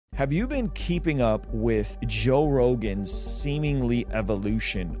Have you been keeping up with Joe Rogan's seemingly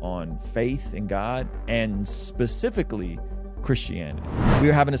evolution on faith in God and specifically Christianity? We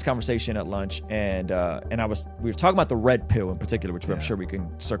were having this conversation at lunch, and we were talking about the red pill in particular, which I'm sure we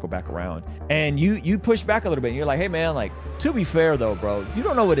can circle back around. And you push back a little bit, and you're like, "Hey man, like, to be fair though, bro, you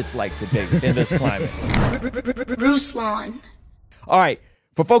don't know what it's like to date in this climate." Bruce Lawn. All right,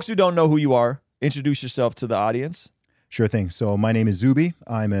 for folks who don't know who you are, introduce yourself to the audience. Sure thing. So my name is Zuby.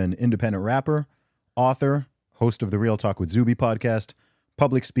 I'm an independent rapper, author, host of the Real Talk with Zuby podcast,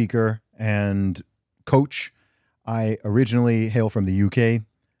 public speaker, and coach. I originally hail from the UK,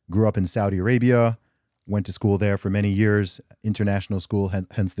 grew up in Saudi Arabia, went to school there for many years, international school,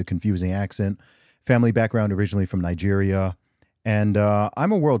 hence the confusing accent. Family background originally from Nigeria. And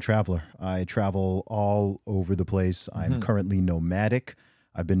I'm a world traveler. I travel all over the place. I'm currently nomadic.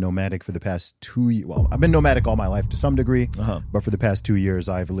 I've been nomadic for the past 2 years. Well, I've been nomadic all my life to some degree, but for the past 2 years,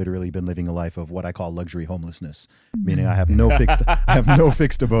 I've literally been living a life of what I call luxury homelessness, meaning I have no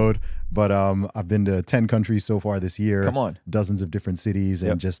fixed abode. But I've been to 10 countries so far this year. Come on, dozens of different cities,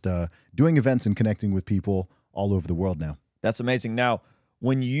 and just doing events and connecting with people all over the world now. That's amazing. Now,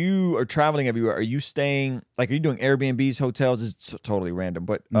 when you are traveling everywhere, are you staying, like, are you doing Airbnbs, hotels? It's totally random,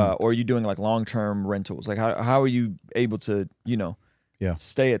 but or are you doing like long-term rentals? Like, how are you able to,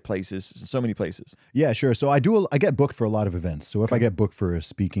 stay at places, so many places? Yeah, sure. So I get booked for a lot of events. So if I get booked for a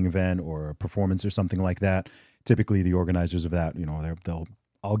speaking event or a performance or something like that, typically the organizers of that,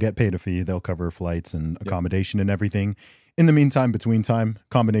 I'll get paid a fee. They'll cover flights and accommodation and everything. In the meantime, between time,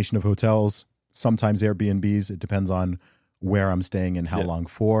 combination of hotels, sometimes Airbnbs. It depends on where I'm staying and how long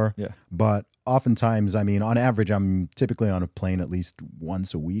for. Yeah. But oftentimes, on average, I'm typically on a plane at least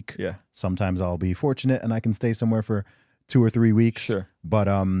once a week. Yeah. Sometimes I'll be fortunate and I can stay somewhere for 2 or 3 weeks. Sure. But,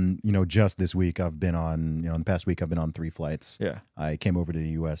 just this week I've been on, in the past week I've been on 3 flights. Yeah. I came over to the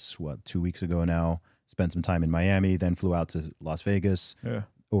U.S., 2 weeks ago now, spent some time in Miami, then flew out to Las Vegas. Yeah.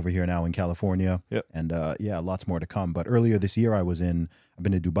 Over here now in California. Yep. And lots more to come. But earlier this year I've been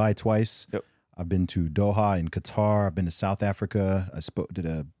to Dubai twice. Yep. I've been to Doha in Qatar. I've been to South Africa. I spoke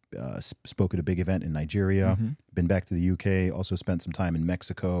at a big event in Nigeria. Been back to the UK. Also spent some time in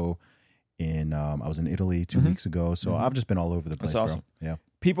Mexico. I was in Italy 2 weeks ago. So I've just been all over the place. That's awesome. Bro. Yeah.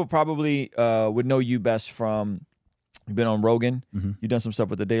 People probably would know you best from, you've been on Rogan. You've done some stuff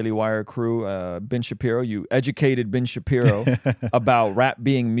with the Daily Wire crew. Ben Shapiro. You educated Ben Shapiro about rap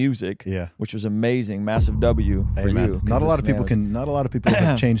being music. Yeah. Which was amazing. Massive W for you. Not a lot of people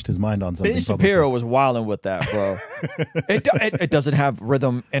have changed his mind on something. Ben Shapiro was wilding with that, bro. It doesn't have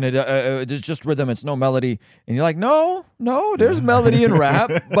rhythm, and it's just rhythm. It's no melody, and you're like, no, there's melody in rap,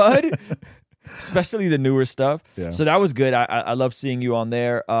 bud. Especially the newer stuff. Yeah. So that was good. I love seeing you on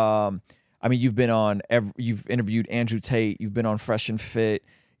there. You've been on. You've interviewed Andrew Tate. You've been on Fresh and Fit.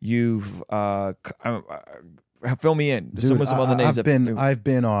 You've fill me in. Dude, some other names. I've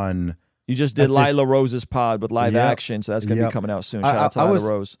been on. You just did Lila Rose's pod with live action, so that's gonna be coming out soon. Shout out to Lila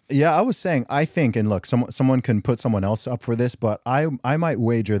Rose. Yeah, I was saying. I think, and look, someone can put someone else up for this, but I might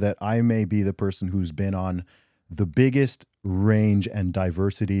wager that I may be the person who's been on the biggest range and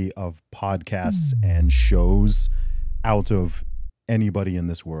diversity of podcasts and shows out of anybody in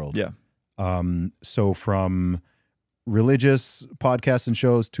this world. Yeah. So from religious podcasts and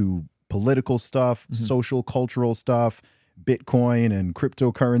shows to political stuff, social, cultural stuff, Bitcoin and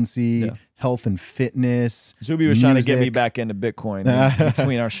cryptocurrency, health and fitness. Zuby was trying to get me back into Bitcoin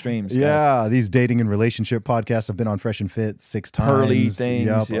between our streams. Yeah, these dating and relationship podcasts. I've been on Fresh and Fit 6 times. Pearly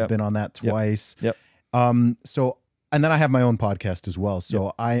things. Yep, I've been on that twice. Yep. And then I have my own podcast as well.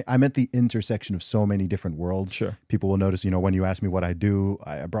 So I'm at the intersection of so many different worlds. Sure. People will notice, when you ask me what I do,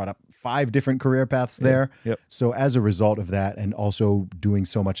 I brought up 5 different career paths there. Yep. So as a result of that, and also doing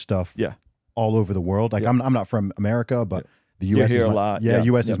so much stuff all over the world, like I'm not from America, but the U.S. is a lot.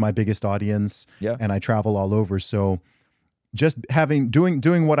 U.S. is my biggest audience, and I travel all over. So just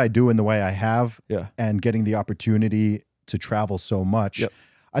doing what I do in the way I have, and getting the opportunity to travel so much,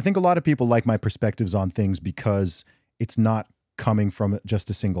 I think a lot of people like my perspectives on things because it's not coming from just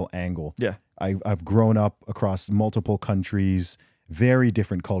a single angle. Yeah. I've grown up across multiple countries, very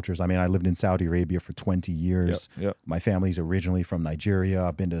different cultures. I lived in Saudi Arabia for 20 years. Yep. My family's originally from Nigeria.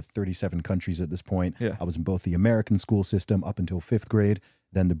 I've been to 37 countries at this point. Yeah. I was in both the American school system up until 5th grade,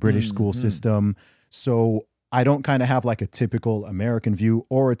 then the British school system. So I don't kind of have like a typical American view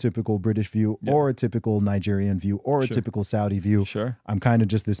or a typical British view or a typical Nigerian view or a typical Saudi view. Sure. I'm kind of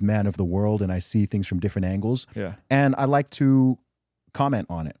just this man of the world, and I see things from different angles. Yeah. And I like to comment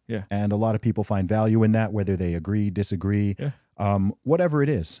on it. Yeah. And a lot of people find value in that, whether they agree, disagree, whatever it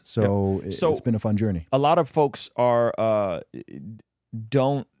is. So it's been a fun journey. A lot of folks are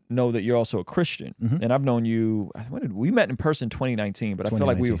don't know that you're also a Christian, and I've known you. We met in person 2019, but I feel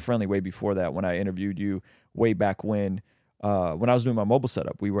like we were friendly way before that when I interviewed you way back when I was doing my mobile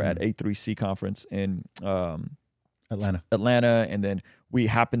setup. We were at A3C conference in Atlanta, and then we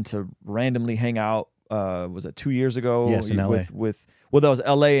happened to randomly hang out. Was it 2 years ago? Yes, in LA. That was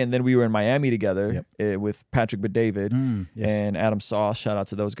LA, and then we were in Miami together with Patrick Bet-David and Adam Sauce. Shout out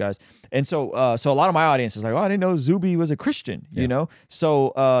to those guys. And so a lot of my audience is like, oh, I didn't know Zuby was a Christian, you know?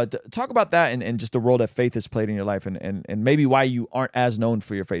 So talk about that and just the role that faith has played in your life and maybe why you aren't as known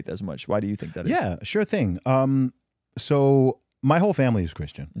for your faith as much. Why do you think that is? Yeah, sure thing. So my whole family is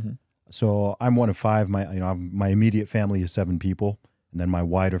Christian. So I'm one of five. My immediate family is 7 people. And then my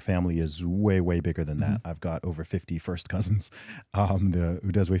wider family is way, way bigger than that. I've got over 50 first cousins. The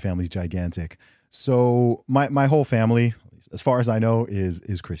Udeswe family is gigantic. So my whole family, as far as I know,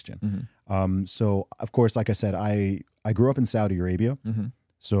 is Christian. So, of course, like I said, I grew up in Saudi Arabia,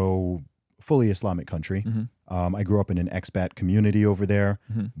 so fully Islamic country. I grew up in an expat community over there,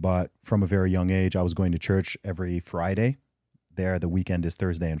 but from a very young age, I was going to church every Friday. There, the weekend is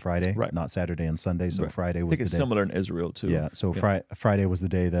Thursday and Friday, not Saturday and Sunday. So Friday was the day. I think it's similar in Israel too. Yeah. So Friday was the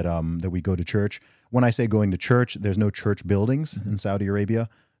day that that we go to church. When I say going to church, there's no church buildings in Saudi Arabia.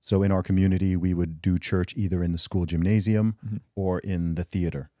 So in our community, we would do church either in the school gymnasium or in the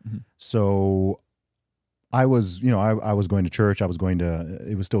theater. So I was, I was going to church.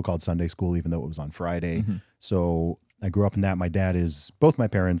 It was still called Sunday school, even though it was on Friday. So I grew up in that. Both my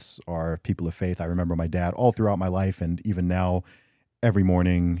parents are people of faith. I remember my dad all throughout my life, and even now, every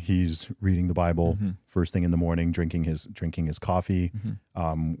morning he's reading the Bible first thing in the morning, drinking his coffee.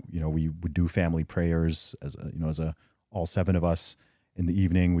 We would do family prayers as all 7 of us in the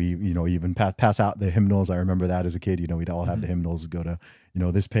evening. We even pass out the hymnals. I remember that as a kid. We'd all have the hymnals go to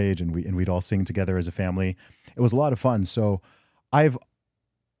this page, and we'd all sing together as a family. It was a lot of fun. So I've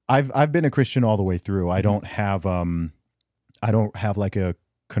been a Christian all the way through. I don't have like a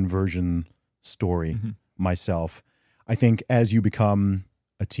conversion story myself. I think as you become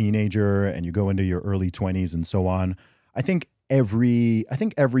a teenager and you go into your early 20s and so on, I think every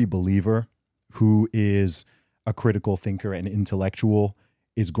believer who is a critical thinker and intellectual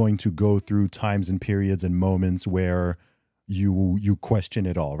is going to go through times and periods and moments where you question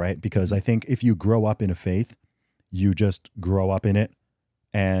it all, right? Because I think if you grow up in a faith, you just grow up in it.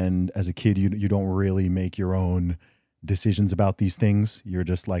 And as a kid, you don't really make your own decisions about these things. You're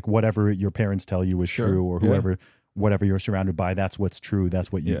just like, whatever your parents tell you is true, or whatever you're surrounded by, that's what's true.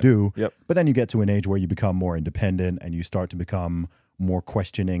 That's what you do. But then you get to an age where you become more independent and you start to become more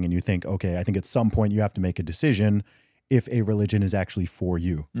questioning, and you think, okay, I think at some point you have to make a decision if a religion is actually for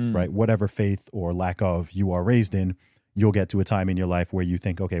you, right? Whatever faith or lack of you are raised in, you'll get to a time in your life where you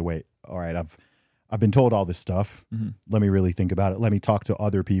think, okay, wait, all right, I've been told all this stuff. Let me really think about it. Let me talk to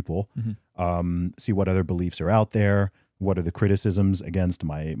other people, see what other beliefs are out there. What are the criticisms against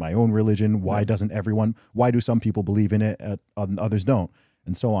my own religion? Why do some people believe in it and others don't?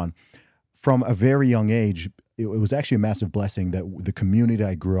 And so on. From a very young age, it was actually a massive blessing that the community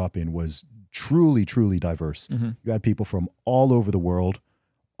I grew up in was truly, truly diverse. You had people from all over the world,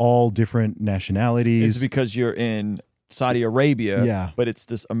 all different nationalities. It's because you're in Saudi Arabia, but it's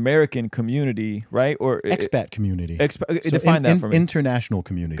this American community, right? Or expat community. Define that for me. International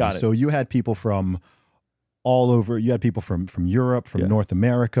community. Got it. So you had people from all over. You had people from Europe, from North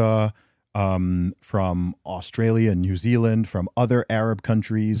America, from Australia and New Zealand, from other Arab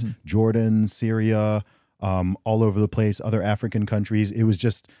countries, Jordan, Syria, all over the place, other African countries. It was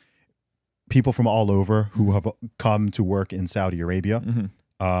just people from all over who have come to work in Saudi Arabia.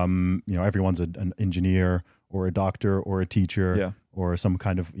 Everyone's an engineer or a doctor or a teacher or some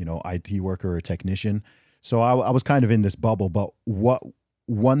kind of, IT worker or technician. So I was kind of in this bubble, but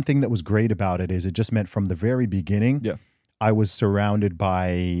one thing that was great about it is it just meant from the very beginning, I was surrounded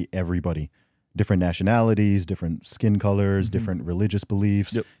by everybody, different nationalities, different skin colors, different religious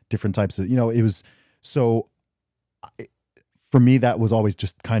beliefs, different types of, it was so for me, that was always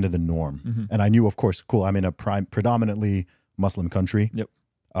just kind of the norm. And I knew, of course, cool, I'm in a predominantly Muslim country.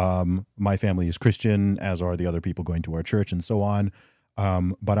 My family is Christian, as are the other people going to our church and so on.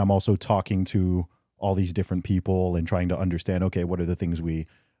 But I'm also talking to all these different people and trying to understand, okay, what are the things we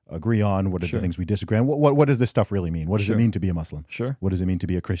agree on? What are the things we disagree on? What does this stuff really mean? What does it mean to be a Muslim? What does it mean to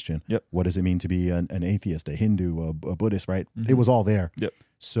be a Christian? What does it mean to be an atheist, a Hindu, a Buddhist, right? It was all there.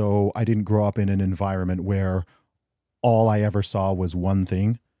 So I didn't grow up in an environment where all I ever saw was one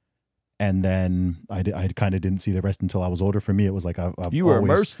thing. And then I kind of didn't see the rest until I was older. For me, it was like you were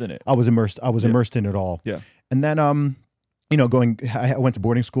immersed in it. I was immersed. I was immersed in it all. And then, I went to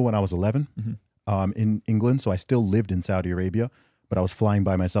boarding school when I was 11 in England. So I still lived in Saudi Arabia, but I was flying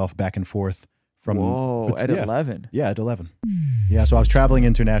by myself back and forth from at 11. Yeah, at 11. Yeah, so I was traveling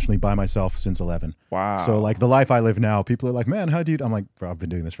internationally by myself since 11. Wow. So like the life I live now, people are like, man, how do you, I'm like, bro, I've been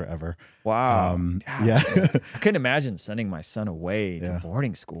doing this forever. Wow. Yeah. I couldn't imagine sending my son away to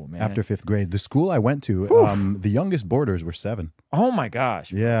boarding school, man. After 5th grade. The school I went to, the youngest boarders were 7. Oh my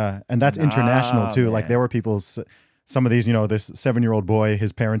gosh. Yeah. And that's international too. Man. Like there were some of these, this 7-year-old boy,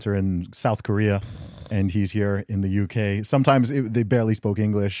 his parents are in South Korea and he's here in the UK. Sometimes they barely spoke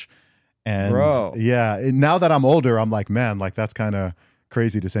English. And Bro. yeah, now that I'm older, I'm like, man, like that's kind of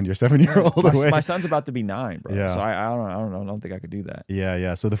crazy to send your 7-year-old away. My son's about to be 9, bro. Yeah. So I don't know. I don't think I could do that.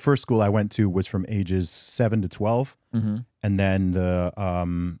 Yeah. So the first school I went to was from ages 7 to 12. Mm-hmm. And then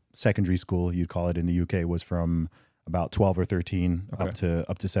the secondary school, you'd call it in the UK, was from about 12 or 13 up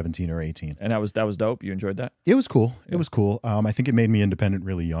to 17 or 18. And that was dope. You enjoyed that? It was cool. Yeah. It was cool. I think it made me independent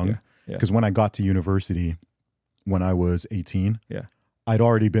really young. Because when I got to university, when I was 18, I'd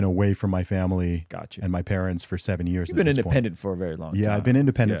already been away from my family and my parents for 7 years. You've been independent for a very long time. Yeah, I've been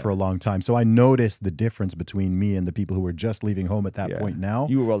independent for a long time. So I noticed the difference between me and the people who were just leaving home at that point now.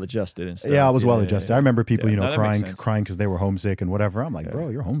 You were well adjusted and stuff. Yeah, I was well adjusted. I remember people, crying because they were homesick and whatever. I'm like, bro,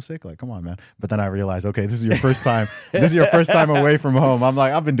 you're homesick? Like, come on, man. But then I realized, okay, this is your first time. This is your first time away from home. I'm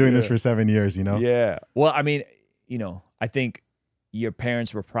like, I've been doing this for 7 years, Yeah. Well, I mean, I think your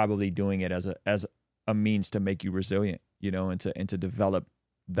parents were probably doing it as a means to make you resilient, and to develop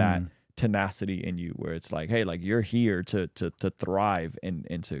that tenacity in you, where it's like, hey, like you're here to thrive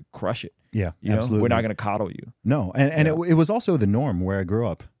and to crush it. Yeah, absolutely. We're not going to coddle you. No, and it was also the norm where I grew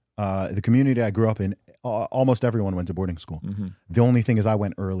up. The community I grew up in, almost everyone went to boarding school. Mm-hmm. The only thing is I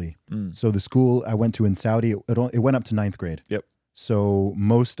went early. So the school I went to in Saudi, it went up to 9th grade. Yep. So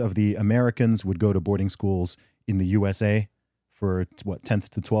most of the Americans would go to boarding schools in the USA for 10th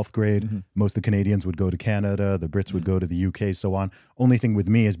to 12th grade. Mm-hmm. Most of the Canadians would go to Canada. The Brits would go to the UK, so on. Only thing with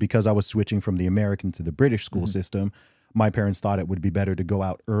me is because I was switching from the American to the British school system, my parents thought it would be better to go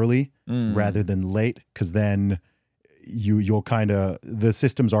out early rather than late, because then you'll kind of, the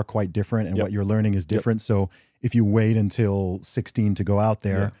systems are quite different and what you're learning is different. So if you wait until 16 to go out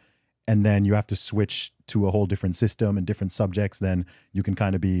there and then you have to switch to a whole different system and different subjects, then you can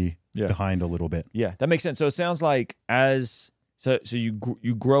kind of be behind a little bit. Yeah, that makes sense. So it sounds like So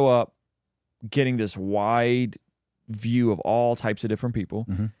you grow up getting this wide view of all types of different people.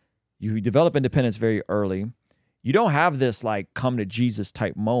 Mm-hmm. You develop independence very early. You don't have this like come to Jesus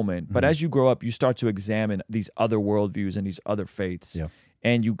type moment, but as you grow up, you start to examine these other worldviews and these other faiths,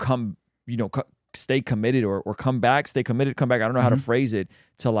 and you come, stay committed or come back, stay committed, come back. I don't know how to phrase it,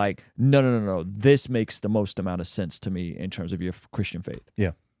 to like, no. This makes the most amount of sense to me in terms of your Christian faith.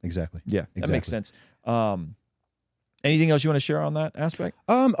 Yeah, exactly. Yeah, that makes sense. Anything else you want to share on that aspect?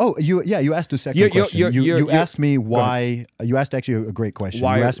 You asked a second question. You asked me why. You asked actually a great question.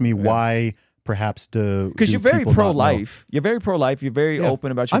 You asked me why perhaps because you're very pro-life. You're very pro-life. You're very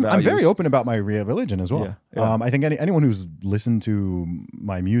open about your values. I'm very open about my religion as well. I think anyone who's listened to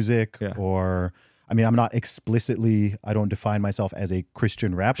my music or, I mean, I'm not explicitly, I don't define myself as a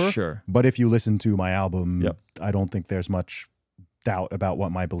Christian rapper. Sure. But if you listen to my album, I don't think there's much doubt about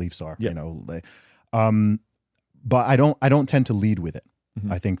what my beliefs are. But I don't tend to lead with it.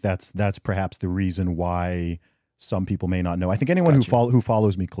 Mm-hmm. I think that's perhaps the reason why some people may not know. I think anyone who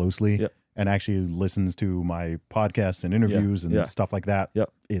follows me closely and actually listens to my podcasts and interviews and stuff like that,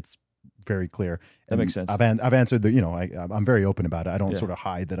 it's very clear. That makes sense. I've answered I'm very open about it. I don't sort of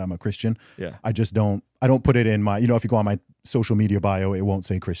hide that I'm a Christian. Yeah. I just don't put it in my, if you go on my social media bio, it won't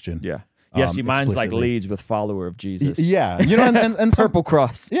say Christian. Yeah. Yeah, see, mine's like leads with follower of Jesus. Yeah, and Purple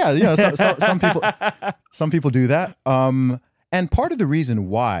Cross. Yeah, some people do that. And part of the reason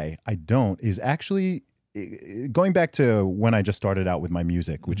why I don't is actually going back to when I just started out with my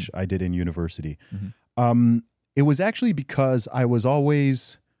music, which I did in university. Mm-hmm. It was actually because I was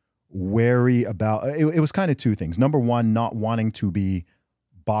always wary about. It was kind of two things. Number one, not wanting to be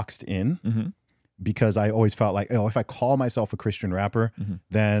boxed in. Mm-hmm. Because I always felt like, if I call myself a Christian rapper,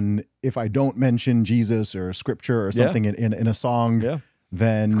 then if I don't mention Jesus or scripture or something in a song,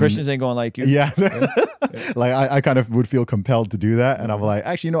 then Christians ain't going like you. Yeah. Like I kind of would feel compelled to do that. And I'm like,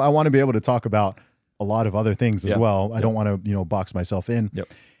 actually, I want to be able to talk about a lot of other things as well. I don't want to, box myself in.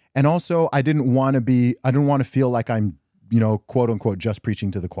 Yep. And also I didn't want to feel like I'm, quote unquote, just preaching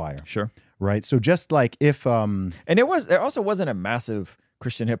to the choir. Sure. Right. So just like if, and there also wasn't a massive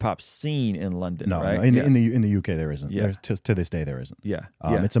Christian hip hop scene in London. No, right? In the UK there isn't. Yeah. To this day there isn't. Yeah.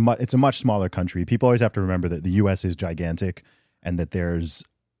 It's a much smaller country. People always have to remember that the US is gigantic and that there's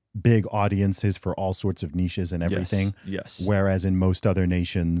big audiences for all sorts of niches and everything. Yes. Whereas in most other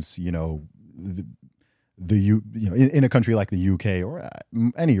nations, in a country like the UK or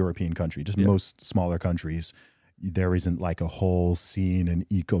any European country, just most smaller countries, there isn't like a whole scene and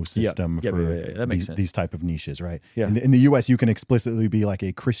ecosystem for that makes sense. These type of niches, right? Yeah. In the US, you can explicitly be like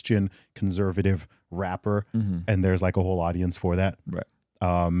a Christian conservative rapper, and there's like a whole audience for that. Right.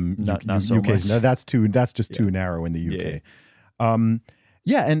 Not so much. No, that's just too narrow in the UK.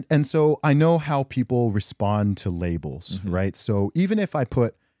 And so I know how people respond to labels, right? So even if I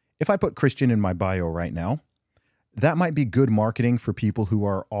put Christian in my bio right now, that might be good marketing for people who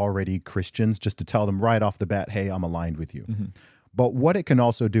are already Christians, just to tell them right off the bat, hey, I'm aligned with you. But what it can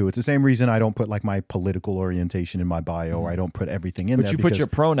also do, it's the same reason I don't put like my political orientation in my bio, or I don't put everything in there. But you put your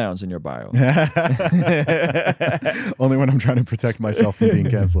pronouns in your bio. Only when I'm trying to protect myself from being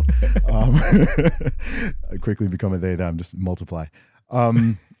canceled. I quickly become a they, them, just multiply.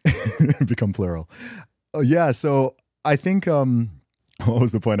 Become plural. So I think... what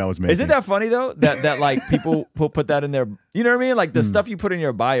was the point I was making? Isn't that funny though? That like people put that in their, you know what I mean? Like the stuff you put in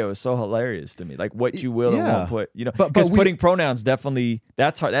your bio is so hilarious to me. Like what you will and won't put, because putting pronouns definitely,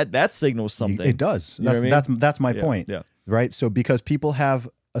 that's hard. That signals something. It does. You know what I mean? That's my point. Yeah. Right. So because people have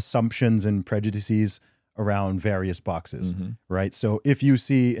assumptions and prejudices around various boxes, right? So if you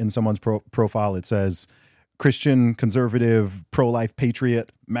see in someone's profile, it says Christian, conservative, pro-life,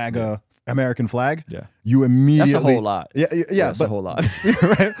 patriot, MAGA, American flag. Yeah. You immediately. That's a whole lot. Yeah. That's a whole lot.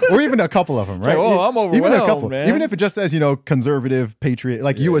 Right? Or even a couple of them, right? Like, I'm overwhelmed, even a couple. man. Even if it just says, conservative, patriot,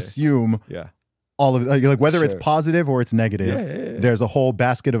 like you assume all of it, like whether it's positive or it's negative, there's a whole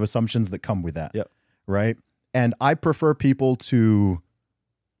basket of assumptions that come with that. Yep. Right. And I prefer people to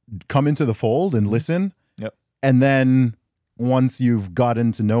come into the fold and listen. Yep. And then once you've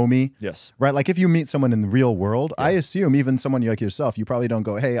gotten to know me, right? Like if you meet someone in the real world, I assume even someone like yourself, you probably don't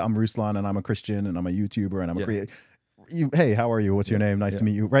go, hey, I'm Ruslan and I'm a Christian and I'm a YouTuber and I'm a creator. Hey, how are you? What's your name? Nice to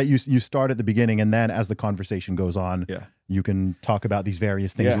meet you. Right? You start at the beginning, and then as the conversation goes on, you can talk about these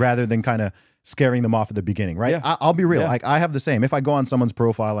various things rather than kind of scaring them off at the beginning, right? Yeah. I'll be real. Like I have the same. If I go on someone's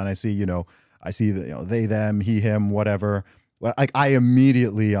profile and I see, I see the, they, them, he, him, whatever. Well, like I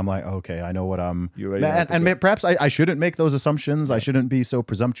immediately, I'm like, okay, I know what I'm. And perhaps I shouldn't make those assumptions. I shouldn't be so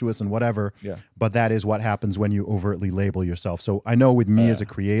presumptuous and whatever. Yeah. But that is what happens when you overtly label yourself. So I know with me as a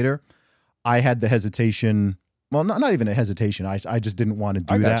creator, I had the hesitation. Well, not even a hesitation. I just didn't want to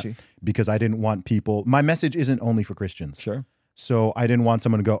do that because I didn't want people. My message isn't only for Christians. Sure. So I didn't want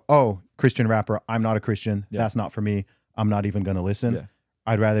someone to go, oh, Christian rapper. I'm not a Christian. That's not for me. I'm not even going to listen. Yeah.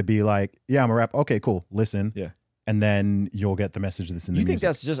 I'd rather be like, yeah, I'm a rapper. Okay, cool. Listen. Yeah. And then you'll get the message that's in the music. You think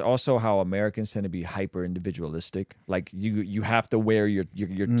that's just also how Americans tend to be hyper individualistic? Like you have to wear your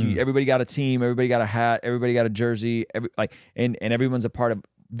everybody got a team, everybody got a hat, everybody got a jersey, and everyone's a part of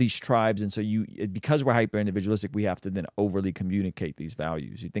these tribes, and so because we're hyper individualistic, we have to then overly communicate these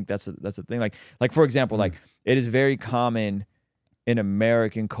values. You think that's a thing? Like for example, like it is very common in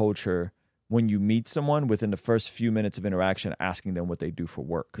American culture when you meet someone within the first few minutes of interaction, asking them what they do for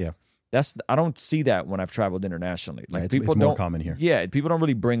work. Yeah. I don't see that when I've traveled internationally. Like it's more common here. Yeah, people don't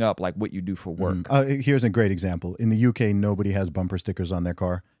really bring up like what you do for work. Here's a great example. In the UK, nobody has bumper stickers on their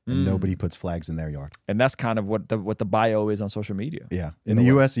car, and nobody puts flags in their yard. And that's kind of what the bio is on social media. Yeah. In the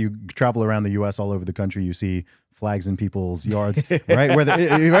US, you travel around the US all over the country, you see flags in people's yards, right?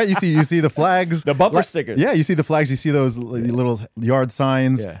 Right? You see the flags, the bumper stickers. Yeah, you see the flags. You see those little yard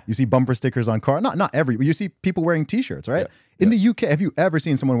signs. Yeah. You see bumper stickers on car. Not every. You see people wearing T-shirts, right? Yeah. In the UK, have you ever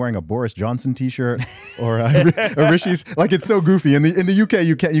seen someone wearing a Boris Johnson T-shirt or a Rishi's? Like it's so goofy. In the UK,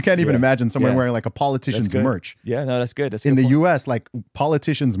 you can't even imagine someone wearing like a politician's merch. Yeah, no, that's good. That's in the US, like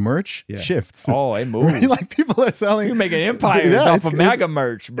politicians' merch shifts. Oh, it moves. Right? Like people are selling. You're making empires off of MAGA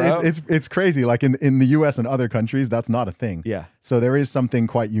merch, bro. It's crazy. Like in the US and other countries, that's not a thing. Yeah. So there is something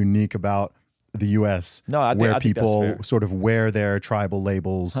quite unique about the US where people sort of wear their tribal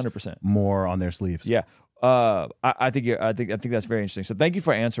labels 100% more on their sleeves. Yeah. I think that's very interesting. So thank you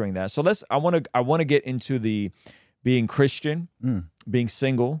for answering that. So I want to get into the being Christian, being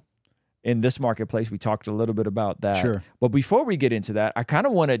single in this marketplace. We talked a little bit about that. Sure. But before we get into that, I kind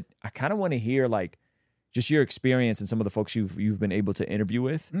of want to hear like just your experience and some of the folks you've been able to interview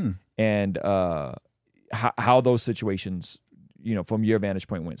with, and how those situations, from your vantage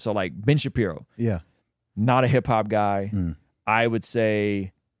point went. So like Ben Shapiro, not a hip hop guy. I would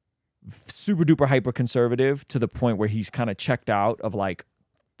say super duper hyper conservative to the point where he's kind of checked out of like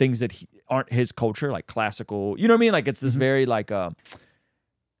things that aren't his culture, like classical, you know what I mean? Like it's this very like, I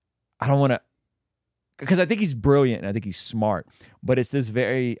don't want to, because I think he's brilliant and I think he's smart, but it's this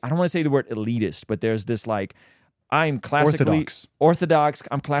very, I don't want to say the word elitist, but there's this like, I'm classically orthodox.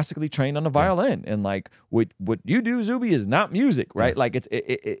 I'm classically trained on the violin, and like what you do, Zuby, is not music, right? Like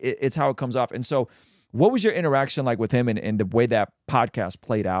it's how it comes off. And so What was your interaction like with him and the way that podcast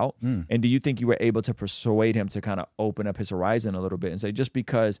played out? And do you think you were able to persuade him to kind of open up his horizon a little bit and say, just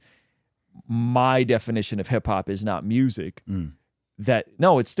because my definition of hip hop is not music, that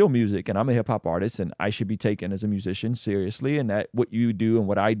no, it's still music, and I'm a hip hop artist, and I should be taken as a musician seriously, and that what you do and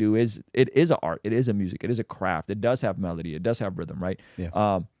what I do is an art, it is a music, it is a craft, it does have melody, it does have rhythm, right?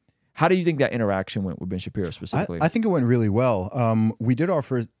 Yeah. How do you think that interaction went with Ben Shapiro specifically? I think it went really well. We did our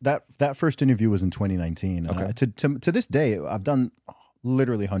first that first interview was in 2019. Okay. To this day, I've done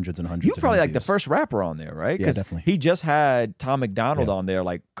literally hundreds and hundreds. You're of probably like the interviews. first rapper on there, right? Yeah, definitely. He just had Tom McDonald on there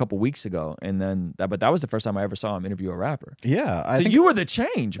like a couple weeks ago, and then but that was the first time I ever saw him interview a rapper. Yeah, I So think you were the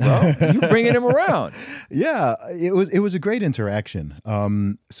change, bro. You bringing him around. Yeah, it was a great interaction.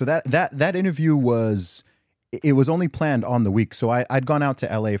 So that interview was only planned on the week. So I'd gone out to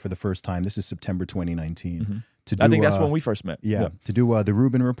LA for the first time. This is September 2019. To do, I think that's when we first met. Yeah, to do the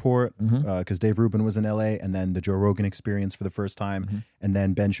Rubin Report, because Dave Rubin was in LA, and then the Joe Rogan Experience for the first time, and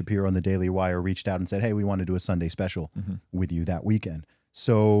then Ben Shapiro on the Daily Wire reached out and said, "Hey, we want to do a Sunday special with you that weekend."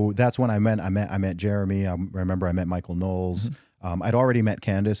 So that's when I met Jeremy. I remember I met Michael Knowles. I'd already met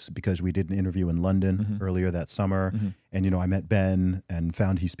Candace because we did an interview in London earlier that summer, and I met Ben and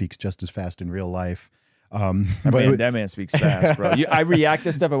found he speaks just as fast in real life. That man speaks fast, bro. I react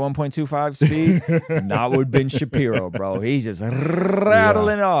to stuff at 1.25 speed. Not with Ben Shapiro, bro. He's just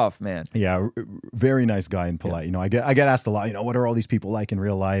rattling off, man. Yeah, very nice guy and polite. I get asked a lot. What are all these people like in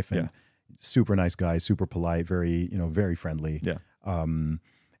real life? And super nice guy, super polite, very very friendly. Yeah.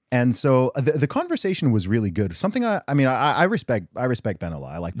 And so the conversation was really good. Something I respect Ben a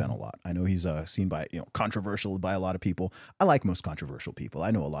lot. I like Ben a lot. I know he's seen by controversial by a lot of people. I like most controversial people.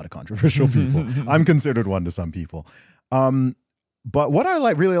 I know a lot of controversial people. I'm considered one to some people. But what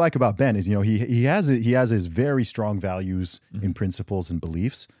I really like about Ben is he has his very strong values and principles and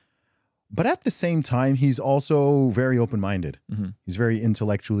beliefs. But at the same time, he's also very open-minded. He's very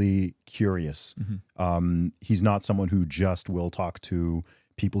intellectually curious. He's not someone who just will talk to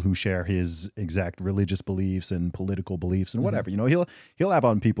people who share his exact religious beliefs and political beliefs and whatever. He'll have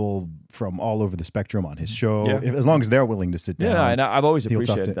on people from all over the spectrum on his show, as long as they're willing to sit down. Yeah, and I've always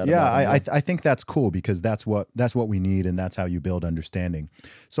appreciated that. I think that's cool because that's what we need, and that's how you build understanding.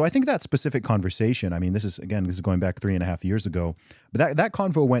 So I think that specific conversation, this is going back 3.5 years ago, but that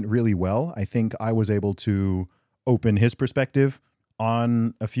convo went really well. I think I was able to open his perspective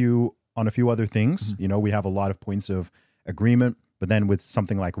on a few other things. We have a lot of points of agreement. But then with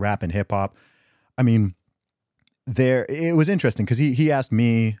something like rap and hip hop, it was interesting because he asked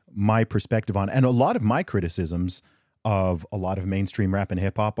me my perspective on, and a lot of my criticisms of a lot of mainstream rap and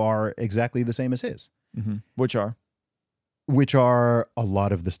hip hop are exactly the same as his. Which are a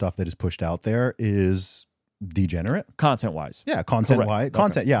lot of the stuff that is pushed out there is degenerate content-wise. Yeah, content-wise. Okay.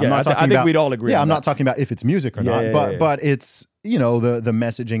 Content. Yeah, I'm not talking about. I think we'd all agree. Yeah, on I'm that. not talking about if it's music or not, but it's the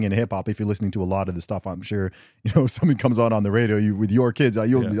messaging in hip hop. If you're listening to a lot of the stuff, I'm sure somebody comes on the radio with your kids. I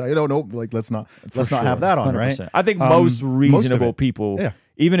don't know. Like let's not have that on, 100%. Right? I think most reasonable people,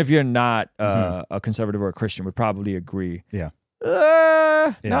 even if you're not a conservative or a Christian, would probably agree. Yeah.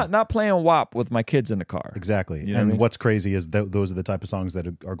 Not playing WAP with my kids in the car. Exactly. What's crazy is those are the type of songs that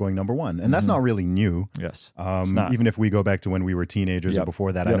are going number one. And that's not really new. Yes. Even if we go back to when we were teenagers or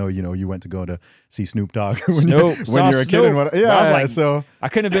before that, I know, you went to go to see Snoop Dogg when you were a kid. And I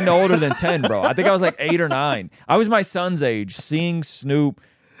couldn't have been no older than 10, bro. I think I was like 8 or 9. I was my son's age seeing Snoop,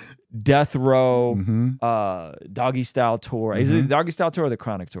 Death Row, Doggy Style Tour. Is it the Doggy Style Tour or the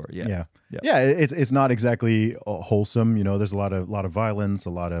Chronic Tour? Yeah. It's not exactly wholesome. There's a lot of violence, a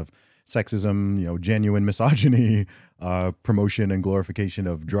lot of sexism. Genuine misogyny, promotion and glorification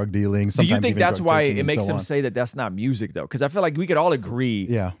of drug dealing. Do you think that's why it makes him say that that's not music though? Because I feel like we could all agree.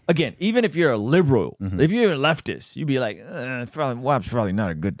 Yeah. Again, even if you're a liberal, if you're a leftist, you'd be like, WAP's probably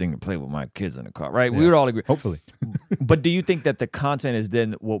not a good thing to play with my kids in the car, right? Yeah. We would all agree. Hopefully. But do you think that the content is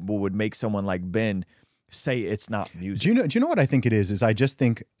then what would make someone like Ben say it's not music? Do you know what I think it is? I just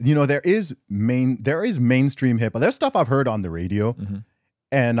think, there is mainstream hip hop. There's stuff I've heard on the radio.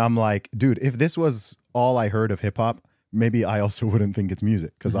 And I'm like, dude, if this was all I heard of hip hop, maybe I also wouldn't think it's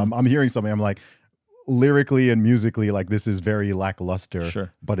music. Because I'm hearing something, I'm like, lyrically and musically, like this is very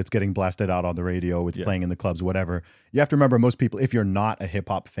lackluster, but it's getting blasted out on the radio. It's playing in the clubs, whatever. You have to remember, most people, if you're not a hip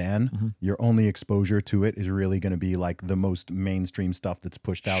hop fan, your only exposure to it is really going to be like the most mainstream stuff that's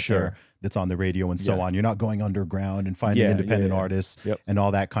pushed out there, that's on the radio and so on. You're not going underground and finding independent artists and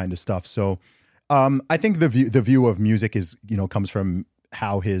all that kind of stuff. So I think the view of music is, comes from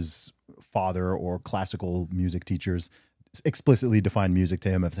how his father or classical music teachers explicitly define music to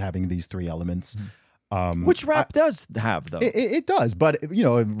him as having these 3 elements. Which rap does have, though. It does, but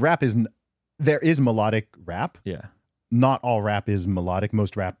rap is there is melodic rap. Yeah. Not all rap is melodic.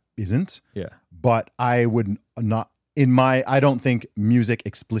 Most rap isn't. Yeah. But I would not, I don't think music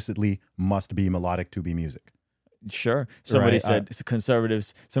explicitly must be melodic to be music. Sure. Somebody Right, said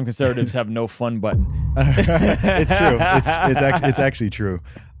some conservatives have no fun button. It's true. It's actually true.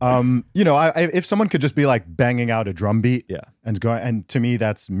 If someone could just be like banging out a drum beat, Yeah. and to me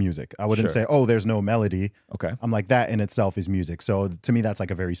that's music. I wouldn't Sure. say, oh, there's no melody. Okay. I'm like, that in itself is music. So to me, that's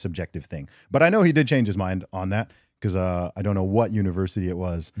like a very subjective thing. But I know he did change his mind on that because I don't know what university it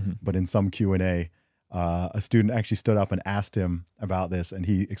was, but in some Q&A, a student actually stood up and asked him about this, and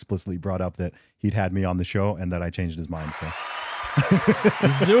he explicitly brought up that he'd had me on the show and that I changed his mind. So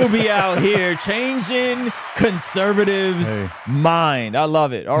Zuby out here changing conservatives' mind. I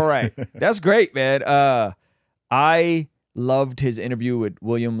love it. All right. That's great, man. I loved his interview with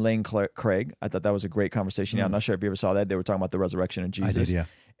William Lane Craig. I thought that was a great conversation. Yeah, I'm not sure if you ever saw that. They were talking about the resurrection of Jesus. I did, yeah.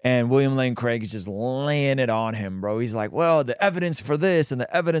 And William Lane Craig is just laying it on him, bro. He's like, well, the evidence for this and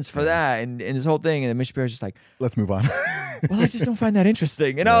the evidence for that and this whole thing. And then Shapiro's just like, let's move on. well, I just don't find that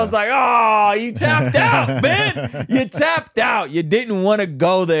interesting. And I was like, oh, you tapped out, man. You tapped out. You didn't want to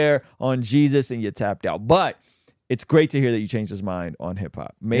go there on Jesus and you tapped out. But it's great to hear that you changed his mind on hip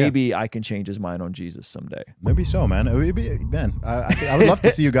hop. Maybe I can change his mind on Jesus someday. Maybe so, man. I would love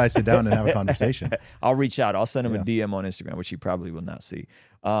to see you guys sit down and have a conversation. I'll reach out. I'll send him a DM on Instagram, which he probably will not see.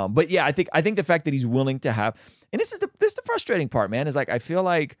 But yeah, I think the fact that he's willing to have, and this is the frustrating part, man, is like I feel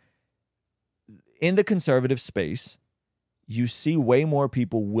like in the conservative space, you see way more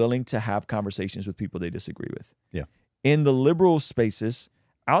people willing to have conversations with people they disagree with. Yeah. In the liberal spaces,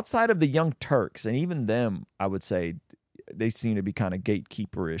 outside of the Young Turks, and even them, I would say they seem to be kind of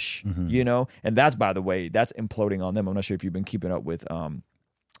gatekeeperish, And that's, by the way, that's imploding on them. I'm not sure if you've been keeping up with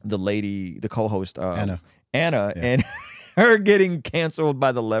the co-host Anna, Yeah. and her getting canceled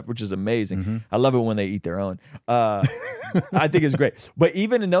by the left, which is amazing. I love it when they eat their own. I think it's great. But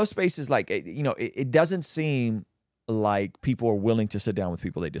even in those spaces, like it doesn't seem like people are willing to sit down with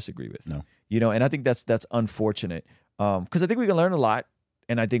people they disagree with. No. And I think that's unfortunate because I think we can learn a lot.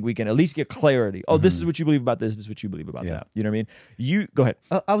 And I think we can at least get clarity. Oh, this is what you believe about this. This is what you believe about that. You know what I mean? You go ahead.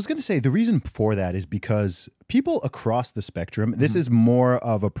 I was going to say the reason for that is because people across the spectrum, this is more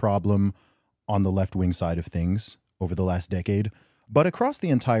of a problem on the left-wing side of things over the last decade, but across the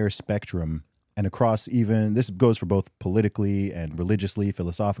entire spectrum and across even, this goes for both politically and religiously,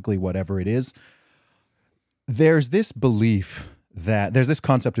 philosophically, whatever it is, there's this belief that, there's this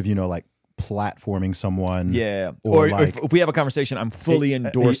concept of, like, platforming someone. Yeah. Or like, if we have a conversation, I'm fully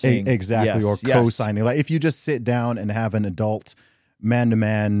endorsing. Exactly. Or co-signing. Like if you just sit down and have an adult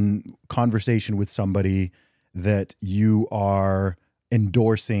man-to-man conversation with somebody that you are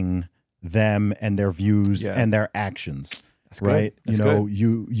endorsing them and their views and their actions. That's right. That's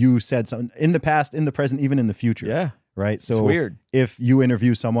you said something in the past, in the present, even in the future. Yeah. Right. So it's weird. If you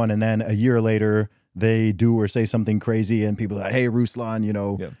interview someone and then a year later they do or say something crazy and people are like, hey, Ruslan,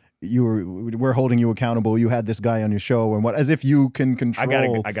 we're holding you accountable. You had this guy on your show and as if you can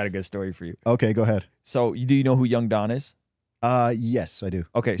control. I got a good story for you. Okay, go ahead. So do you know who Young Don is? Yes, I do.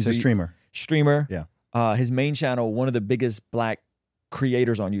 Okay. He's a streamer. Yeah. His main channel, one of the biggest black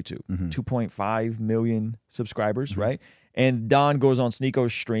creators on YouTube, 2.5 million subscribers, right? And Don goes on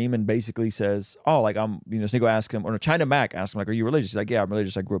Sneako's stream and basically says, oh, like Sneako asked him, or China Mac asked him, like, are you religious? He's like, yeah, I'm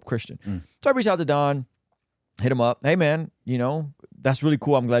religious. I grew up Christian. So I reached out to Don, hit him up. Hey, man, that's really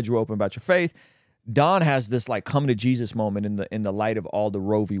cool. I'm glad you were open about your faith. Don has this like come to Jesus moment in the light of all the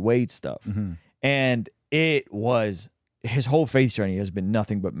Roe v. Wade stuff. And it was, his whole faith journey has been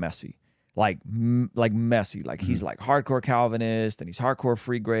nothing but messy. Like messy. Like he's like hardcore Calvinist, and he's hardcore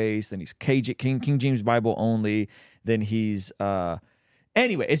free grace, then he's King James Bible only, then he's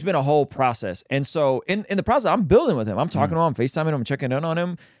anyway, it's been a whole process. And so in the process, I'm building with him. I'm talking to him, I'm FaceTiming him, I'm checking in on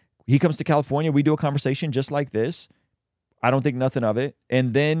him. He comes to California, we do a conversation just like this. I don't think nothing of it.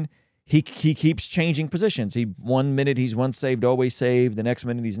 And then he keeps changing positions. One minute he's once saved, always saved. The next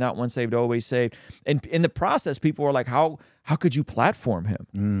minute he's not once saved, always saved. And in the process, people are like, how could you platform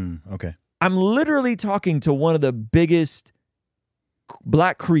him? Okay. I'm literally talking to one of the biggest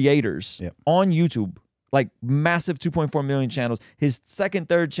black creators on YouTube, like massive 2.4 million channels. His second,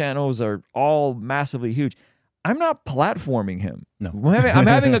 third channels are all massively huge. I'm not platforming him. No. I'm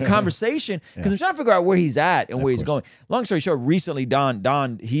having a conversation because I'm trying to figure out where he's at and where he's going. Long story short, recently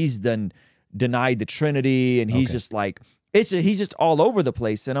Don, he's done denied the Trinity, and he's just like, he's just all over the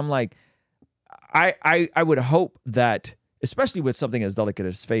place. And I'm like, I would hope that, especially with something as delicate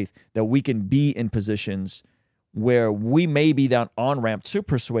as faith, that we can be in positions where we may be that on-ramp to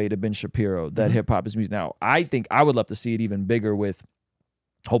persuade a Ben Shapiro that hip-hop is music. Now, I think I would love to see it even bigger with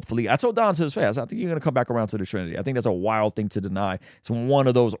Hopefully, I told Don to his face, I think you're going to come back around to the Trinity. I think that's a wild thing to deny. It's one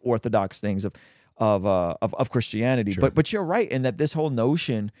of those orthodox things of Christianity. Sure. But you're right in that this whole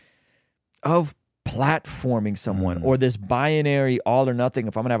notion of platforming someone or this binary all or nothing.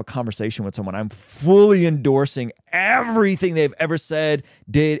 If I'm gonna have a conversation with someone, I'm fully endorsing everything they've ever said,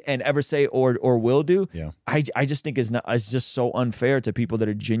 did, and ever say or will do. Yeah. I just think it's just so unfair to people that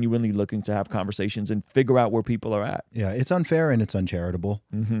are genuinely looking to have conversations and figure out where people are at. Yeah, it's unfair and it's uncharitable.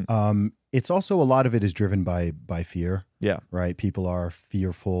 It's also, a lot of it is driven by fear. Yeah. Right? People are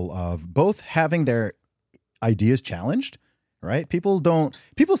fearful of both having their ideas challenged. Right? People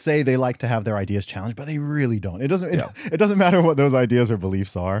say they like to have their ideas challenged, but they really don't. It doesn't matter what those ideas or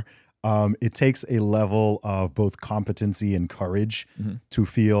beliefs are. It takes a level of both competency and courage to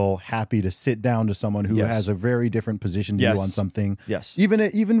feel happy to sit down to someone who has a very different position to you on something. Yes.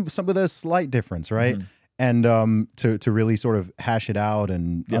 Even some with a slight difference, right? And to really sort of hash it out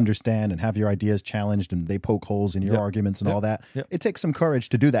and understand and have your ideas challenged, and they poke holes in your arguments and all that. It takes some courage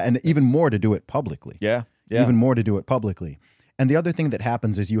to do that, and even more to do it publicly. Even more to do it publicly. And the other thing that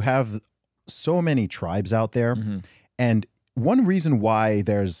happens is you have so many tribes out there. And one reason why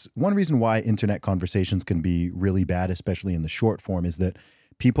internet conversations can be really bad, especially in the short form, is that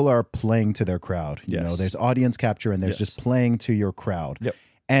people are playing to their crowd. You know, there's audience capture and there's just playing to your crowd.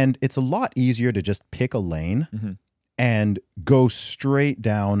 And it's a lot easier to just pick a lane and go straight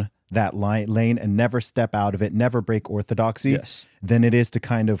down that lane and never step out of it, never break orthodoxy, than it is to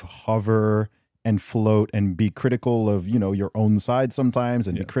kind of hover and float and be critical of, your own side sometimes,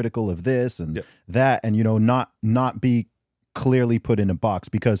 and be critical of this and that, and, not be clearly put in a box.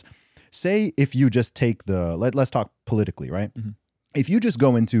 Because say if you just take let's talk politically, right? If you just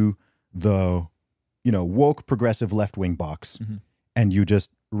go into the, woke progressive left-wing box and you just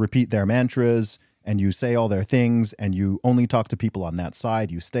repeat their mantras and you say all their things and you only talk to people on that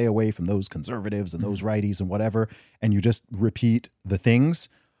side, you stay away from those conservatives and those righties and whatever, and you just repeat the things,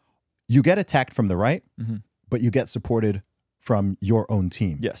 you get attacked from the right, but you get supported from your own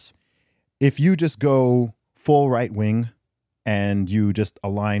team. Yes. If you just go full right wing and you just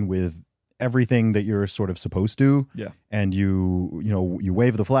align with everything that you're sort of supposed to, and you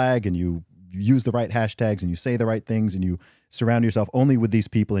wave the flag and you use the right hashtags and you say the right things and you surround yourself only with these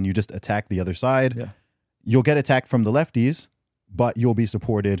people and you just attack the other side, you'll get attacked from the lefties, but you'll be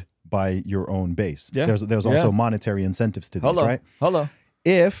supported by your own base. There's also monetary incentives to this, right?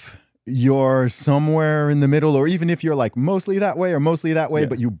 If you're somewhere in the middle, or even if you're like mostly that way or mostly that way,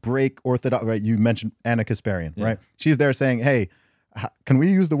 but you break orthodox, right? You mentioned Anna Kasparian, right? She's there saying, hey, can we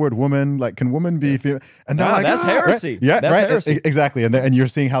use the word woman? Like, can woman be female? And they're like, that's heresy. Right? Yeah, that's right. Heresy. Exactly. And you're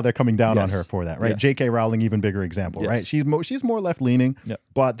seeing how they're coming down on her for that, right? J.K. Rowling, even bigger example, right? She's more left leaning,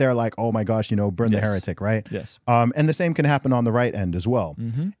 but they're like, oh my gosh, burn the heretic, right? And the same can happen on the right end as well.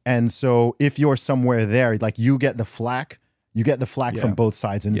 And so if you're somewhere there, like you get the flack. You get the flack from both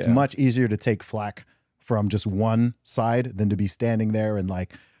sides, and it's much easier to take flack from just one side than to be standing there and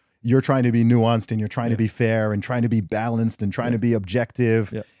like you're trying to be nuanced and you're trying to be fair and trying to be balanced and trying to be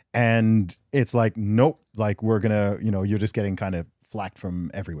objective. And it's like, nope, like we're gonna, you're just getting kind of flacked from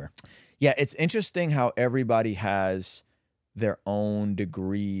everywhere. Yeah, it's interesting how everybody has their own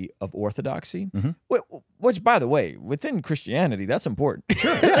degree of orthodoxy, which, by the way, within Christianity, that's important.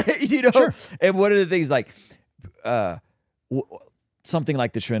 Sure. Yeah. Sure. And one of the things like, something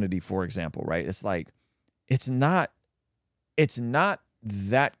like the Trinity, for example, right? It's like, it's not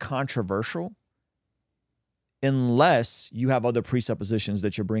that controversial unless you have other presuppositions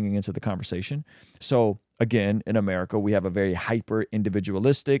that you're bringing into the conversation. So again, in America, we have a very hyper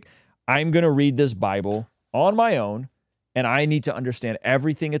individualistic, I'm going to read this Bible on my own and I need to understand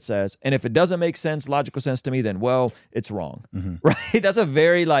everything it says. And if it doesn't make sense, logical sense to me, then, well, it's wrong, right? That's a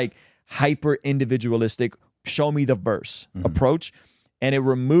very like hyper individualistic, show me the verse approach. And it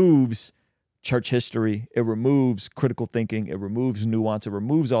removes church history. It removes critical thinking. It removes nuance. It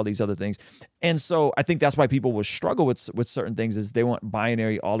removes all these other things. And so I think that's why people will struggle with certain things is they want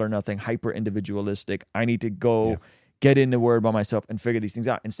binary, all or nothing, hyper individualistic. I need to go get in the word by myself and figure these things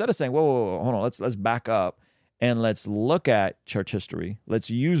out. Instead of saying, whoa, hold on, let's back up and let's look at church history.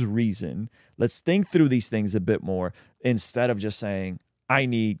 Let's use reason. Let's think through these things a bit more instead of just saying,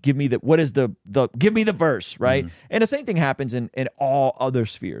 give me the verse, right? And the same thing happens in all other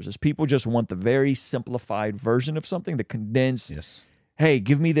spheres is people just want the very simplified version of something, the condensed, hey,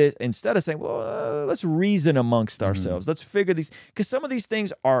 give me this, instead of saying, well, let's reason amongst ourselves. Let's figure these, because some of these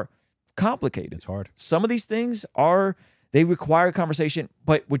things are complicated. It's hard. Some of these things they require conversation,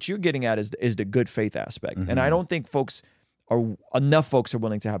 but what you're getting at is the good faith aspect. And I don't think enough folks are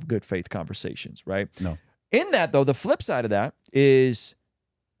willing to have good faith conversations, right? No. In that, though, the flip side of that is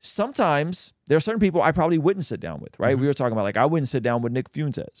sometimes there are certain people I probably wouldn't sit down with, right? We were talking about, like, I wouldn't sit down with Nick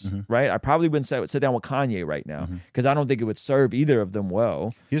Fuentes, right? I probably wouldn't sit down with Kanye right now because I don't think it would serve either of them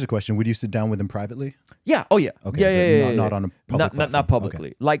well. Here's a question: would you sit down with him privately? Yeah. Oh yeah. Okay. Yeah. Not on a public platform. Not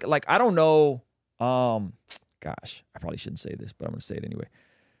publicly. Okay. Like I don't know. Gosh, I probably shouldn't say this, but I'm gonna say it anyway.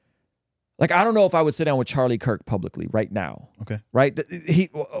 Like, I don't know if I would sit down with Charlie Kirk publicly right now. Okay. Right?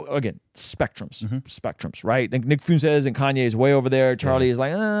 Again, spectrums, right? Nick Fuentes and Kanye is way over there. Charlie is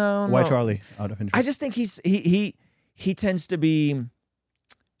like, why Charlie? Out of interest. I just think he tends to be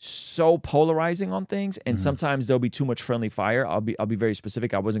so polarizing on things, and sometimes there'll be too much friendly fire. I'll be very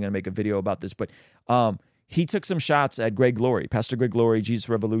specific. I wasn't going to make a video about this, but he took some shots at Greg Laurie, Pastor Greg Laurie, Jesus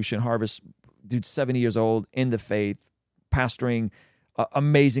Revolution, Harvest, dude, 70 years old, in the faith, pastoring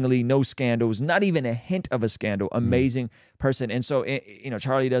amazingly, no scandals, not even a hint of a scandal, amazing person. And so,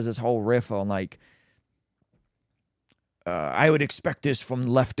 Charlie does this whole riff on, like, I would expect this from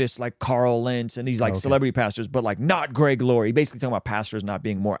leftists like Carl Lentz and these, like, celebrity pastors, but, like, not Greg Laurie. Basically talking about pastors not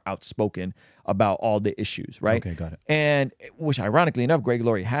being more outspoken about all the issues, right? Okay, got it. And which, ironically enough, Greg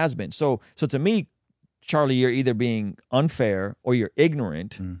Laurie has been. So to me, Charlie, you're either being unfair or you're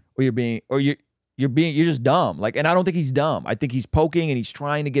ignorant or you're just dumb. Like, and I don't think he's dumb. I think he's poking and he's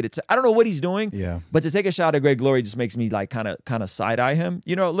trying to get it. I don't know what he's doing. Yeah. But to take a shot at Greg Laurie just makes me, like, kind of side eye him,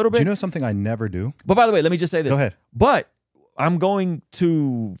 a little bit. Do you know something I never do? But by the way, let me just say this. Go ahead. But I'm going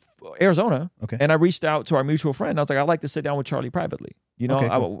to Arizona. Okay. And I reached out to our mutual friend. I was like, I'd like to sit down with Charlie privately. Okay,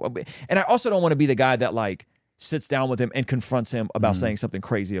 cool. And I also don't want to be the guy that, like, sits down with him and confronts him about saying something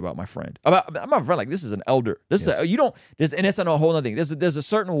crazy about my friend. About my friend, like, this is an elder. This is you don't. And it's a whole other thing. There's a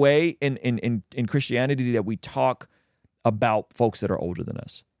certain way in Christianity that we talk about folks that are older than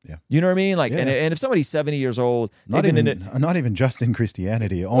us. Yeah, you know what I mean. Like, yeah. And if somebody's 70 years old, not even just in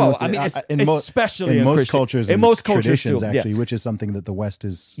Christianity. Almost, well, I mean, especially in most cultures, in most cultures traditions, too, actually, which is something that the West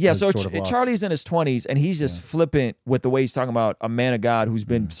is. Yeah, so sort of lost. Charlie's in his 20s, and he's just flippant with the way he's talking about a man of God who's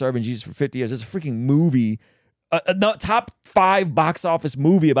been serving Jesus for 50 years. It's a freaking movie. A top 5 box office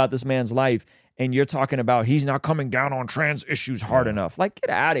movie about this man's life, and you're talking about he's not coming down on trans issues hard enough. Like, get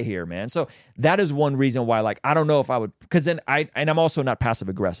out of here, man. So that is one reason why, like, I don't know if I would, because then I'm also not passive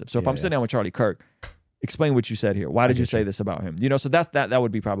aggressive. So if I'm sitting down with Charlie Kirk, explain what you said here. Why did you say this about him? So that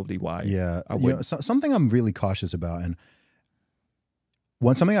would be probably why. Yeah, something I'm really cautious about, and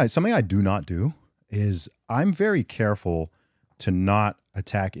something I do not do is I'm very careful to not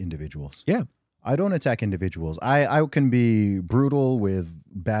attack individuals. Yeah. I don't attack individuals. I can be brutal with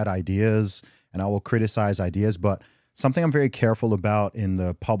bad ideas and I will criticize ideas, but something I'm very careful about in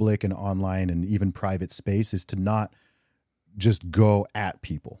the public and online and even private space is to not just go at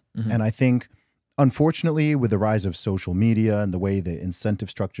people. And I think, unfortunately, with the rise of social media and the way the incentive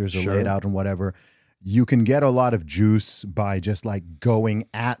structures are laid out and whatever, you can get a lot of juice by just, like, going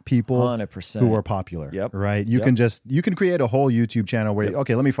at people 100%. Who are popular, right? You can create a whole YouTube channel where,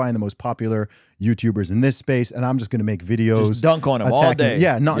 okay, let me find the most popular YouTubers in this space, and I'm just going to make videos. Just dunk on them all day.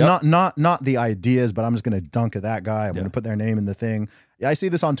 Yeah, not the ideas, but I'm just going to dunk at that guy. I'm going to put their name in the thing. Yeah, I see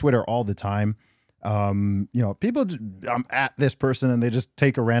this on Twitter all the time. People, I'm at this person, and they just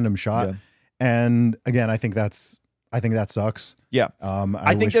take a random shot. Yeah. And again, I think that sucks. Yeah.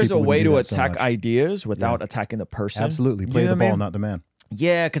 I think there's a way to attack ideas without attacking the person. Absolutely. Play the ball, not the man.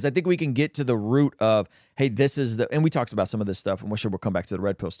 Yeah, because I think we can get to the root of, hey, this is and we talked about some of this stuff, and we're sure we'll come back to the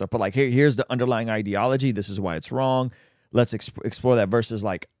red pill stuff, but, like, here's the underlying ideology. This is why it's wrong. Let's explore that versus,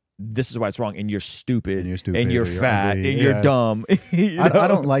 like, this is why it's wrong, and you're stupid, and you're fat, and you're dumb. I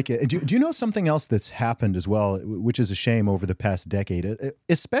don't like it. Do you know something else that's happened as well, which is a shame over the past decade,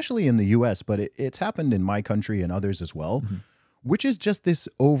 especially in the U.S., but it's happened in my country and others as well, which is just this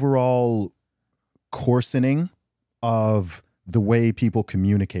overall coarsening of the way people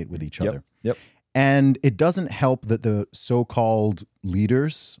communicate with each other. Yep. And it doesn't help that the so-called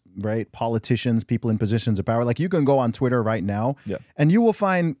leaders, right, politicians, people in positions of power, like, you can go on Twitter right now and you will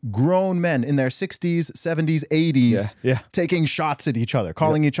find grown men in their 60s, 70s, 80s taking shots at each other,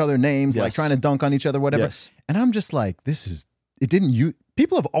 calling each other names, like trying to dunk on each other, whatever. And I'm just like,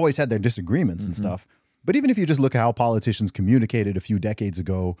 people have always had their disagreements and stuff. But even if you just look at how politicians communicated a few decades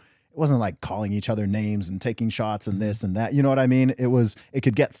ago, it wasn't like calling each other names and taking shots and this and that. You know what I mean? It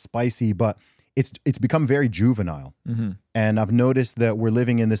could get spicy, but it's become very juvenile. And I've noticed that we're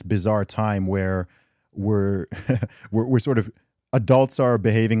living in this bizarre time where we're sort of, adults are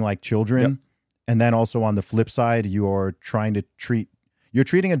behaving like children. And then also on the flip side, you're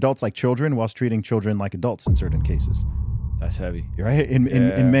treating adults like children whilst treating children like adults in certain cases. That's heavy. Right?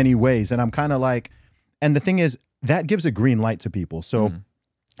 In many ways. And I'm kind of like, and the thing is, that gives a green light to people. So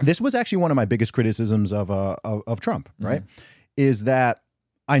this was actually one of my biggest criticisms of Trump, right? Is that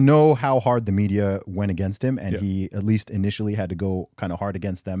I know how hard the media went against him, and Yeah. he at least initially had to go kind of hard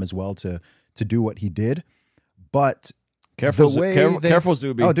against them as well to do what he did. But Careful, the way careful,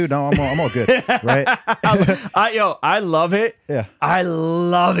 Zuby. Oh, dude, no, I'm all good, right? I love it. Yeah. I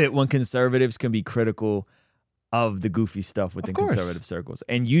love it when conservatives can be critical of the goofy stuff within course. conservative circles.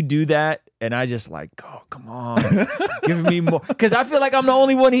 And you do that, and I just like, oh, come on. Give me more. Because I feel like I'm the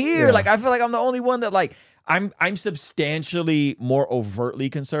only one here. Yeah. Like, I feel like I'm the only one that, like, I'm substantially more overtly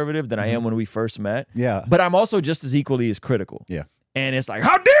conservative than I am when we first met. Yeah. But I'm also just as equally as critical. Yeah. And it's like,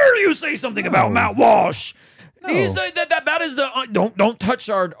 how dare you say something about Matt Walsh? No. He's that is the don't touch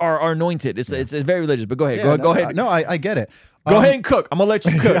our anointed. It's very religious. But go ahead, Yeah, go ahead. No, I get it. Go ahead and cook. I'm gonna let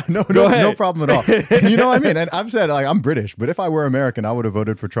you cook. no problem at all. You know what I mean? And I've said, like, I'm British, but if I were American, I would have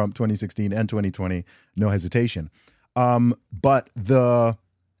voted for Trump 2016 and 2020, no hesitation. But the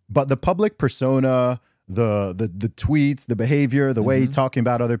public persona, the tweets, the behavior, the way he's talking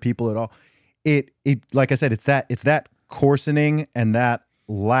about other people at all, it like I said, it's that coarsening and that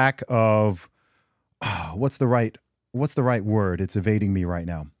lack of what's the right word? It's evading me right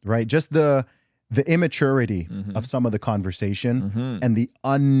now. Right? Just the immaturity of some of the conversation and the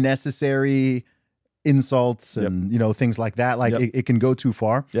unnecessary insults and things like that. Like it can go too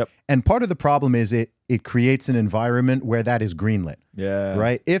far. Yep. And part of the problem is it creates an environment where that is greenlit. Yeah.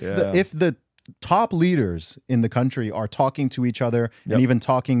 Right? If the top leaders in the country are talking to each other and even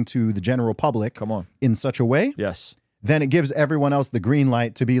talking to the general public in such a way, yes, then it gives everyone else the green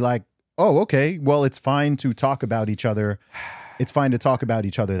light to be like, oh, okay, well, it's fine to talk about each other. It's fine to talk about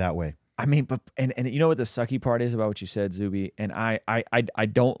each other that way. I mean, but and you know what the sucky part is about what you said, Zuby? And I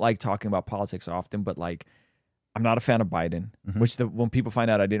don't like talking about politics often, but like I'm not a fan of Biden, which when people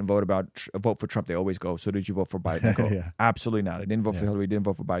find out I didn't vote for Trump, they always go, so did you vote for Biden? I go, Yeah. Absolutely not. I didn't vote for Hillary, didn't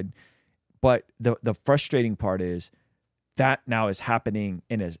vote for Biden. But the frustrating part is that now is happening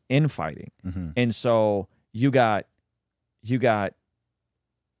in infighting. And so you got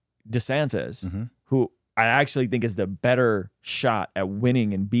DeSantis, who I actually think is the better shot at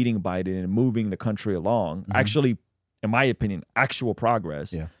winning and beating Biden and moving the country along. Actually, in my opinion, actual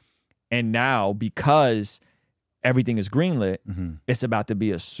progress. Yeah. And now, because everything is greenlit, it's about to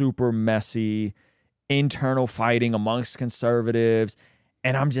be a super messy internal fighting amongst conservatives.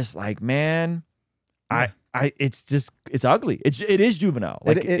 And I'm just like, man, it's ugly. It is juvenile.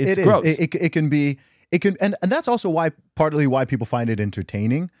 Like, it's gross. It can be. It can, and that's also partly why people find it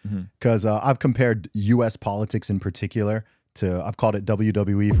entertaining, because I've compared U.S. politics in particular to, I've called it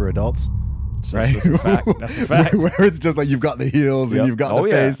WWE for adults, right? That's a fact. That's a fact. Where it's just like you've got the heels and you've got the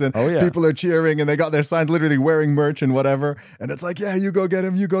face and people are cheering and they got their signs, literally wearing merch and whatever, and it's like, yeah, you go get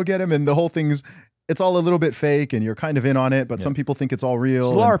him, and the whole it's all a little bit fake and you're kind of in on it, but some people think it's all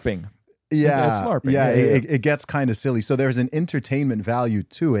real. It's LARPing. Yeah, it's LARPing. Yeah, it gets kind of silly. So there's an entertainment value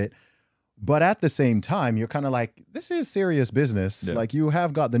to it. But at the same time, you're kind of like, this is serious business. Yeah. Like, you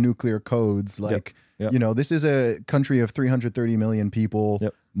have got the nuclear codes. Like, this is a country of 330 million people,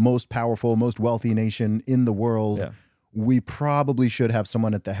 most powerful, most wealthy nation in the world. Yeah. We probably should have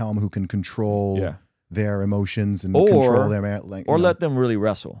someone at the helm who can control their emotions and control their... let them really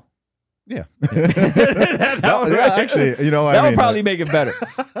wrestle. Yeah. Actually, that would probably make it better.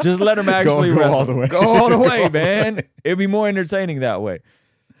 Just let them actually wrestle. All the way. Go all the way, man. It'd be more entertaining that way.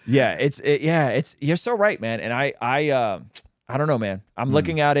 Yeah, you're so right, man. And I don't know, man. I'm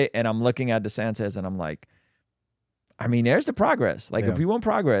looking at it and I'm looking at DeSantis and I'm like, I mean, there's the progress. Like, if we want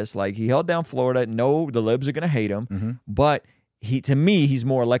progress, like, he held down Florida. No, the libs are going to hate him, but to me, he's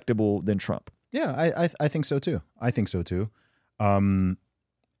more electable than Trump. Yeah, I think so too.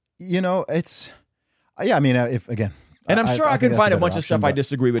 It's, I mean, if again, and I'm sure I can find a bunch of stuff I but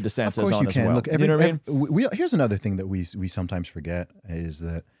disagree with DeSantis of course on you as can. well. Look, You know what I mean? Here's another thing that we sometimes forget is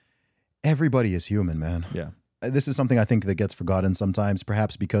that everybody is human, man. Yeah. This is something I think that gets forgotten sometimes,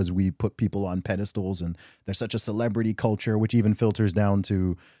 perhaps because we put people on pedestals and there's such a celebrity culture, which even filters down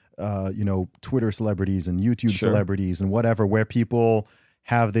to, Twitter celebrities and YouTube celebrities and whatever, where people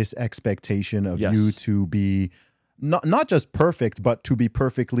have this expectation of you to be not just perfect, but to be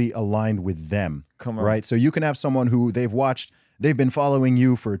perfectly aligned with them. Right? So you can have someone who they've been following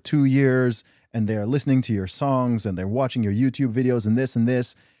you for 2 years and they're listening to your songs and they're watching your YouTube videos and this, and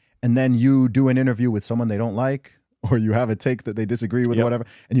then you do an interview with someone they don't like, or you have a take that they disagree with, or whatever,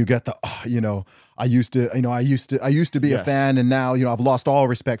 and you get I used to be a fan, and now I've lost all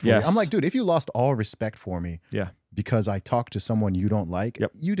respect for you. I'm like, dude, if you lost all respect for me, because I talked to someone you don't like,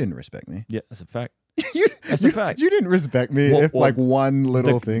 you didn't respect me. Yeah, that's a fact. That's a fact. You didn't respect me like one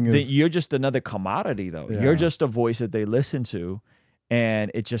little thing is. You're just another commodity, though. Yeah. You're just a voice that they listen to,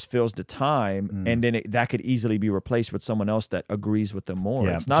 and it just fills the time, and then that could easily be replaced with someone else that agrees with them more.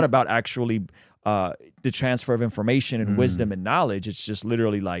 Yeah. It's not about actually the transfer of information and wisdom and knowledge. It's just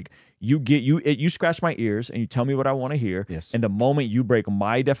literally like you scratch my ears and you tell me what I want to hear. Yes. And the moment you break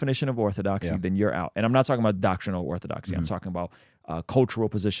my definition of orthodoxy, then you're out. And I'm not talking about doctrinal orthodoxy. I'm talking about cultural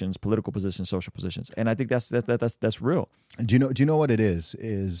positions, political positions, social positions. And I think that's real. Do you know what it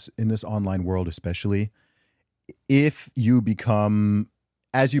is in this online world, especially if you become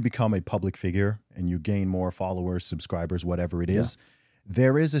a public figure and you gain more followers, subscribers, whatever it is,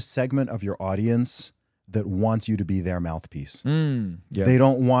 there is a segment of your audience that wants you to be their mouthpiece. They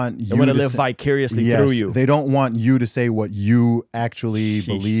don't want you to live vicariously through you. They don't want you to say what you actually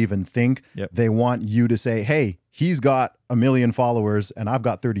believe and think. They want you to say, hey, he's got 1 million followers and I've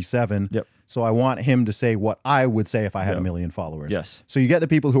got 37. So I want him to say what I would say if I had 1 million followers. Yes. So you get the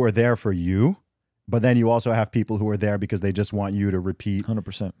people who are there for you, but then you also have people who are there because they just want you to repeat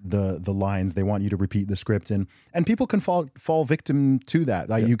 100% the lines. They want you to repeat the script, and people can fall victim to that.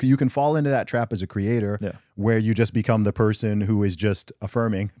 Like you can fall into that trap as a creator, where you just become the person who is just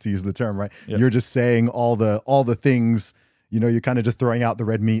affirming, to use the term, right? You're just saying all the things. You're kind of just throwing out the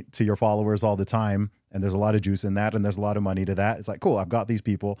red meat to your followers all the time, and there's a lot of juice in that, and there's a lot of money to that. It's like, cool, I've got these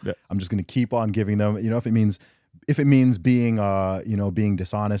people. I'm just going to keep on giving them. If it means being being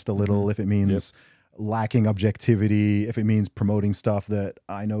dishonest a little, if it means lacking objectivity, if it means promoting stuff that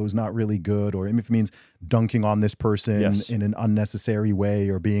I know is not really good, or if it means dunking on this person in an unnecessary way,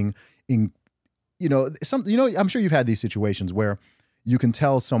 or being I'm sure you've had these situations where you can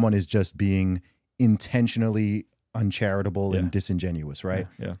tell someone is just being intentionally uncharitable and disingenuous, right?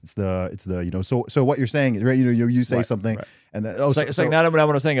 It's the so what you're saying, right? You say something and then it's like not what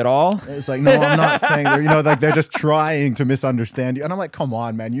I'm saying at all. It's like, no, I'm not saying that, like they're just trying to misunderstand you. And I'm like, come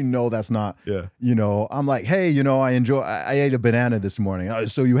on, man, that's not I'm like, hey, I ate a banana this morning.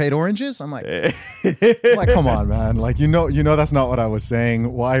 So you hate oranges? I'm like, come on, man. Like, that's not what I was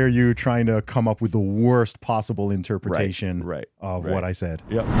saying. Why are you trying to come up with the worst possible interpretation of what I said?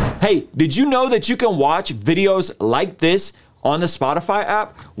 Hey, did you know that you can watch videos like this on the Spotify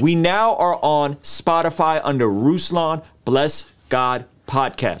app? We now are on Spotify under Ruslan Bless God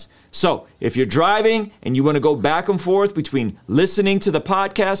Podcast. So if you're driving and you want to go back and forth between listening to the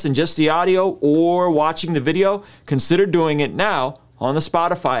podcast and just the audio or watching the video, consider doing it now on the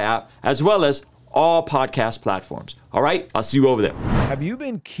Spotify app, as well as all podcast platforms. All right, I'll see you over there. Have you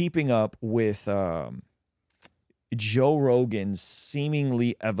been keeping up with Joe Rogan's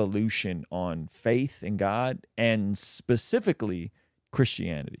seemingly evolution on faith in God and specifically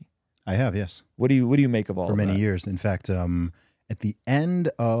Christianity? I have, yes. What do you make of all for of many that? years? In fact, at the end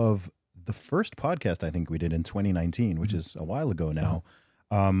of the first podcast I think we did in 2019, which is a while ago now,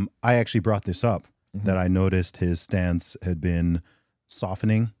 I actually brought this up, that I noticed his stance had been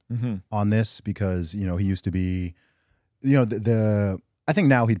softening on this, because he used to be, I think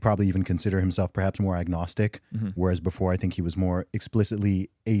now he'd probably even consider himself perhaps more agnostic, whereas before I think he was more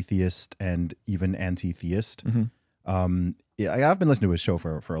explicitly atheist and even anti-theist. I've been listening to his show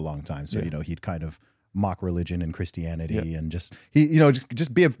for a long time, so he'd kind of mock religion and Christianity and just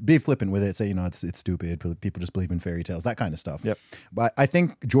just be flippant with it, say it's stupid, people just believe in fairy tales, that kind of stuff. But I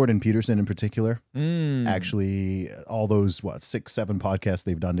think Jordan Peterson in particular, actually, all those 6-7 podcasts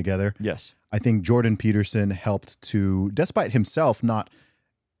they've done together, I think Jordan Peterson helped to, despite himself not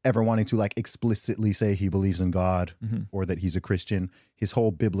ever wanting to explicitly say he believes in God or that he's a Christian, his whole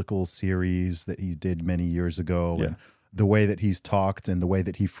biblical series that he did many years ago, and the way that he's talked and the way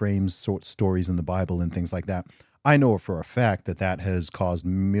that he frames stories in the Bible and things like that, I know for a fact that has caused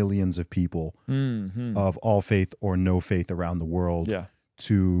millions of people of all faith or no faith around the world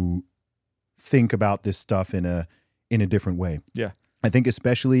to think about this stuff in a different way. I think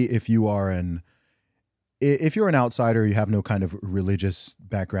especially if you're an outsider, you have no kind of religious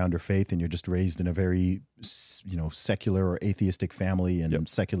background or faith, and you're just raised in a very secular or atheistic family and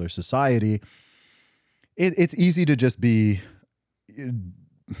secular society, it's easy to just be I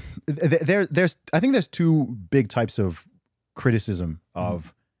think there's two big types of criticism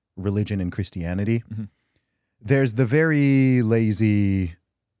of religion and Christianity. There's the very lazy,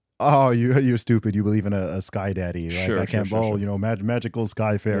 oh, you're stupid, you believe in a sky daddy, like I can't magical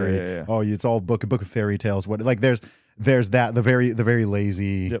sky fairy, oh, it's all book of fairy tales, there's that, the very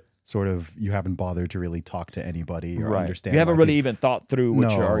lazy sort of, you haven't bothered to really talk to anybody or understand. You haven't really even thought through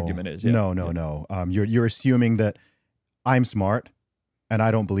what your argument is. No. You're assuming that I'm smart and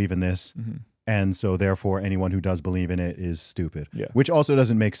I don't believe in this, and so therefore anyone who does believe in it is stupid. Which also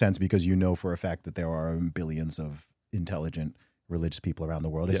doesn't make sense, because for a fact that there are billions of intelligent religious people around the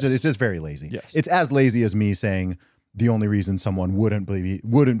world. It's just very lazy. It's as lazy as me saying the only reason someone wouldn't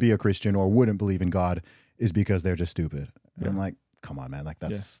be a Christian or wouldn't believe in God is because they're just stupid. And I'm like, come on, man, like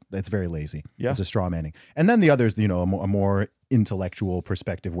that's very lazy. It's a straw manning. And then the others, you know, a more intellectual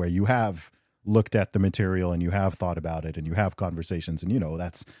perspective where you have looked at the material and you have thought about it and you have conversations, and you know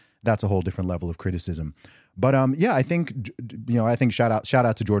that's a whole different level of criticism. But I think shout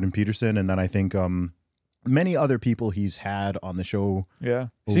out to Jordan Peterson, and then I think many other people he's had on the show. Yeah,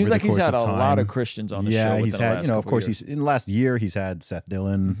 seems like he's had a lot of Christians on the show. Yeah, he's had, you know, of course, he's in the last year he's had Seth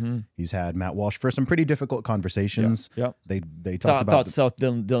Dillon, he's had Matt Walsh for some pretty difficult conversations. Yeah. They talked about. I thought Seth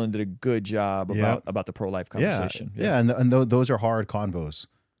Dillon did a good job about the pro-life conversation. And those are hard convos.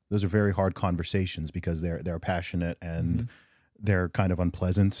 Those are very hard conversations because they're passionate and they're kind of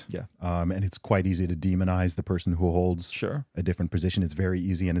unpleasant. Yeah. And it's quite easy to demonize the person who holds a different position. It's very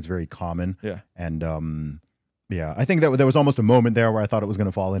easy and it's very common. Yeah. And I think that there was almost a moment there where I thought it was going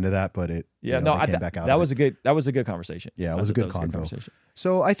to fall into that, but it came back out. That was a good conversation. Yeah, it was a good convo.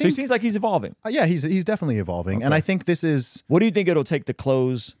 So I think he seems like he's evolving. Yeah, he's definitely evolving, and I think this is. What do you think it'll take to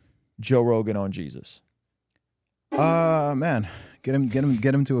close Joe Rogan on Jesus? Man, get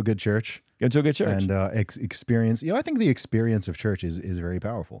him to a good church. Get him to a good church and experience. You know, I think the experience of church is very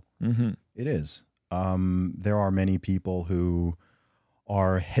powerful. It is. There are many people who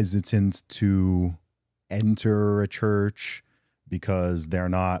are hesitant to enter a church because they're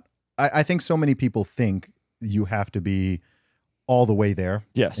not. I think so many people think you have to be all the way there.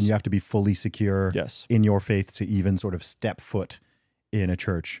 Yes. And you have to be fully secure in your faith to even sort of step foot in a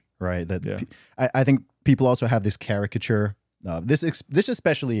church, right? I think people also have this caricature. This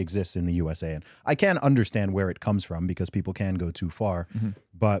especially exists in the USA, and I can understand where it comes from because people can go too far.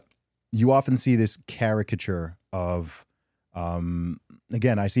 But you often see this caricature of,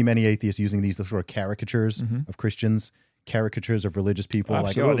 again, I see many atheists using these sort of caricatures of Christians, caricatures of religious people.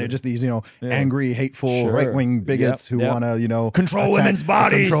 Absolutely. Like, oh, they're just these, angry, hateful, right-wing bigots who want to, control women's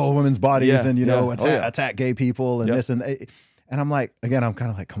bodies, and attack gay people and this and I'm like, again, I'm kind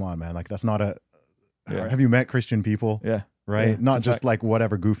of like, come on, man, like that's not a. Have you met Christian people? Yeah. Right. Yeah, not just like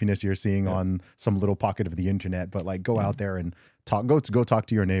whatever goofiness you're seeing on some little pocket of the internet, but like go out there and go talk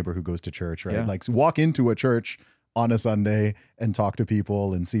to your neighbor who goes to church, right? Like walk into a church on a Sunday and talk to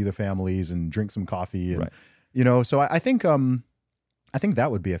people and see the families and drink some coffee. And, so I think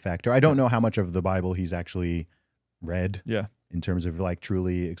that would be a factor. I don't know how much of the Bible he's actually read in terms of like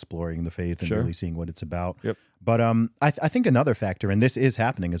truly exploring the faith and really seeing what it's about. But I think another factor, and this is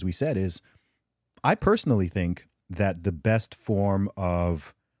happening, as we said, is I personally think that the best form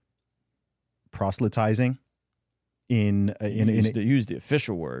of proselytizing use the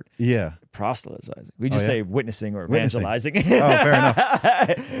official word. Yeah. Proselytizing. We just say witnessing or evangelizing. Oh, fair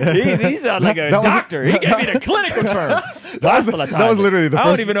enough. He sounds like a doctor. He gave me the clinical term. Proselytizing. That was literally the first. I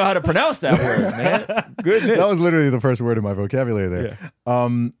don't even know how to pronounce that word, man. Goodness. That was literally the first word in my vocabulary there.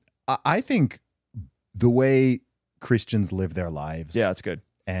 Yeah. I think the way Christians live their lives. Yeah, that's good.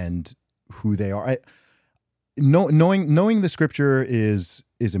 And who they are. Knowing the scripture is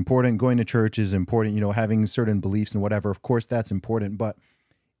important. Going to church is important. Having certain beliefs and whatever. Of course, that's important. But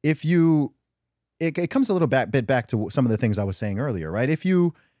if it comes a little bit back to some of the things I was saying earlier, right? If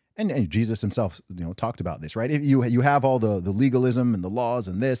you and Jesus himself, talked about this, right? If you have all the legalism and the laws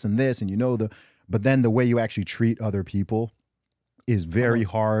and this, and but then the way you actually treat other people is very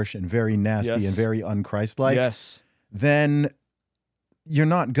harsh and very nasty and very unchristlike. Yes. Then you're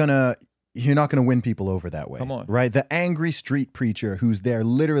not gonna win people over that way. Come on. Right? The angry street preacher who's there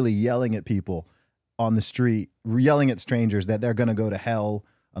literally yelling at people on the street, yelling at strangers that they're going to go to hell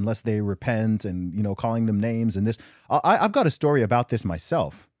unless they repent and, calling them names and this. I've got a story about this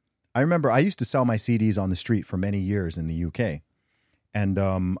myself. I remember I used to sell my CDs on the street for many years in the UK. And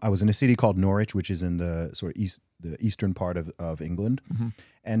I was in a city called Norwich, which is in the sort of the eastern part of England.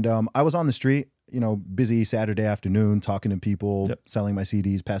 And I was on the street, busy Saturday afternoon, talking to people, selling my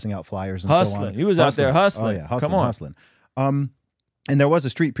CDs, passing out flyers, and so on. He was out there hustling. Oh yeah, hustling. And there was a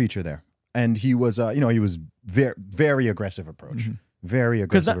street preacher there, and he was, he was very aggressive approach, very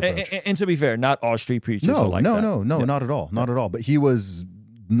aggressive approach. And to be fair, not all street preachers are like that. No, not at all, not at all. But he was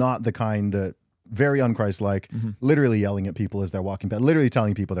not the kind that. Very unchristlike, literally yelling at people as they're walking past, literally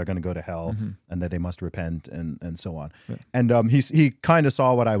telling people they're going to go to hell and that they must repent and so on. Yeah. And he kind of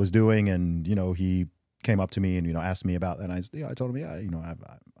saw what I was doing, and he came up to me and asked me about that. And I told him,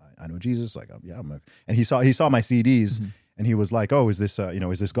 I know Jesus. Like, and he saw my CDs and he was like, oh, is this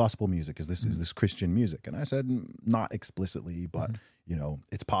is this gospel music? Is this Christian music? And I said, not explicitly, but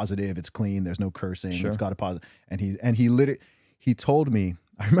it's positive, it's clean, there's no cursing, it's got a positive. And he told me.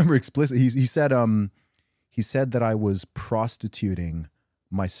 I remember explicitly. He said that I was prostituting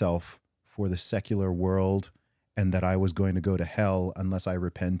myself for the secular world and that I was going to go to hell unless I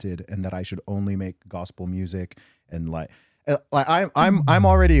repented, and that I should only make gospel music, and like I'm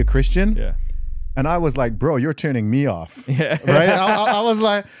already a Christian. Yeah. And I was like, bro, you're turning me off. Yeah. Right. I was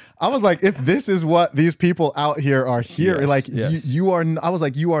like, if this is what these people out here are hearing, you are, I was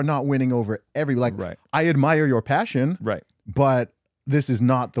like, you are not winning over right. I admire your passion. Right. But this is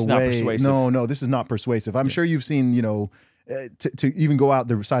not the way. Not persuasive. No, this is not persuasive. I'm sure you've seen, to even go out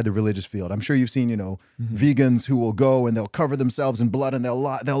the religious field. I'm sure you've seen, vegans who will go and they'll cover themselves in blood and they'll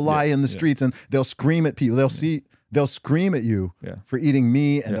lie in the streets and they'll scream at people. They'll scream at you for eating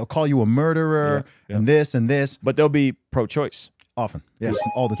meat, and they'll call you a murderer and this and this. But they'll be pro-choice. Often. Yes,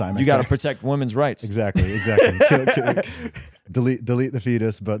 all the time. You got to protect women's rights. Exactly. Delete the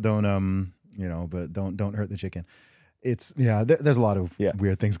fetus, but don't don't hurt the chicken. It's there's a lot of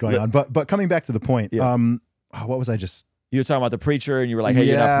weird things going on. But coming back to the point, what was I just? You were talking about the preacher, and you were like, hey,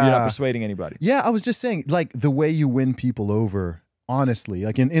 you're not persuading anybody. Yeah, I was just saying, like, the way you win people over, honestly,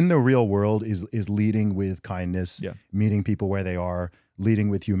 like in the real world, is leading with kindness, meeting people where they are, leading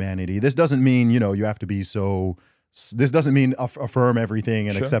with humanity. This doesn't mean, you have to be so, this doesn't mean affirm everything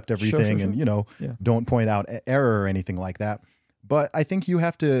and accept everything and, don't point out error or anything like that. But I think you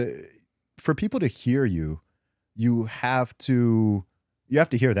have to, for people to hear you, you have to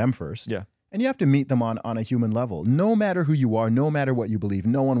hear them first. Yeah. And you have to meet them on a human level. No matter who you are, no matter what you believe,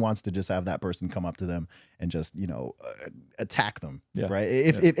 no one wants to just have that person come up to them and just, attack them, right?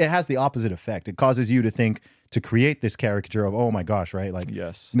 It has the opposite effect. It causes you to create this caricature of, oh my gosh, right? Like,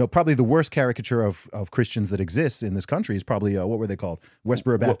 probably the worst caricature of Christians that exists in this country is probably, what were they called?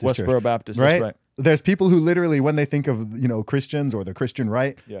 Westboro Baptist Church. Westboro Baptist, right? That's right. There's people who literally, when they think of, Christians or the Christian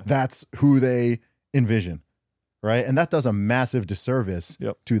right, that's who they envision. Right. And that does a massive disservice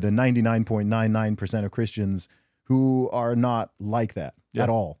to the 99.99% of Christians who are not like that at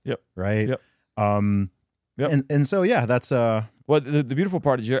all. Right. And so, that's well, the beautiful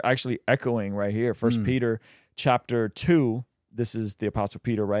part is you're actually echoing right here. 1 Peter chapter 2. This is the Apostle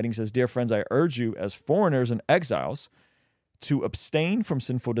Peter writing. Says, "Dear friends, I urge you as foreigners and exiles to abstain from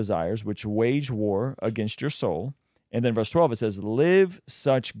sinful desires which wage war against your soul." And then verse 12, it says, "Live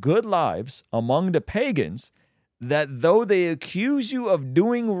such good lives among the pagans that though they accuse you of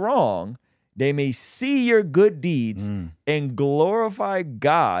doing wrong, they may see your good deeds and glorify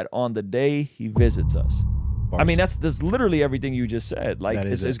God on the day he visits us." I mean, that's literally everything you just said. Like,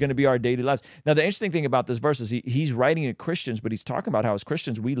 it's going to be our daily lives. Now, the interesting thing about this verse is he's writing to Christians, but he's talking about how as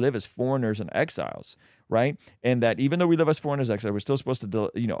Christians, we live as foreigners and exiles, right? And that even though we live as foreigners and exiles, we're still supposed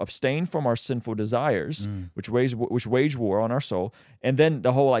to, abstain from our sinful desires, which wage war on our soul. And then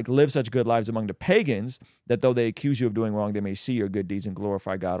the whole, like, live such good lives among the pagans that though they accuse you of doing wrong, they may see your good deeds and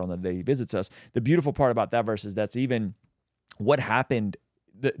glorify God on the day he visits us. The beautiful part about that verse is that's even what happened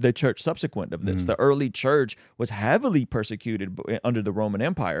the church subsequent of this. The early church was heavily persecuted under the Roman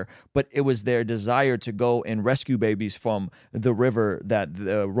Empire, but it was their desire to go and rescue babies from the river that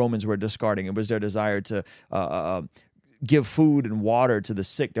the Romans were discarding. It was their desire to give food and water to the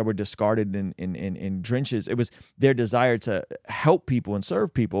sick that were discarded in trenches. It was their desire to help people and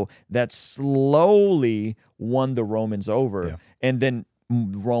serve people that slowly won the Romans over. And then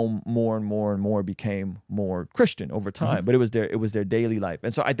Rome more and more and more became more Christian over time, but it was their daily life.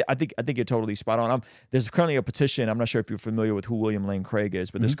 And so I think you're totally spot on. There's currently a petition. I'm not sure if you're familiar with who William Lane Craig is,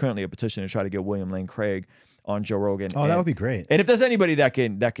 but there's currently a petition to try to get William Lane Craig on Joe Rogan. Oh, that would be great. And if there's anybody that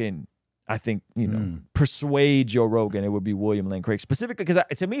can I think, persuade Joe Rogan, it would be William Lane Craig, specifically because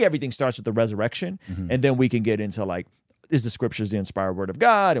to me everything starts with the resurrection, and then we can get into, like, is the scriptures the inspired word of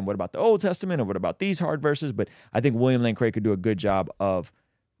God? And what about the Old Testament? And what about these hard verses? But I think William Lane Craig could do a good job of,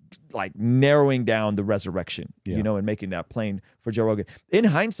 like, narrowing down the resurrection, and making that plain for Joe Rogan. In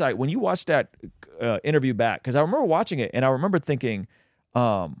hindsight, when you watch that interview back, because I remember watching it and I remember thinking,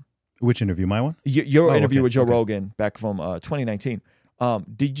 which interview? My one? Your interview with Joe Rogan back from 2019.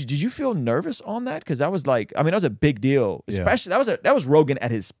 Did you feel nervous on that? Because that was like, that was a big deal. Especially that was Rogan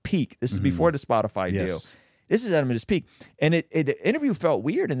at his peak. This is before the Spotify deal. This is at his peak. And the interview felt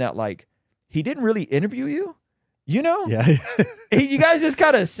weird in that, like, he didn't really interview you, Yeah. You guys just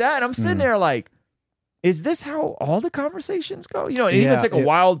kind of sat. I'm sitting there like, is this how all the conversations go? It even took a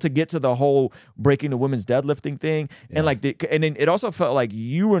while to get to the whole breaking the women's deadlifting thing. And and then it also felt like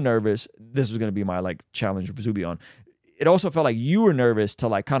you were nervous. This was going to be my, like, challenge for Zuby on. It also felt like you were nervous to,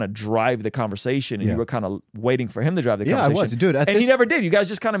 like, kind of drive the conversation, and you were kind of waiting for him to drive the conversation. Yeah, I was, dude. And he never did. You guys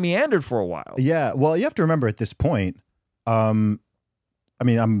just kind of meandered for a while. Yeah. Well, you have to remember at this point, I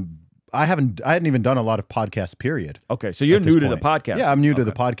hadn't even done a lot of podcasts, period. Okay, so you're new to the podcast. Yeah, I'm new to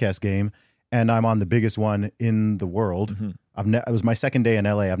the podcast game. and I'm on the biggest one in the world. It was my second day in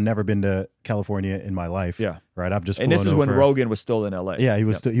LA. I've never been to California in my life. Yeah. Right. I've just And this is when Rogan was still in LA. Yeah, he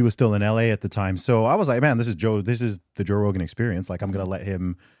was still in LA at the time. So I was like, man, this is the Joe Rogan experience. Like, I'm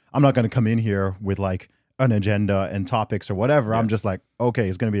not gonna come in here with like an agenda and topics or whatever. I'm just like, okay,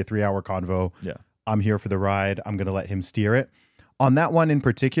 it's gonna be a 3-hour convo. Yeah. I'm here for the ride. I'm gonna let him steer it. On that one in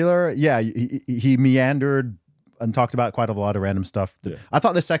particular, yeah, he meandered and talked about quite a lot of random stuff. Yeah. I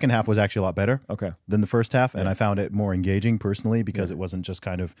thought the second half was actually a lot better than the first half, and I found it more engaging personally because it wasn't just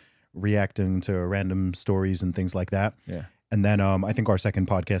kind of reacting to random stories and things like that. Yeah. And then I think our second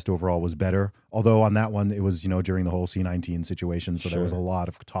podcast overall was better. Although on that one, it was, during the whole C-19 situation. So there was a lot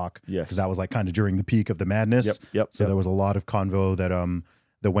of talk. Yes. Because that was like kind of during the peak of the madness. So there was a lot of convo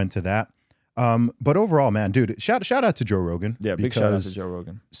that went to that. But overall, man, dude, shout out to Joe Rogan. Yeah, big shout out to Joe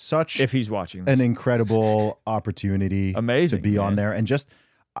Rogan. If he's watching this. An incredible opportunity Amazing, to be on there. And just,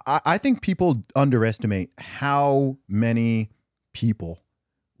 I think people underestimate how many people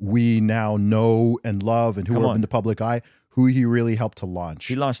we now know and love and who are in the public eye, who he really helped to launch.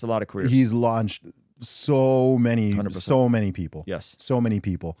 He launched a lot of careers. He's launched so many 100%. People. Yes. So many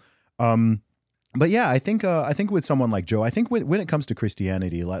people. But yeah, I think with someone like Joe, I think when it comes to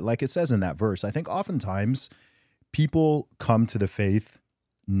Christianity, like it says in that verse, I think oftentimes people come to the faith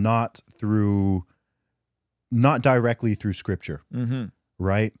not directly through Scripture,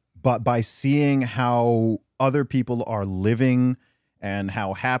 right? But by seeing how other people are living and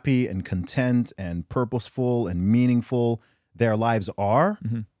how happy and content and purposeful and meaningful their lives are.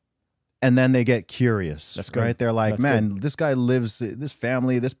 And then they get curious. That's good. Right? They're like, this guy lives, this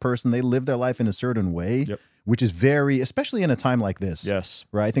family, this person, they live their life in a certain way, which is especially in a time like this. Yes.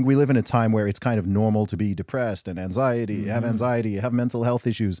 Right? I think we live in a time where it's kind of normal to be depressed and have mental health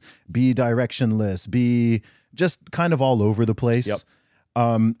issues, be directionless, be just kind of all over the place.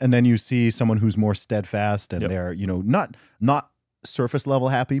 And then you see someone who's more steadfast and they're, not surface level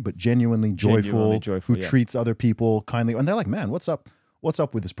happy, but genuinely joyful, who treats other people kindly. And they're like, man, what's up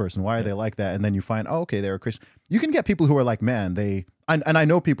with this person? Why are they like that? And then you find, okay, they're a Christian. You can get people who are like, man, and I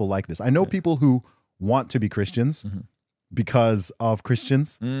know people like this. I know people who want to be Christians because of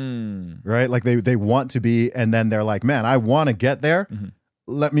Christians, right? Like they want to be, and then they're like, man, I want to get there.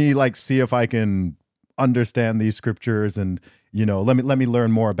 Let me see if I can understand these scriptures and, let me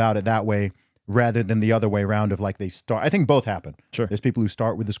learn more about it that way rather than the other way around of they start. I think both happen. Sure. There's people who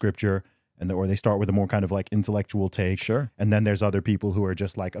start with the scripture or they start with a more kind of intellectual take. Sure. And then there's other people who are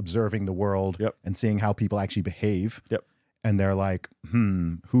just observing the world and seeing how people actually behave. And they're like,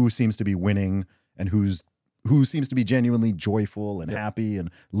 who seems to be winning and who seems to be genuinely joyful and happy and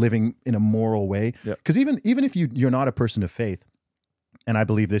living in a moral way. Because even if you're not a person of faith, and I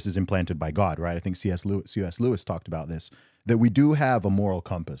believe this is implanted by God, right? I think C.S. Lewis talked about this, that we do have a moral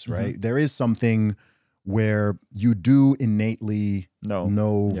compass, right? There is something where you do innately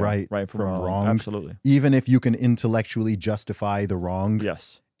know right from wrong. Absolutely. Even if you can intellectually justify the wrong.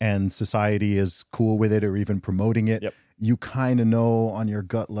 Yes. And society is cool with it or even promoting it. You kind of know on your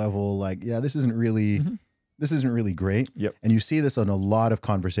gut level, this isn't really great. And you see this in a lot of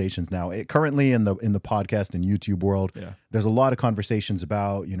conversations now. Currently in the podcast and YouTube world, there's a lot of conversations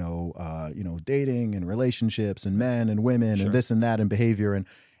about, dating and relationships and men and women and this and that and behavior, and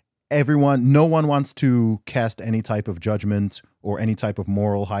no one wants to cast any type of judgment or any type of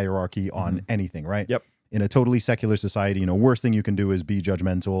moral hierarchy on anything, right? In a totally secular society, worst thing you can do is be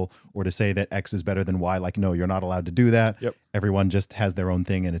judgmental or to say that X is better than Y. No, you're not allowed to do that. Everyone just has their own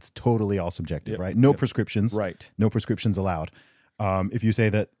thing and it's totally all subjective, right? No prescriptions. Right. No prescriptions allowed. If you say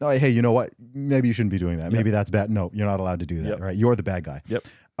that, oh, hey, you know what? Maybe you shouldn't be doing that. Maybe that's bad. No, you're not allowed to do that, right? You're the bad guy.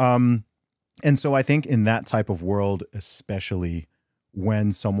 And so I think in that type of world, especially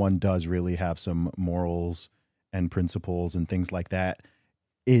when someone does really have some morals and principles and things like that,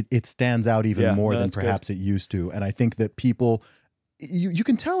 it stands out even more than perhaps it used to. And I think that people, you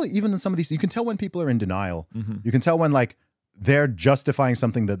can tell even in some of these, you can tell when people are in denial. You can tell when they're justifying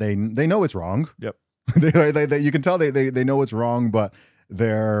something that they know it's wrong. You can tell they know it's wrong, but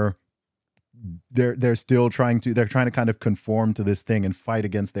they're still trying to kind of conform to this thing and fight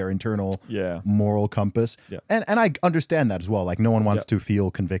against their internal moral compass. And I understand that as well. No one wants to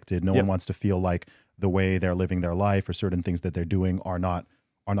feel convicted. No one wants to feel like the way they're living their life or certain things that they're doing are not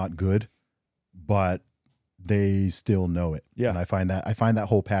good, but they still know it. And I find that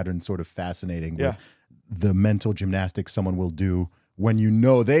whole pattern sort of fascinating with the mental gymnastics someone will do when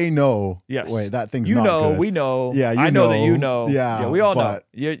they know. Wait, that thing's not good. We know. Yeah, I know that you know. Yeah, we all know.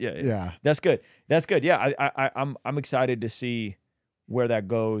 Yeah. That's good. Yeah, I'm excited to see where that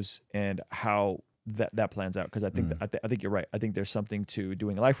goes and how that plans out, because I think I think you're right. I think there's something to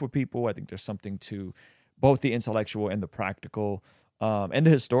doing life with people. I think there's something to both the intellectual and the practical, and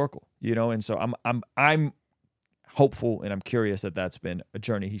the historical. And so I'm hopeful, and I'm curious that that's been a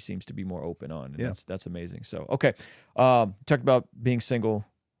journey he seems to be more open on. And that's amazing. So okay, talked about being single.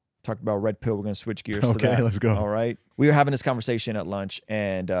 Talked about red pill. We're going to switch gears to that. Okay, let's go. All right. We were having this conversation at lunch,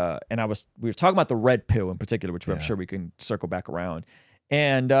 and we were talking about the red pill in particular, which I'm sure we can circle back around.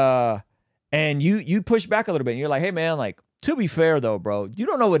 And you push back a little bit, and you're like, hey man, like, to be fair though, bro, you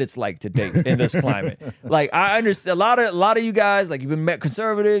don't know what it's like to date in this climate. Like, I understand a lot of you guys, like, you've been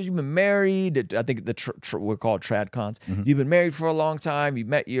conservatives, you've been married. I think we're called tradcons. Mm-hmm. You've been married for a long time. You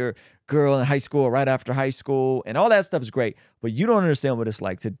met your girl in high school, right after high school, and all that stuff is great. But you don't understand what it's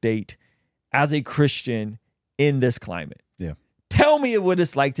like to date as a Christian in this climate. Yeah. Tell me what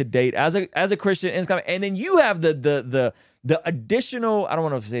it's like to date as a Christian in this climate. And then you have the additional, I don't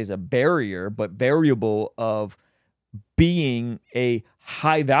want to say it's a barrier, but variable of being a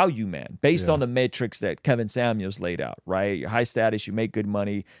high value man based on the metrics that Kevin Samuels laid out, right? You're high status, you make good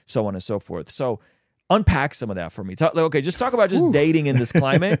money, so on and so forth. So unpack some of that for me. Just talk about dating in this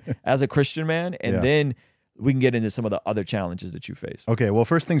climate as a Christian man, and then we can get into some of the other challenges that you face. Okay, well,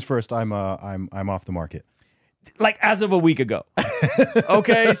 first things first, I'm off the market. Like, as of a week ago.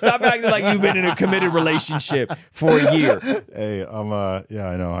 Okay, stop acting like you've been in a committed relationship for a year. Hey,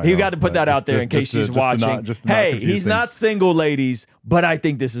 I know. You got to put that out there in case she's watching. Hey, he's not single, ladies, but I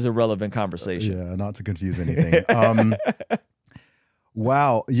think this is a relevant conversation. Yeah, not to confuse anything.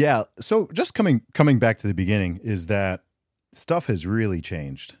 Wow. Yeah. So just coming back to the beginning is that stuff has really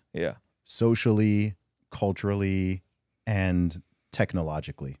changed. Yeah. Socially, culturally, and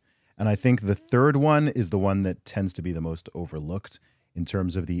technologically. And I think the third one is the one that tends to be the most overlooked in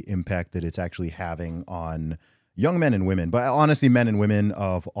terms of the impact that it's actually having on young men and women, but honestly, men and women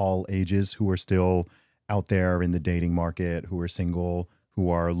of all ages who are still out there in the dating market, who are single,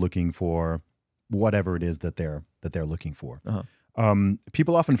 who are looking for whatever it is that they're looking for. Uh-huh.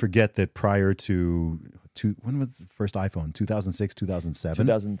 People often forget that prior to when was the first iPhone? 2006, 2007?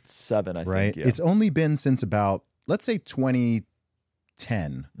 2007, I right? think. Yeah. It's only been since about, let's say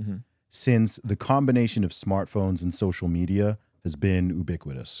 2010, since the combination of smartphones and social media has been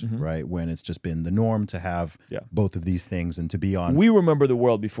ubiquitous, right? When it's just been the norm to have both of these things and to be on. We remember the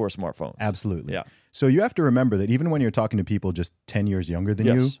world before smartphones. Absolutely. Yeah. So you have to remember that even when you're talking to people just 10 years younger than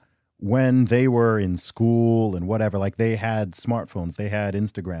you, when they were in school and whatever, like, they had smartphones, they had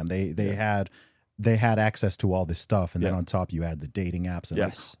Instagram, they had access to all this stuff. And then on top you had the dating apps. And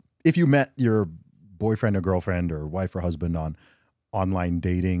like, if you met your boyfriend or girlfriend or wife or husband on online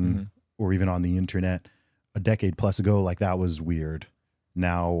dating or even on the internet a decade plus ago, like, that was weird.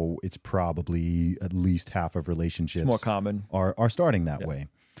 Now it's probably at least half of relationships more common are starting that way.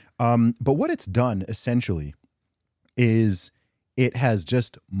 But what it's done essentially is it has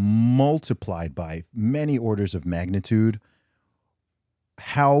just multiplied by many orders of magnitude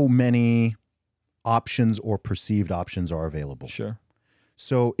how many options or perceived options are available. Sure.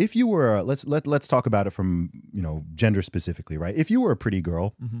 So if you were, let's talk about it from, gender specifically, right? If you were a pretty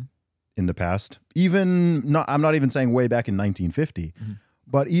girl in the past, I'm not even saying way back in 1950,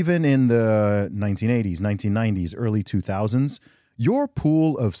 but even in the 1980s, 1990s, early 2000s, your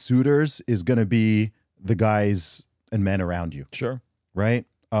pool of suitors is going to be the guys and men around you. Sure. Right?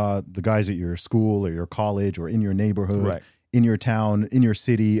 The guys at your school or your college or in your neighborhood, in your town, in your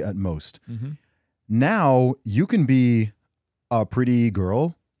city at most. Now you can be a pretty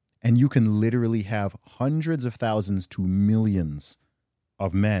girl and you can literally have hundreds of thousands to millions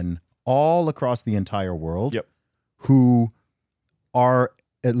of men all across the entire world who are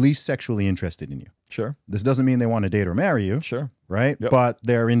at least sexually interested in you. Sure. This doesn't mean they want to date or marry you. Sure. Right? But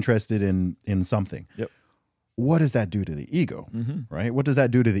they're interested in something. Yep. What does that do to the ego? Right? What does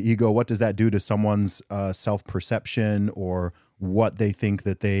that do to the ego? What does that do to someone's self-perception or what they think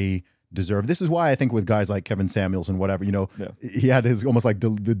that they deserve? This is why I think with guys like Kevin Samuels and whatever, he had his almost like the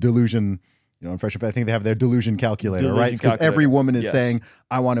delusion, in Fresh Offense, I think they have their delusion calculator, right? Because every woman is saying,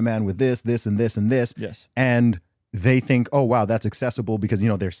 I want a man with this, this, and this, and this. Yes. And they think, oh, wow, that's accessible because,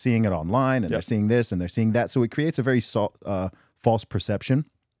 they're seeing it online and they're seeing this and they're seeing that. So it creates a very false perception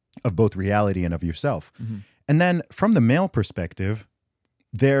of both reality and of yourself. And then from the male perspective,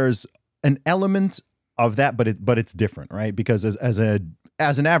 there's an element of that, but it's different, right? Because as an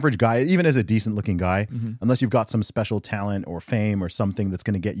average guy, even as a decent looking guy, unless you've got some special talent or fame or something that's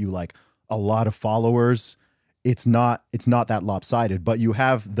going to get you like a lot of followers, it's not that lopsided. But you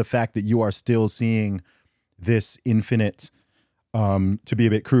have the fact that you are still seeing this infinite, to be a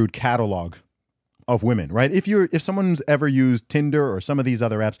bit crude, catalog of women, right? If someone's ever used Tinder or some of these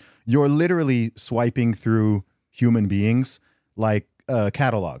other apps, you're literally swiping through human beings like a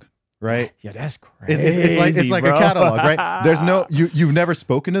catalog, right? Yeah, that's crazy. It's like bro. a catalog, right? There's no you've never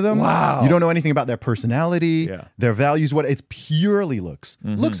spoken to them. Wow. You don't know anything about their personality, their values. It's purely looks.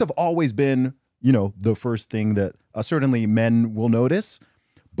 Looks have always been, the first thing that certainly men will notice,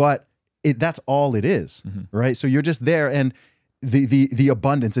 but that's all it is, right? So you're just there, and the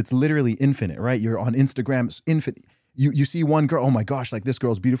abundance, it's literally infinite, right? You're on Instagram, it's infinite. You see one girl, oh my gosh, like this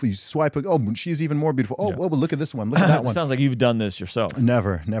girl's beautiful. You swipe, oh, she's even more beautiful. Oh, well, look at this one. Look at that one. Sounds like you've done this yourself.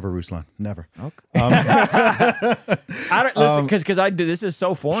 Never, Ruslan, never. Okay. I don't listen because I do. This is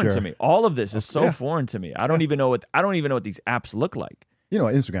so foreign to me. All of this is so foreign to me. I don't even know what these apps look like. You know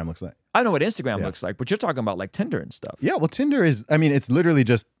what Instagram looks like. I know what Instagram looks like, but you're talking about like Tinder and stuff. Yeah, well, Tinder is. I mean, it's literally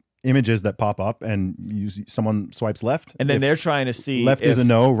just images that pop up, and someone swipes left, and then they're trying to see left is a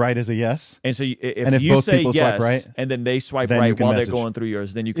no, right is a yes. And so if you both say people yes, swipe right, and then they swipe then right while message. they're going through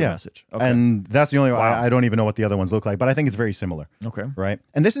yours, then you can message. Okay. And that's the only one. I don't even know what the other ones look like, but I think it's very similar. Okay. Right.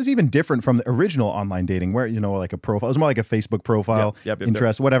 And this is even different from the original online dating where, like a profile. It was more like a Facebook profile,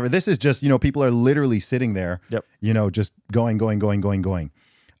 interest, whatever. This is just, people are literally sitting there, just going.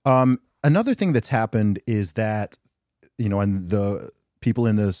 Another thing that's happened is that, and the people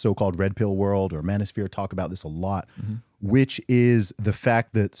in the so-called red pill world or manosphere talk about this a lot, which is the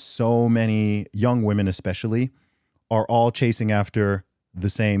fact that so many young women especially are all chasing after the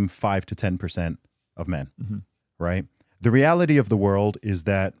same 5 to 10% of men, right? The reality of the world is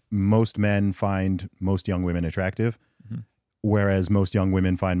that most men find most young women attractive, whereas most young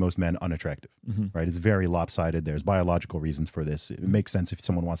women find most men unattractive, right? It's very lopsided. There's biological reasons for this. It makes sense if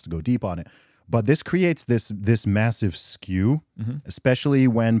someone wants to go deep on it. But this creates this massive skew, especially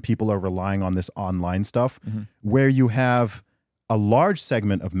when people are relying on this online stuff, where you have a large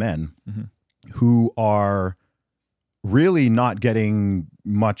segment of men who are really not getting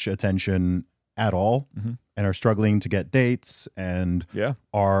much attention at all and are struggling to get dates and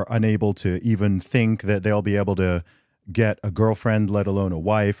are unable to even think that they'll be able to get a girlfriend, let alone a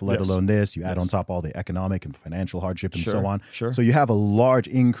wife, let alone this. You add on top all the economic and financial hardship and so on. So you have a large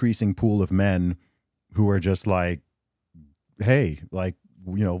increasing pool of men who are just like, hey, like,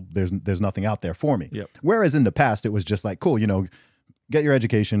 there's nothing out there for me. Whereas in the past, it was just like, cool, get your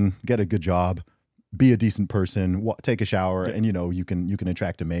education, get a good job, be a decent person, take a shower, and, you can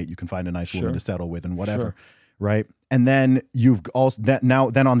attract a mate. You can find a nice woman to settle with and whatever. Right. And then you've also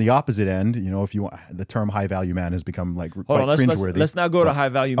then on the opposite end, if you want, the term high value man has become like quite cringeworthy. Let's not go to high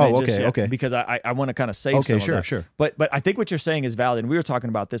value man just yet, okay. because I want to kind of save some of that. Sure. But I think what you're saying is valid. And we were talking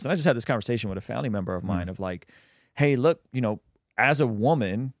about this, and I just had this conversation with a family member of mine of like, hey, look, as a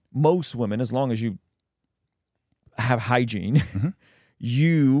woman, most women, as long as you have hygiene,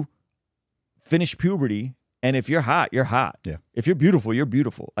 you finish puberty, and if you're hot, you're hot. Yeah. If you're beautiful, you're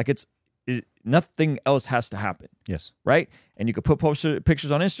beautiful. Like nothing else has to happen. Yes. Right? And you can put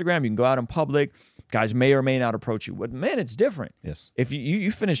pictures on Instagram. You can go out in public. Guys may or may not approach you. But men, it's different. Yes. If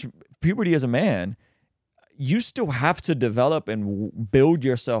you finish puberty as a man, you still have to develop and build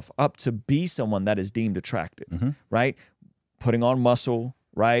yourself up to be someone that is deemed attractive, right? Putting on muscle,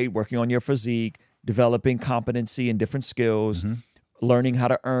 right? Working on your physique, developing competency and different skills, learning how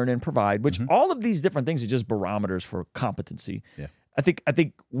to earn and provide, which all of these different things are just barometers for competency. Yeah. I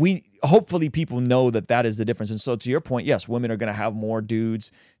think hopefully people know that is the difference. And so to your point, yes, women are going to have more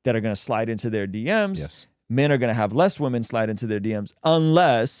dudes that are going to slide into their DMs. Yes. Men are going to have less women slide into their DMs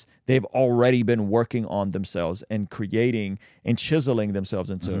unless they've already been working on themselves and creating and chiseling themselves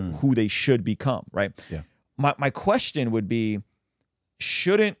into who they should become, right? Yeah. My question would be,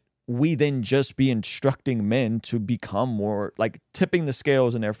 shouldn't we then just be instructing men to become more, like tipping the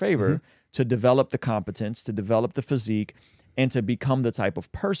scales in their favor, to develop the competence, to develop the physique, and to become the type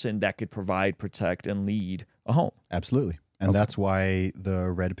of person that could provide, protect, and lead a home? Absolutely. And that's why the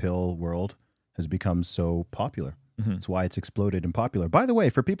red pill world has become so popular. That's why it's exploded and popular. By the way,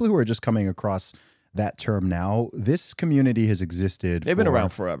 for people who are just coming across that term now, this community has existed. They've been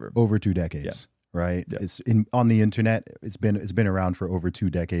around forever. Over 2 decades. Right. Yeah. It's on the internet. It's been around for over 2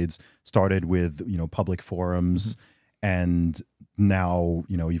 decades. Started with, public forums, and now,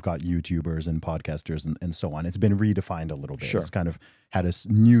 you've got YouTubers and podcasters and so on. It's been redefined a little bit. It's kind of had a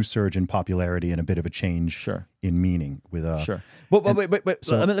new surge in popularity and a bit of a change in meaning with But let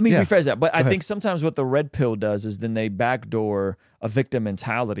me rephrase that. But I think sometimes what the red pill does is then they backdoor a victim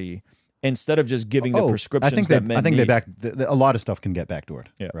mentality instead of just giving the prescriptions that men need. A lot of stuff can get backdoored.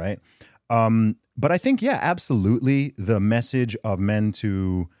 Yeah. Right. But I think, absolutely. The message of men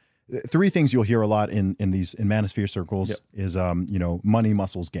to 3 things you'll hear a lot in manosphere circles is, money,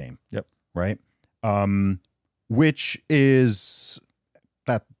 muscles, game. Yep. Right. which is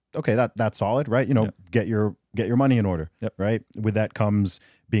that okay? That's solid, right? You know, get your money in order, right? With that comes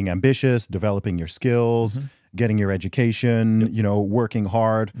being ambitious, developing your skills, getting your education, you know, working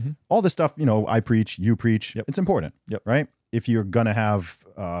hard, all this stuff. You know, I preach, you preach. It's important, right? If you're going to have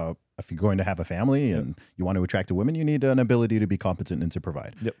a family and you want to attract a woman, you need an ability to be competent and to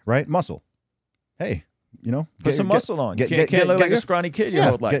provide, right? Muscle. Hey, you know, put some muscle on. You can't look like a scrawny kid your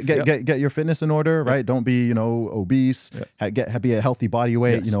whole life. Get your fitness in order, right? Don't be, you know, obese. Be a healthy body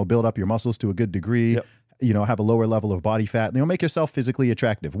weight. You know, build up your muscles to a good degree. You know, have a lower level of body fat. You know, make yourself physically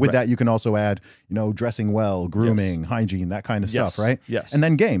attractive. With that, you can also add, you know, dressing well, grooming, hygiene, that kind of stuff, right? And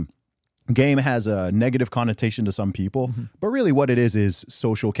then game. Game has a negative connotation to some people, but really what it is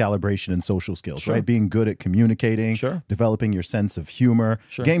social calibration and social skills, right? Being good at communicating, developing your sense of humor.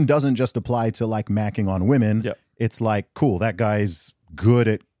 Game doesn't just apply to like macking on women. It's like, cool, that guy's good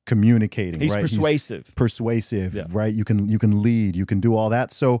at communicating, He's right? persuasive. He's persuasive, right? You can lead, you can do all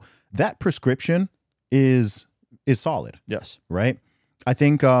that. So that prescription is solid. Right? I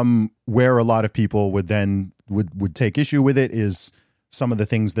think where a lot of people would then would take issue with it is some of the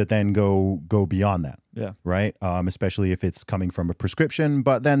things that then go beyond that. Right? Especially if it's coming from a prescription.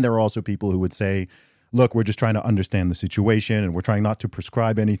 But then there are also people who would say, look, we're just trying to understand the situation and we're trying not to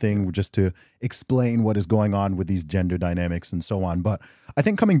prescribe anything. We're just to explain what is going on with these gender dynamics and so on. But I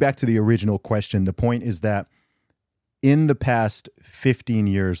think coming back to the original question, the point is that in the past 15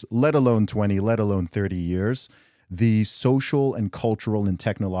 years, let alone 20, let alone 30 years, the social and cultural and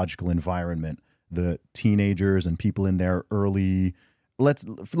technological environment, the teenagers and people in their early, let's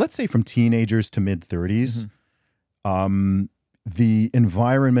say from teenagers to mid 30s, the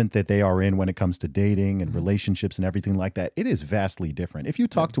environment that they are in when it comes to dating and relationships and everything like that, it is vastly different. If you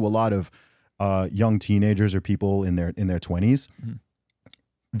talk to a lot of young teenagers or people in their 20s,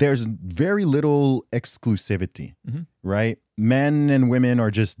 there's very little exclusivity, right? Men and women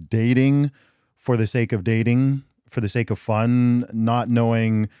are just dating for the sake of dating, for the sake of fun, not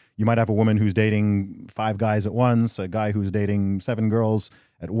knowing you might have a woman who's dating 5 guys at once, a guy who's dating 7 girls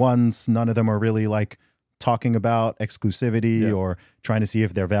at once. None of them are really like talking about exclusivity or trying to see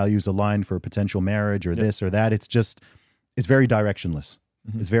if their values align for a potential marriage or this or that. It's very directionless.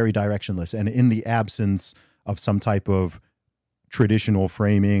 It's very directionless. And in the absence of some type of traditional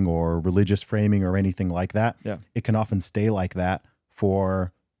framing or religious framing or anything like that, it can often stay like that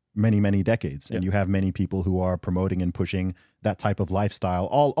for many, many decades. And you have many people who are promoting and pushing that type of lifestyle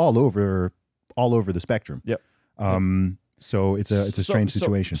all over the spectrum. So it's a strange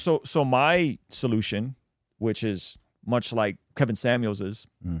situation. So my solution, which is much like Kevin Samuels's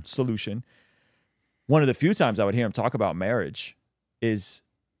solution, one of the few times I would hear him talk about marriage is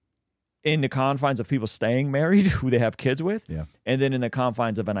in the confines of people staying married who they have kids with, and then in the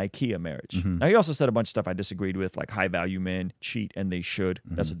confines of an IKEA marriage. Now, he also said a bunch of stuff I disagreed with, like high-value men cheat and they should.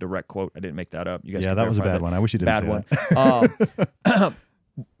 That's a direct quote. I didn't make that up. You guys that was a bad one. I wish you didn't say that.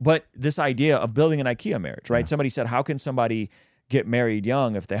 But this idea of building an IKEA marriage, right? Somebody said, how can somebody get married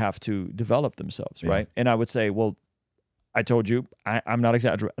young if they have to develop themselves, right? And I would say, well, I told you, I'm not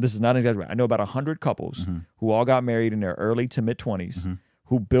exaggerating. This is not exaggerating. I know about 100 couples who all got married in their early to mid-20s,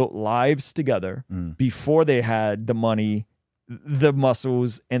 who built lives together before they had the money, the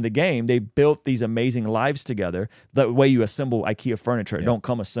muscles, and the game. They built these amazing lives together. The way you assemble IKEA furniture, it don't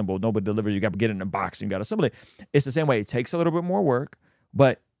come assembled. Nobody delivers. You got to get it in a box and you got to assemble it. It's the same way. It takes a little bit more work,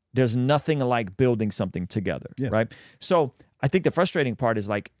 but there's nothing like building something together, right? So I think the frustrating part is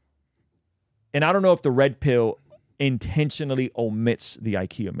like, and I don't know if the red pill intentionally omits the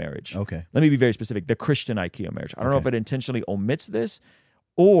IKEA marriage. Okay. Let me be very specific. The Christian IKEA marriage. I don't know if it intentionally omits this,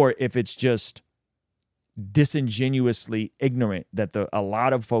 or if it's just disingenuously ignorant that a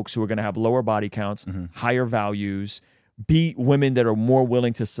lot of folks who are going to have lower body counts, higher values, be women that are more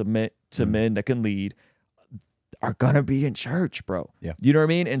willing to submit to men that can lead, are going to be in church, bro. You know what I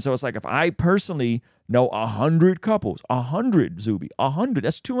mean? And so it's like, if I personally know 100 couples, 100, Zuby, 100,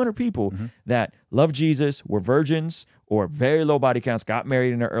 that's 200 people that love Jesus, were virgins or very low body counts, got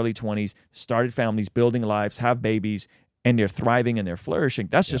married in their early 20s, started families, building lives, have babies, and they're thriving and they're flourishing.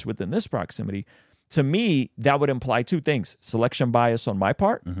 That's just within this proximity. To me, that would imply 2 things. Selection bias on my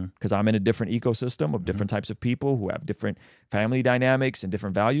part, because I'm in a different ecosystem of different types of people who have different family dynamics and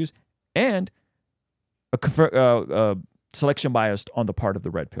different values, and a selection bias on the part of the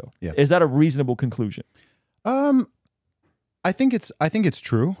red pill. Is that a reasonable conclusion? I think it's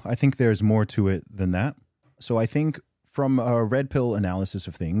true. I think there's more to it than that. So I think from a red pill analysis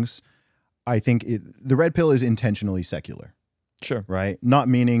of things, I think the red pill is intentionally secular. Sure. Right? Not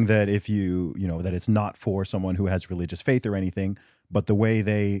meaning that if that it's not for someone who has religious faith or anything, but the way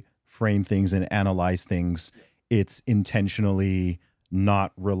they frame things and analyze things, it's intentionally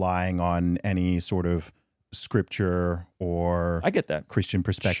not relying on any sort of scripture or I get that Christian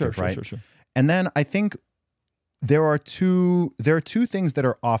perspective, sure, right? Sure. And then I think there are two things that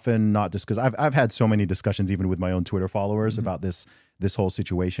are often not discussed. I've had so many discussions even with my own Twitter followers about this whole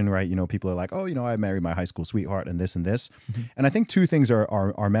situation, right? You know, people are like, oh, you know, I married my high school sweetheart and this and this. And I think two things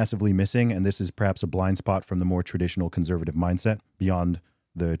are massively missing, and this is perhaps a blind spot from the more traditional conservative mindset beyond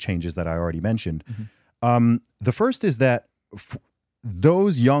the changes that I already mentioned. The first is that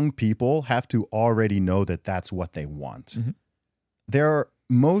those young people have to already know that that's what they want.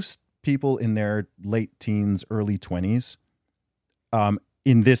 Most people in their late teens, early 20s,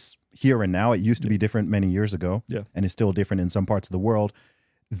 in this here and now, it used to be different many years ago, and it's still different in some parts of the world.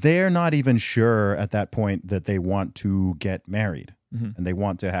 They're not even sure at that point that they want to get married and they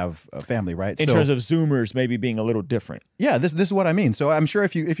want to have a family, right? In terms of Zoomers maybe being a little different. Yeah, this is what I mean. So I'm sure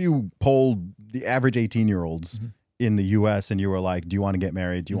if you polled the average 18-year-olds in the US and you were like, do you want to get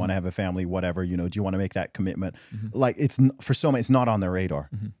married? Do you want to have a family? Whatever, you know, do you want to make that commitment? Like for so many, it's not on their radar,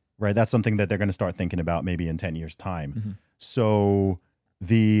 right? That's something that they're going to start thinking about maybe in 10 years time. So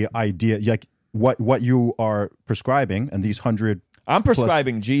the idea, like what you are prescribing and these 100 I'm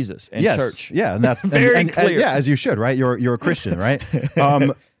prescribing Jesus and church. Yeah, and that's very clear. Yeah, as you should, right? You're a Christian, right?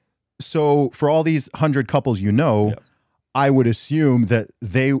 So for all these 100 couples, you know, I would assume that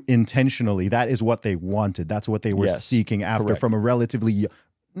they intentionally, that is what they wanted. That's what they were seeking after from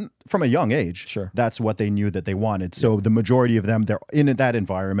a young age. Sure. That's what they knew that they wanted. So the majority of them, they're in that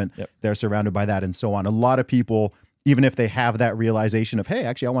environment. They're surrounded by that and so on. A lot of people, even if they have that realization of, hey,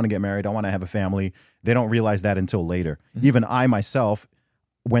 actually, I want to get married, I want to have a family, they don't realize that until later. Even I myself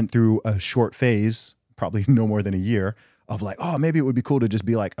went through a short phase, probably no more than a year, of like, oh, maybe it would be cool to just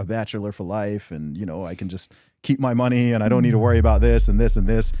be like a bachelor for life, and you know, I can just keep my money and I don't need to worry about this and this and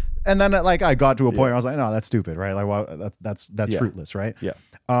this. And then like I got to a point where I was like, no, that's stupid, right? Like, well, that's fruitless, right?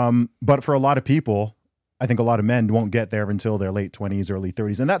 But for a lot of people, I think a lot of men won't get there until their late 20s, early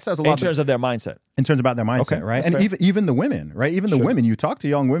 30s. And that says a lot. In terms of their mindset. In terms about their mindset, right? And even the women, right? Even the women, you talk to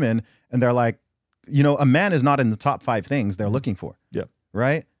young women and they're like, you know, a man is not in the top 5 things they're looking for.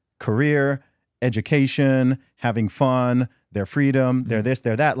 Right? Career, education, having fun, their freedom, their this,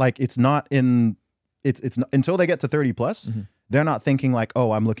 their that. Like it's not until they get to 30 plus, they're not thinking like,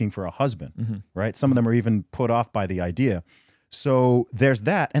 oh, I'm looking for a husband, right? Some of them are even put off by the idea. So there's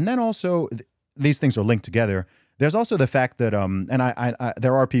that. And then also these things are linked together. There's also the fact that, and I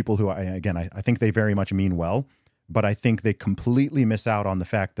there are people who, I think they very much mean well, but I think they completely miss out on the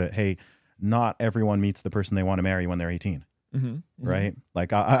fact that, hey, not everyone meets the person they want to marry when they're 18, right?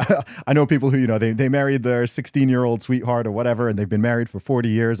 Like I know people who, you know, they married their 16-year-old sweetheart or whatever, and they've been married for 40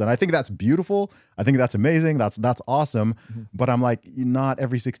 years. And I think that's beautiful. I think that's amazing. That's awesome. But I'm like, not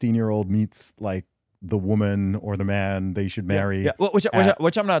every 16-year-old meets like the woman or the man they should marry. Well, which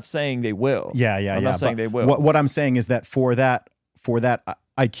I'm not saying they will. I'm not saying they will. What I'm saying is that for that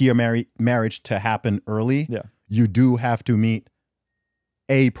IKEA marriage to happen early, you do have to meet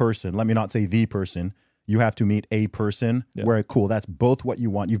a person. Let me not say the person. You have to meet a person where, cool, that's both what you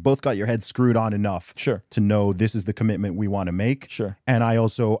want. You've both got your head screwed on enough to know this is the commitment we want to make. And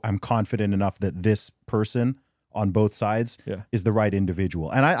I'm confident enough that this person on both sides is the right individual.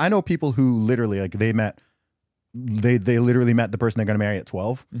 And I know people who literally, like, they literally met the person they're going to marry at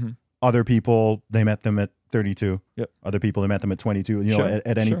 12. Other people, they met them at 32. Other people, they met them at 22, you know,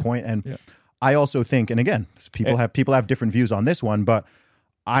 at any point. And I also think, and again, people have different views on this one, but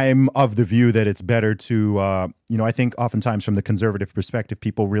I'm of the view that it's better to, you know, I think oftentimes from the conservative perspective,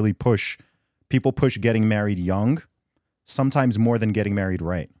 people push getting married young, sometimes more than getting married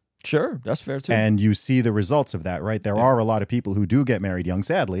right. Sure, that's fair too. And you see the results of that, right? There are a lot of people who do get married young,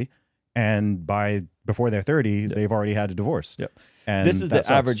 sadly, and before they're 30, they've already had a divorce. And this is the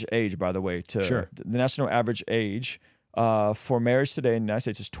average age, by the way. The national average age for marriage today in the United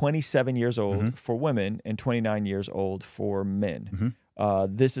States is 27 years old for women and 29 years old for men.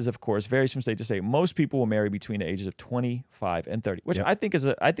 This is, of course, varies from state to state. Most people will marry between the ages of 25 and 30, which I think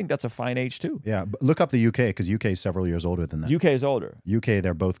that's a fine age too. Yeah, but look up the UK, because UK is several years older than that. UK is older. UK,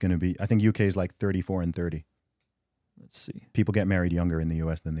 they're both going to be, I think UK is like 34 and 30. Let's see. People get married younger in the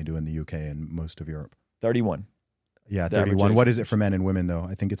US than they do in the UK and most of Europe. 31. Yeah, 31. What is it for men and women, though?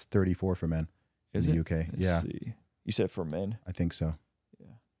 I think it's 34 for men in the UK. Let's see. You said for men? I think so. Yeah.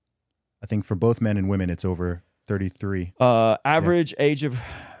 I think for both men and women, it's over 33. Average age of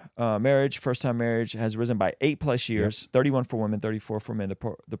marriage, first-time marriage, has risen by 8+ years. 31 for women, 34 for men.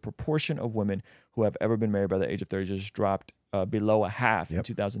 The proportion of women who have ever been married by the age of 30 just dropped below a half in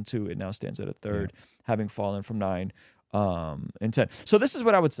 2002. It now stands at a third, having fallen from 9 intent. So this is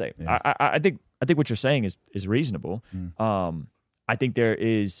what I would say. Yeah. I think what you're saying is reasonable. I think there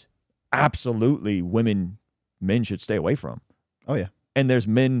is absolutely men should stay away from. Oh yeah. And there's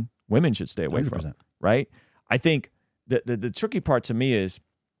women should stay away 100%. from. Right? I think the tricky part to me is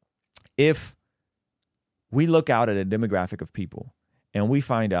if we look out at a demographic of people and we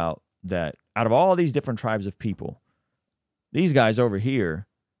find out that out of all these different tribes of people, these guys over here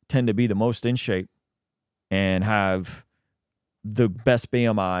tend to be the most in shape and have the best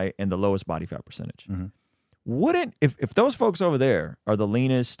BMI and the lowest body fat percentage. Wouldn't, if those folks over there are the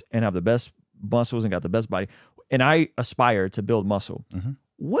leanest and have the best muscles and got the best body, and I aspire to build muscle,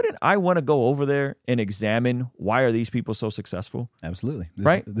 wouldn't I want to go over there and examine why are these people so successful? Absolutely.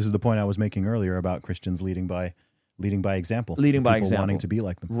 Right? This is the point I was making earlier about Christians leading by example. Leading by people example. wanting to be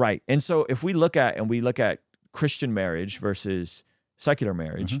like them. Right. And so if we look at Christian marriage versus secular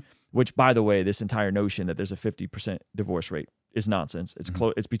marriage, which, by the way, this entire notion that there's a 50% divorce rate is nonsense. It's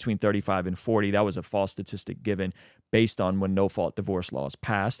it's between 35 and 40. That was a false statistic given based on when no-fault divorce laws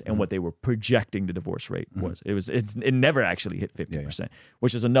passed and what they were projecting the divorce rate was. It never actually hit 50%,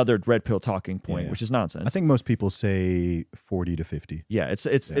 which is another red pill talking point, which is nonsense. I think most people say 40 to 50. Yeah,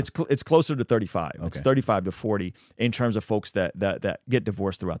 it's closer to 35. Okay. It's 35 to 40 in terms of folks that get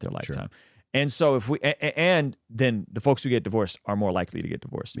divorced throughout their lifetime. Sure. And so and then the folks who get divorced are more likely to get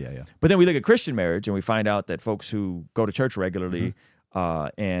divorced. Yeah. But then we look at Christian marriage and we find out that folks who go to church regularly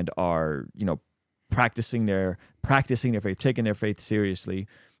and are, practicing their faith, taking their faith seriously,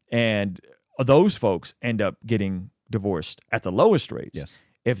 and those folks end up getting divorced at the lowest rates. Yes.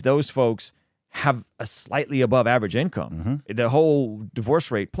 If those folks have a slightly above average income, the whole divorce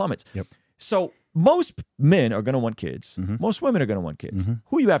rate plummets. Yep. So most men are going to want kids. Most women are going to want kids.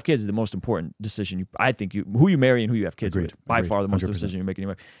 Who you have kids is the most important decision. Who you marry and who you have kids with, by far the most 100%. decision you make in your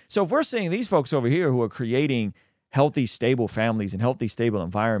life. So if we're seeing these folks over here who are creating healthy, stable families and healthy, stable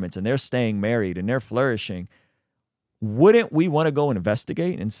environments, and they're staying married and they're flourishing, wouldn't we want to go and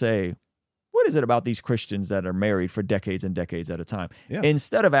investigate and say, what is it about these Christians that are married for decades and decades at a time? Yeah.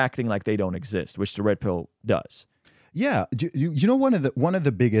 Instead of acting like they don't exist, which the red pill does. Yeah. You know, one of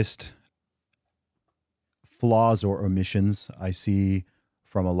the biggest flaws or omissions I see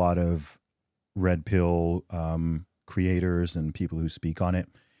from a lot of red pill creators and people who speak on it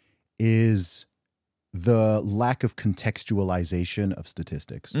is the lack of contextualization of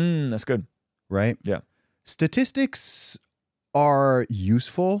statistics. That's good. Right? Yeah. Statistics are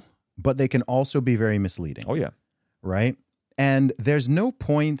useful, but they can also be very misleading. Oh, yeah. Right? And there's no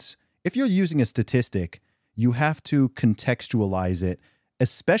point, if you're using a statistic, you have to contextualize it,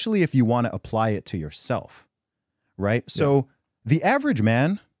 especially if you want to apply it to yourself. Right? So the average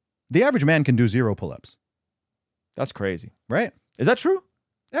man can do 0 pull-ups. That's crazy. Right? Is that true?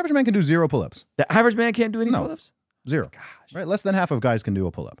 The average man can do 0 pull-ups. The average man can't do any No. pull-ups? 0. Gosh. Right? Less than half of guys can do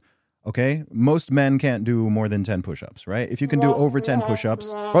a pull-up. Okay? Most men can't do more than 10 push-ups, right? If you can do over 10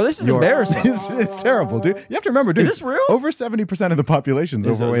 push-ups, Bro, this is embarrassing. it's terrible, dude. You have to remember, dude. Is this real? Over 70% of the population is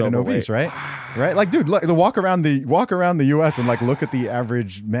Is overweight and overweight. obese, right? Right? Like, dude, look, walk around the US and like look at the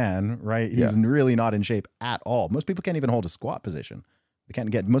average man, right? He's really not in shape at all. Most people can't even hold a squat position.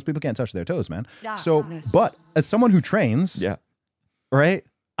 Most people can't touch their toes, man. So, but as someone who trains, right?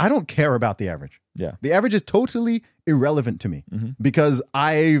 I don't care about the average. Yeah. The average is totally irrelevant to me because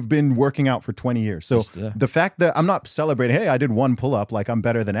I've been working out for 20 years. So the fact that I'm not celebrating, hey, I did 1 pull-up, like I'm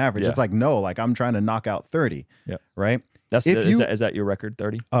better than average. It's like, no, like I'm trying to knock out 30. Yeah. Right? Is that your record,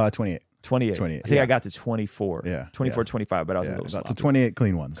 30? 28. 28. I think I got to 24. Yeah. 24, 25, but I was a little Got to sloppy. 28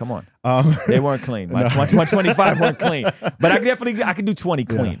 clean ones. Come on. They weren't clean. My 25 weren't clean. But I could do 20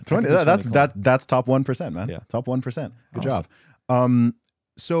 clean. Yeah. 20, that's top 1%, man. Yeah. Top 1%. Good Awesome. job.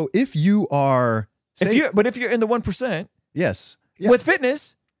 So if you are, If you're in the 1%, yes, with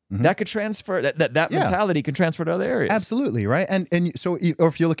fitness, that could transfer, that mentality can transfer to other areas. Absolutely, right? And so, or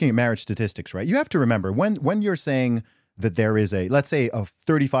if you're looking at marriage statistics, right, you have to remember when you're saying that there is let's say a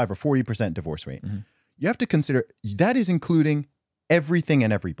 35 or 40% divorce rate, you have to consider that is including everything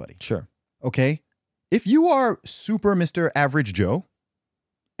and everybody. Sure. Okay? If you are super Mr. Average Joe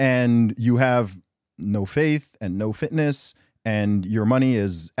and you have no faith and no fitness and your money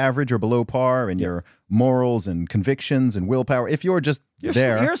is average or below par and your morals and convictions and willpower, if you're just You're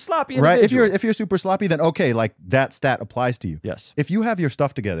a sloppy right? individual. If you're super sloppy, then okay, like that stat applies to you. Yes. If you have your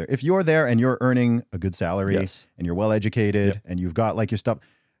stuff together, if you're there and you're earning a good salary Yes. and you're well educated and you've got like your stuff,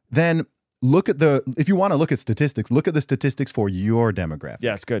 then if you want to look at statistics, look at the statistics for your demographic.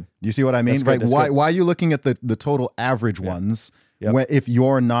 Yeah, it's good. Do you see what I mean? That's good, Like that's why good. are you looking at the total average ones Yep. where if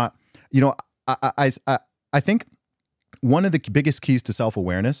you're not, I think one of the biggest keys to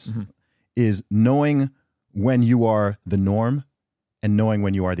self-awareness is knowing when you are the norm and knowing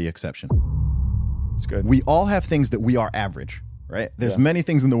when you are the exception. It's good. We all have things that we are average, right? There's many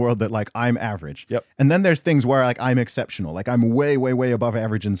things in the world that like I'm average. Yep. And then there's things where like I'm exceptional. Like I'm way, way, way above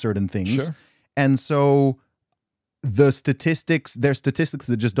average in certain things. Sure. And so there's statistics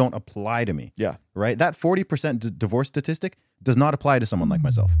that just don't apply to me. Yeah. Right? That 40% divorce statistic does not apply to someone like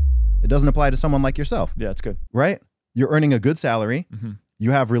myself. It doesn't apply to someone like yourself. Yeah, it's good. Right? You're earning a good salary. Mm-hmm.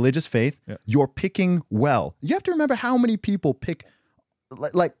 You have religious faith. Yeah. You're picking well. You have to remember how many people pick,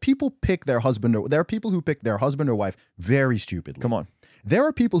 like people pick their husband, or there are people who pick their husband or wife very stupidly. Come on. There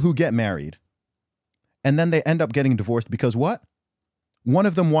are people who get married and then they end up getting divorced because what? One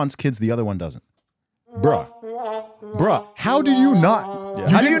of them wants kids, the other one doesn't. Bruh, how do you not? Yeah.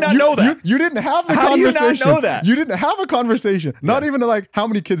 How do you not know that? You didn't have the How do you conversation. not know that? You didn't have a conversation. Not even like, how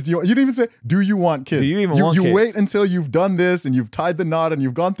many kids do you want? You didn't even say, do you want kids? Do you even want You kids? wait until you've done this and you've tied the knot and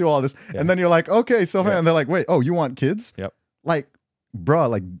you've gone through all this. And then you're like, okay, so and they're like, wait, oh, you want kids? Yep. Like, bruh,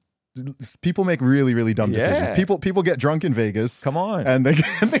 like people make really, really dumb decisions. Yeah. People get drunk in Vegas. Come on. And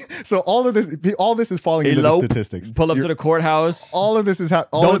so all this is falling into the statistics. Pull up to the courthouse. All of this is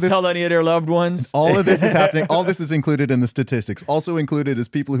Don't tell any of their loved ones. all of this is happening. All this is included in the statistics. Also included is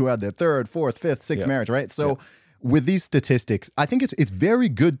people who had their third, fourth, fifth, sixth marriage, right? So with these statistics, I think it's very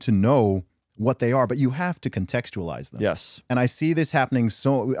good to know what they are, but you have to contextualize them. Yes. And I see this happening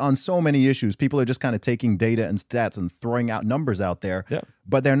on so many issues. People are just kind of taking data and stats and throwing out numbers out there,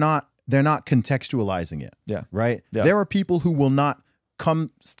 but they're not contextualizing it. Yeah. Right? Yeah. There are people who will not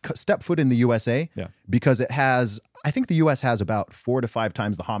step foot in the USA because I think the US has about 4 to 5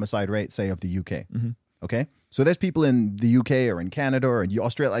 times the homicide rate, say, of the UK. Mm-hmm. Okay? So there's people in the UK or in Canada or in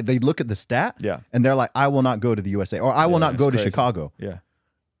Australia, like they look at the stat and they're like, I will not go to the USA, or I will not go to Chicago. Yeah.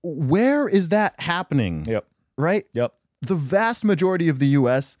 Where is that happening? Yep. Right? Yep. The vast majority of the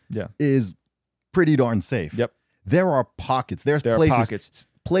US is pretty darn safe. Yep. There are pockets. There are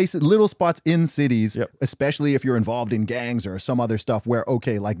places, little spots in cities, especially if you're involved in gangs or some other stuff where,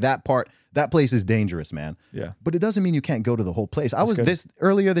 okay, like that place is dangerous, man. Yeah. But it doesn't mean you can't go to the whole place.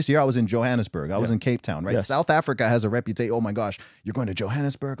 Earlier this year, I was in Johannesburg. I was in Cape Town, right? Yes. South Africa has a reputation. Oh my gosh, you're going to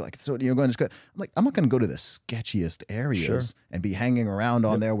Johannesburg? Like, so you're going to, I'm like, I'm not going to go to the sketchiest areas and be hanging around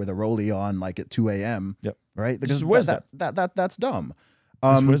on there with a rollie on like at 2 a.m. Yep. Right? This is wisdom. That's dumb.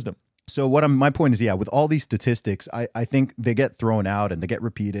 It's wisdom. So my point is, with all these statistics, I think they get thrown out and they get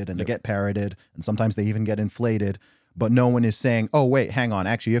repeated and they get parroted and sometimes they even get inflated, but no one is saying, oh, wait, hang on.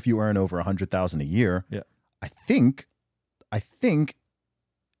 Actually, if you earn over $100,000 a year, I think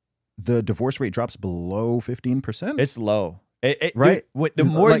the divorce rate drops below 15%. It's low. Right? The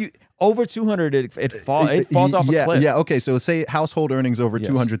more over 200, it falls off a cliff. Yeah. Okay. So say household earnings over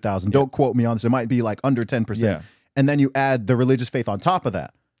 200,000. Don't quote me on this. It might be like under 10%. Yeah. And then you add the religious faith on top of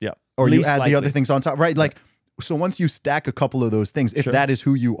that. Yeah. Or you add the other things on top, right? Like, so once you stack a couple of those things, if that is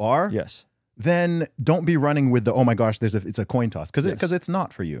who you are, then don't be running with the, oh my gosh, it's a coin toss, because it's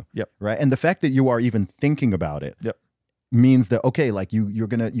not for you. Yep. Right. And the fact that you are even thinking about it means that, okay, like you're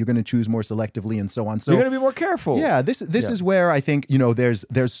gonna choose more selectively and so on. So you're gonna be more careful. Yeah. This is where I think,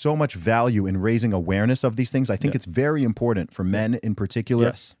 there's so much value in raising awareness of these things. I think it's very important for men in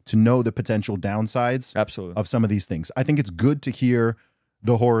particular to know the potential downsides of some of these things. I think it's good to hear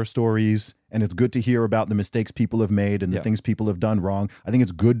the horror stories, and it's good to hear about the mistakes people have made and the things people have done wrong. I think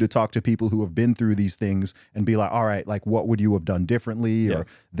it's good to talk to people who have been through these things and be like, all right, like what would you have done differently or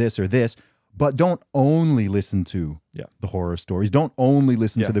this? But don't only listen to the horror stories. Don't only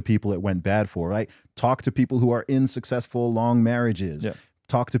listen to the people it went bad for, right? Talk to people who are in successful long marriages.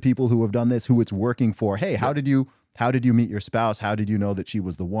 Talk to people who have done this, who it's working for. Hey, how did you meet your spouse? How did you know that she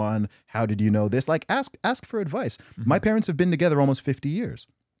was the one? How did you know this? Like, ask for advice. Mm-hmm. My parents have been together almost 50 years,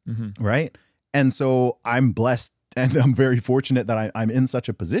 right? And so I'm blessed and I'm very fortunate that I'm in such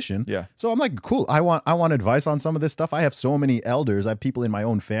a position. Yeah. So I'm like, cool. I want advice on some of this stuff. I have so many elders. I have people in my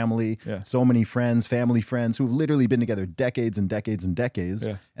own family, so many friends, family friends who've literally been together decades and decades and decades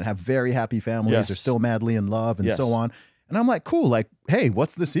and have very happy families. Are still madly in love and so on. And I'm like, cool. Like, hey,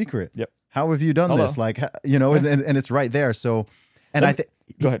 what's the secret? Yep. How have you done this? Like, and it's right there. So, and I think,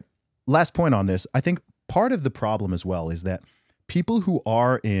 go ahead. Last point on this. I think part of the problem as well is that people who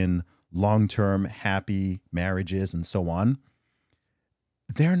are in long-term happy marriages and so on,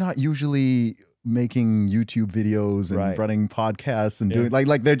 they're not usually making YouTube videos and running podcasts and doing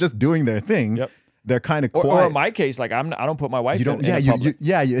like they're just doing their thing. Yep. They're kind of quiet. Or in my case, like I don't put my wife in public.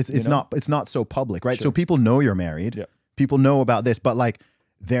 It's not so public, right? Sure. So people know you're married. Yep. People know about this, but like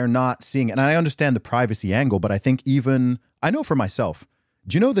they're not seeing it. And I understand the privacy angle, but I think I know for myself,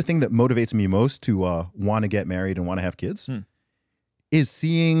 do you know the thing that motivates me most to want to get married and want to have kids? Is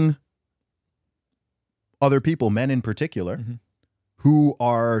seeing other people, men in particular, who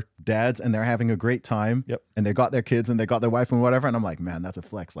are dads and they're having a great time and they got their kids and they got their wife and whatever. And I'm like, man, that's a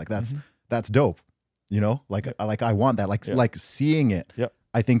flex. Like that's dope. You know, like I want that. Like seeing it,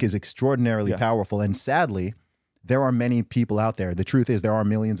 I think is extraordinarily powerful. And sadly, there are many people out there. The truth is there are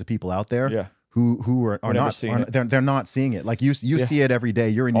millions of people out there who are not, they're not seeing it. Like you see it every day.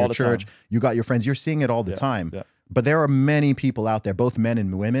 You're in your church, you got your friends, you're seeing it all the time. But there are many people out there, both men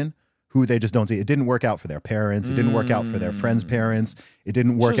and women, who they just don't see. It didn't work out for their parents. It didn't work out for their friends' parents. It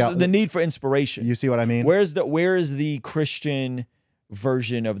didn't work out. The need for inspiration. You see what I mean? Where is the Christian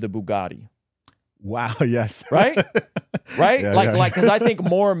version of the Bugatti? Wow. Yes. Right. Right. Because I think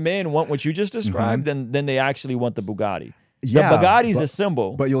more men want what you just described than they actually want the Bugatti. Yeah, the Bugatti's a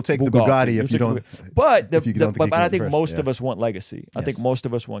symbol. But you'll take the Bugatti if you don't. But I think most of us want legacy. I think most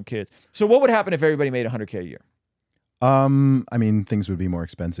of us want kids. So what would happen if everybody made $100K a year? I mean, things would be more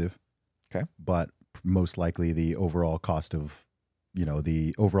expensive. Okay. But most likely the overall cost of,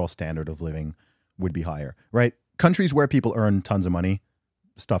 the overall standard of living would be higher, right? Countries where people earn tons of money,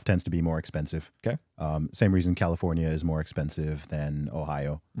 stuff tends to be more expensive. Okay. Same reason California is more expensive than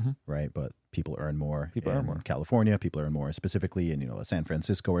Ohio, right? But people earn more. People earn more. California, people earn more specifically in, San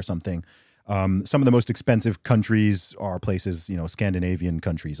Francisco or something. Some of the most expensive countries are places, Scandinavian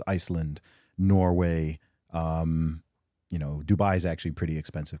countries, Iceland, Norway, Dubai is actually pretty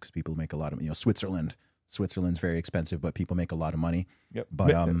expensive because people make a lot of, Switzerland's very expensive, but people make a lot of money. Yep.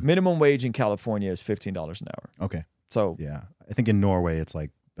 But minimum wage in California is $15 an hour. Okay. So yeah, I think in Norway it's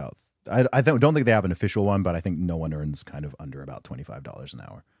like about. I don't think they have an official one, but I think no one earns kind of under about $25 an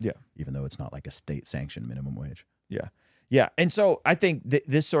hour. Yeah. Even though it's not like a state sanctioned minimum wage. Yeah. Yeah. And so I think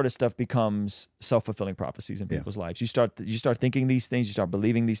this sort of stuff becomes self-fulfilling prophecies in people's lives. You start thinking these things, you start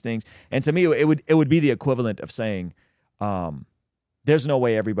believing these things. And to me, it would be the equivalent of saying, there's no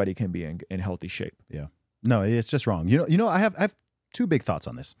way everybody can be in healthy shape. Yeah. No, it's just wrong. I have two big thoughts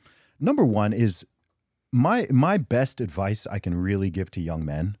on this. Number one is my best advice I can really give to young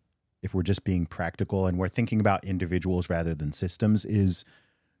men, if we're just being practical and we're thinking about individuals rather than systems, is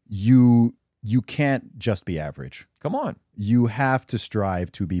you can't just be average. Come on. You have to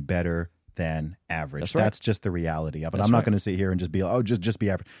strive to be better than average. That's right. That's just the reality of it. I'm not going to sit here and just be like, just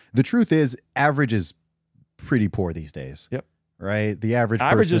be average. The truth is, average is pretty poor these days. Yep. Right? The average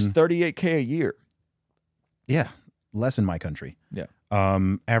person is $38K a year. Yeah. Less in my country. Yeah.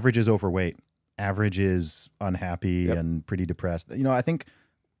 Average is overweight. Average is unhappy and pretty depressed. I think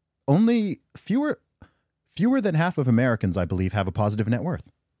only fewer than half of Americans, I believe, have a positive net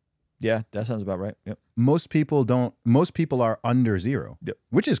worth. Yeah, that sounds about right. Yep. Most people don't. Most people are under zero,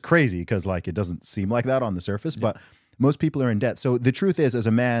 which is crazy because it doesn't seem like that on the surface, but most people are in debt. So the truth is, as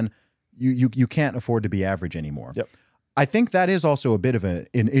a man, you can't afford to be average anymore. Yep. I think that is also a bit of an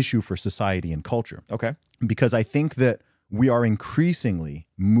issue for society and culture. Okay. Because I think that we are increasingly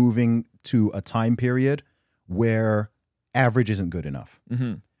moving to a time period where average isn't good enough,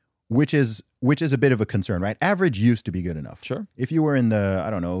 which is a bit of a concern, right? Average used to be good enough. Sure. If you were in the, I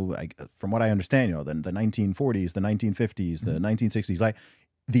don't know, from what I understand, the 1940s, the 1950s, the 1960s,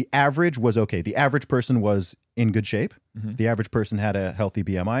 the average was okay. The average person was in good shape. The average person had a healthy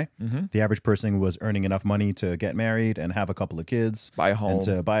BMI. The average person was earning enough money to get married and have a couple of kids. Buy a home. And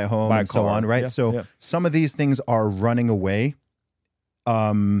to buy a home buy and a so car. on, right? Some of these things are running away,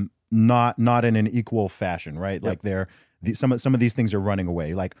 not in an equal fashion, right? Some of these things are running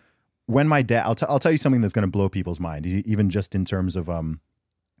away. Like when my dad, I'll tell you something that's going to blow people's mind, even just in terms of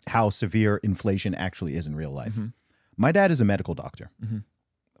how severe inflation actually is in real life. My dad is a medical doctor.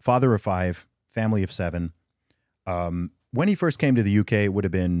 Father of 5, family of 7. When he first came to the UK, it would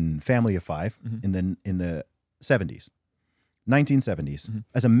have been family of 5 in the 70s, 1970s.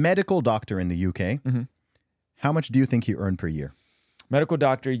 As a medical doctor in the UK, how much do you think he earned per year? Medical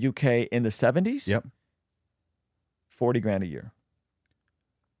doctor UK in the 70s? Yep. 40 grand a year.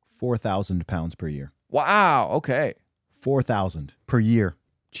 £4,000 per year. Wow. Okay. 4,000 per year.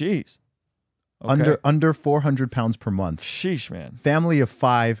 Jeez. Okay. Under £400 per month. Sheesh, man. Family of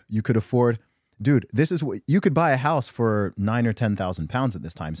 5, you could afford. Dude, this is what you could buy a house for £9,000 or £10,000 at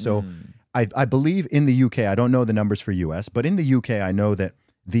this time. So I believe in the UK, I don't know the numbers for US, but in the UK, I know that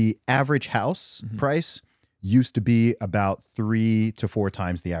the average house price used to be about 3 to 4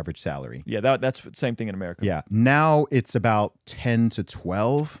 times the average salary. Yeah, that's the same thing in America. Yeah. Now it's about 10 to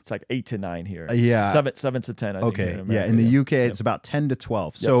 12. It's like 8 to 9 here. Yeah. 7 to 10, I think. Okay. Yeah. In the UK, it's about 10 to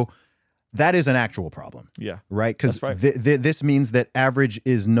 12. So that is an actual problem. Yeah. Right? Because right. This means that average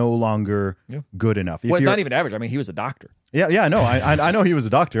is no longer good enough. Well, it's not even average. I mean, he was a doctor. Yeah, I know. I know he was a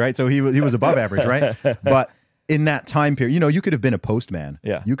doctor, right? So he was above average, right? But in that time period, you could have been a postman.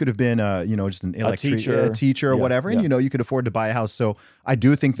 Yeah. You could have been, just an a teacher or Yeah. whatever. And, you could afford to buy a house. So I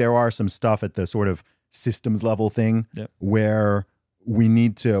do think there are some stuff at the sort of systems level thing where we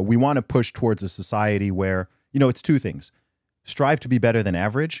want to push towards a society where, it's two things. Strive to be better than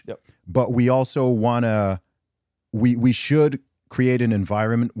average, but we also want to, we should create an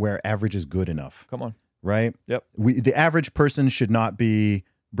environment where average is good enough. Come on. Right? Yep. The average person should not be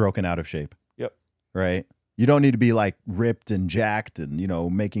broken out of shape. Yep. Right? You don't need to be like ripped and jacked and,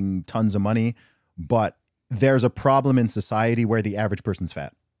 making tons of money, but there's a problem in society where the average person's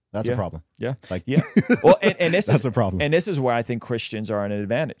fat. That's a problem. Yeah. Like, Well, and this that's a problem. And this is where I think Christians are at an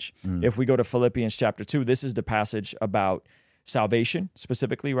advantage. If we go to Philippians chapter 2, this is the passage about salvation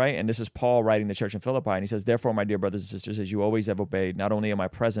specifically, right? And this is Paul writing the church in Philippi. And he says, therefore, my dear brothers and sisters, as you always have obeyed, not only in my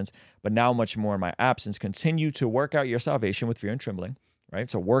presence, but now much more in my absence, continue to work out your salvation with fear and trembling, right?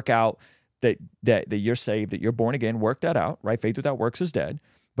 So work out that you're saved, that you're born again, work that out, right? Faith without works is dead.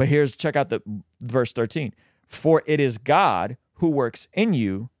 But check out the verse 13. For it is God who works in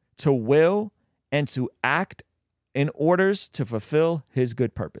you to will and to act in orders to fulfill his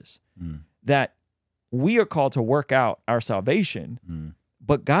good purpose. That we are called to work out our salvation,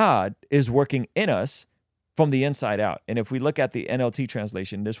 but God is working in us from the inside out. And if we look at the NLT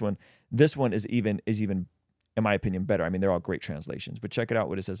translation, this one is even, in my opinion, better. I mean, they're all great translations, but check it out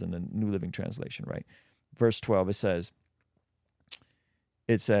what it says in the New Living Translation, right? Verse 12,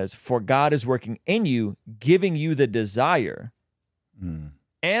 it says, for God is working in you, giving you the desire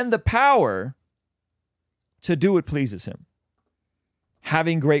and the power to do what pleases him.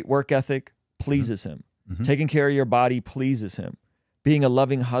 Having great work ethic pleases him. Taking care of your body pleases him. Being a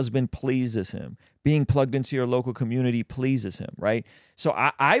loving husband pleases him. Being plugged into your local community pleases him, right? So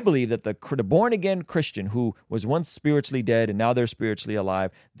I believe that the born-again Christian who was once spiritually dead and now they're spiritually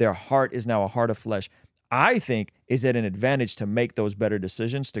alive, their heart is now a heart of flesh, I think is at an advantage to make those better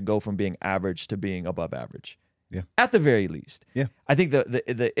decisions to go from being average to being above average. Yeah. At the very least. Yeah. I think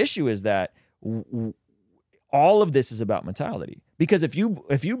the issue is that all of this is about mentality. Because if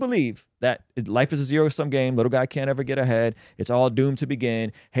you believe that life is a zero-sum game, little guy can't ever get ahead, it's all doomed to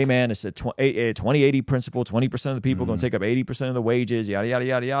begin, hey man, it's a 20-80 principle, 20% of the people are going to take up 80% of the wages, yada, yada,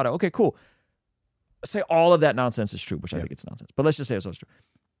 yada, yada. Okay, cool. Say all of that nonsense is true, which I think it's nonsense. But let's just say it's all true.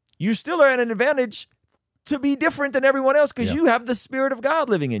 You still are at an advantage to be different than everyone else because you have the Spirit of God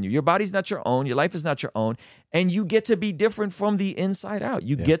living in you. Your body's not your own. Your life is not your own. And you get to be different from the inside out.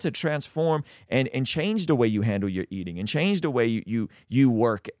 You get to transform and change the way you handle your eating and change the way you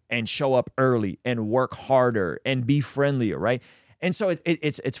work and show up early and work harder and be friendlier, right? And so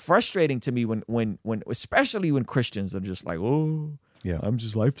it's frustrating to me when especially when Christians are just like,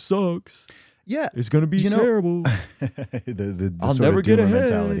 life sucks. Yeah, it's going to be terrible. I'll never get ahead.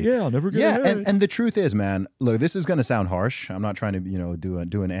 Mentality. Yeah, I'll never get ahead. And the truth is, man, look, this is going to sound harsh. I'm not trying to,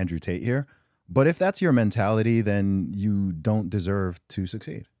 do an Andrew Tate here. But if that's your mentality, then you don't deserve to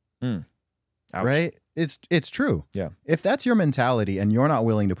succeed. Right? It's true. Yeah. If that's your mentality and you're not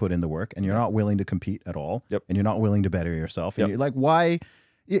willing to put in the work and you're not willing to compete at all, and you're not willing to better yourself, and you're like, why?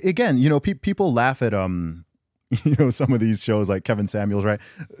 Again, people laugh at some of these shows like Kevin Samuels, right?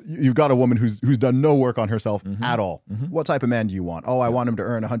 You've got a woman who's done no work on herself at all. What type of man do you want? Oh, I want him to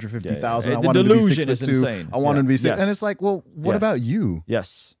earn $150,000. I want him to be 6'2". I want him to be 6. And it's like, well, what about you?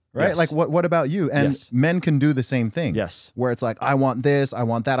 Yes. Right? Yes. Like, what about you? And men can do the same thing. Yes. Where it's like, I want this, I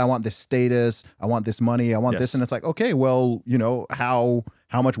want that, I want this status, I want this money, I want this. And it's like, okay, well,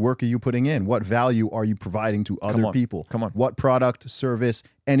 how much work are you putting in? What value are you providing to other people? Come on. What product, service,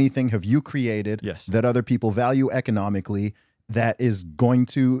 anything have you created that other people value economically that is going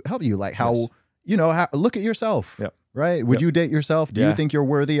to help you? Like how, look at yourself, right? Would you date yourself? Do you think you're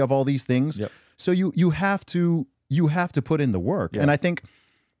worthy of all these things? So you have to put in the work. And I think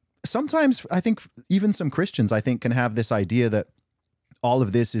sometimes, even some Christians, can have this idea that all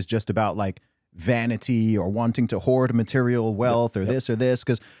of this is just about like vanity or wanting to hoard material wealth or this or this.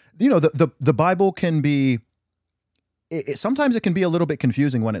 Because, the Bible can be, sometimes it can be a little bit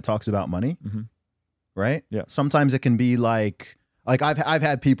confusing when it talks about money, right? Yeah. Sometimes it can be like I've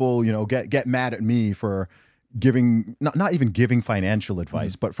had people, get mad at me for giving, not even giving financial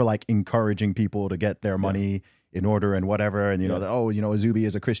advice, but for like encouraging people to get their money in order and whatever. And, Zuby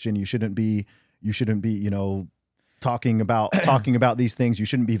is a Christian. You shouldn't be, talking about these things. You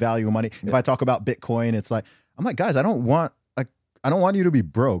shouldn't be valuing money. If I talk about Bitcoin, it's like, I'm like, guys, I don't want you to be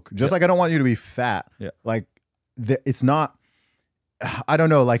broke. Just like I don't want you to be fat. Yeah. Like it's not, I don't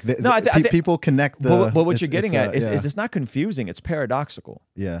know, like people connect the. But what you're getting at is it's not confusing. It's paradoxical.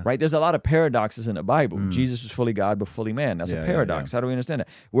 Yeah. Right. There's a lot of paradoxes in the Bible. Jesus was fully God but fully man. That's a paradox. How do we understand that?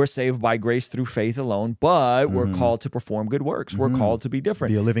 We're saved by grace through faith alone, but we're called to perform good works. We're called to be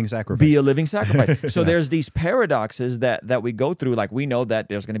different. Be a living sacrifice. Be a living sacrifice. So there's these paradoxes that we go through. Like we know that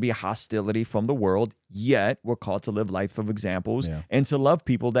there's going to be hostility from the world, yet we're called to live life of examples and to love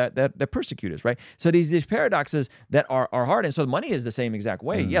people that persecute us. Right. So these paradoxes that are hard, and so money is the same exact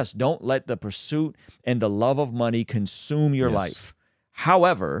way. Yes, don't let the pursuit and the love of money consume your life.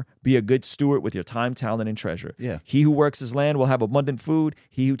 However, be a good steward with your time, talent, and treasure. Yeah. He who works his land will have abundant food.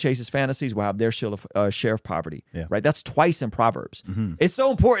 He who chases fantasies will have their share of poverty. Yeah. Right? That's twice in Proverbs. It's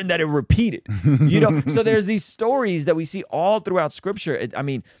so important that it repeated. So there's these stories that we see all throughout Scripture.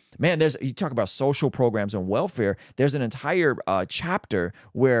 Man, you talk about social programs and welfare. There's an entire chapter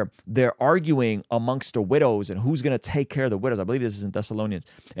where they're arguing amongst the widows and who's going to take care of the widows. I believe this is in Thessalonians.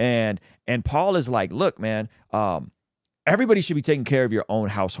 And Paul is like, look, man, everybody should be taking care of your own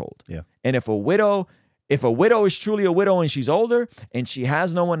household. Yeah. And if a widow is truly a widow and she's older and she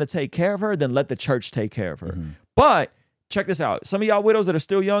has no one to take care of her, then let the church take care of her. But check this out. Some of y'all widows that are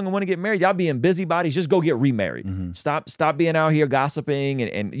still young and want to get married, y'all being busybodies, just go get remarried. Stop being out here gossiping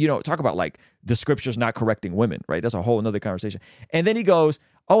and talk about like the scriptures not correcting women, right? That's a whole nother conversation. And then he goes,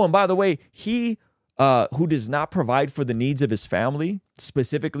 oh, and by the way, he who does not provide for the needs of his family,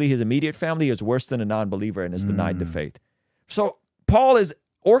 specifically his immediate family, is worse than a non-believer and is denied the faith. So Paul is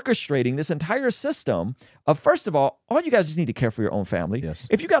orchestrating this entire system of, first of all you guys just need to care for your own family. Yes.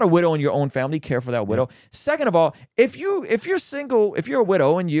 If you got a widow in your own family, care for that widow. Second of all, if you're single, if you're a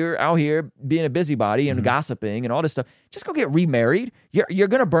widow and you're out here being a busybody and gossiping and all this stuff, just go get remarried. You're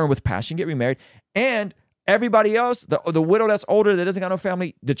going to burn with passion, get remarried. And everybody else, the widow that's older that doesn't got no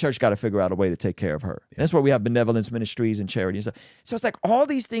family, the church got to figure out a way to take care of her. That's where we have benevolence ministries and charity and stuff. So it's like all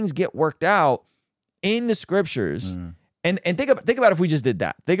these things get worked out in the scriptures. And think about if we just did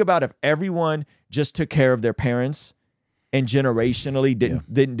that. Think about if everyone just took care of their parents and generationally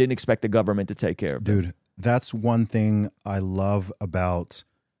didn't expect the government to take care of them. Dude, that's one thing I love about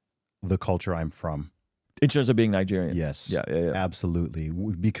the culture I'm from. In terms of being Nigerian. Yes. Yeah. Absolutely.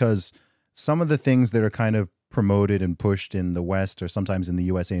 Because some of the things that are kind of promoted and pushed in the West, or sometimes in the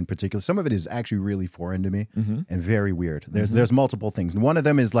USA in particular, some of it is actually really foreign to me and very weird. There's multiple things. And one of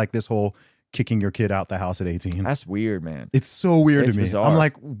them is like this whole kicking your kid out the house at 18. That's weird, man. It's so weird to me. Bizarre. I'm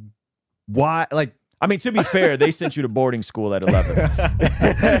like, why? Like, I mean, to be fair, they sent you to boarding school at 11.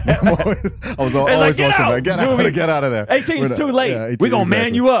 I was always like, get out of there. 18 is too late. Yeah, we're going to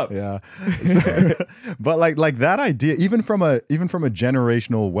man you up. Yeah. But like that idea, even from a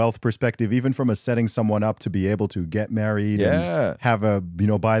generational wealth perspective, even from a setting someone up to be able to get married and have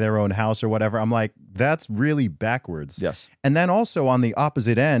buy their own house or whatever, I'm like, that's really backwards. Yes. And then also on the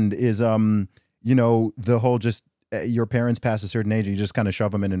opposite end is, the whole just, your parents pass a certain age, you just kind of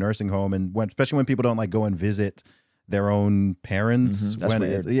shove them in a nursing home, and especially when people don't like go and visit their own parents, That's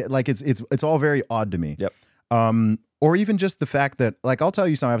weird. It's all very odd to me. Yep. Or even just the fact that, like, I'll tell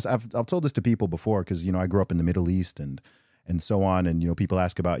you something. I've told this to people before because I grew up in the Middle East and so on, and people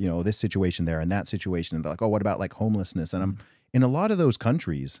ask about this situation there and that situation, and they're like, oh, what about like homelessness? And I'm in a lot of those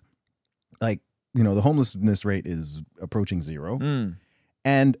countries, like the homelessness rate is approaching zero.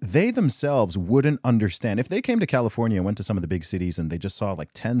 And they themselves wouldn't understand. If they came to California and went to some of the big cities and they just saw like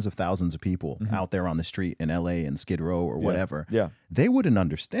tens of thousands of people out there on the street in LA and Skid Row or whatever, they wouldn't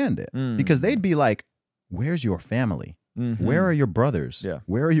understand it because they'd be like, where's your family? Where are your brothers?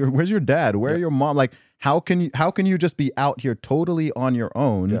 Where's your dad? Where are your mom? Like, how can you just be out here totally on your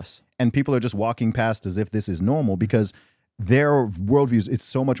own and people are just walking past as if this is normal? Because their worldviews, it's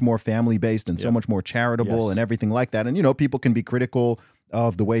so much more family-based and so much more charitable and everything like that. And, people can be critical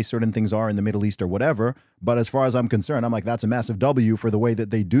of the way certain things are in the Middle East or whatever. But as far as I'm concerned, I'm like, that's a massive W for the way that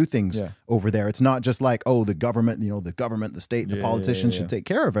they do things over there. It's not just like, oh, the government, the state, the politicians should take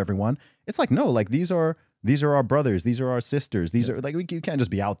care of everyone. It's like, no, like these are our brothers. These are our sisters. These are like, you can't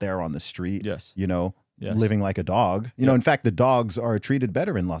just be out there on the street, living like a dog. In fact, the dogs are treated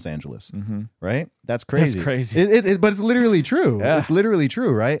better in Los Angeles, right? That's crazy. That's crazy. But it's literally true. Yeah. It's literally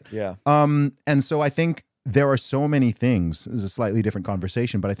true, right? Yeah. And so I think there are so many things. This is a slightly different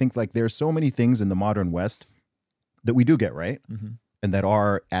conversation, but I think like there's so many things in the modern West that we do get right and that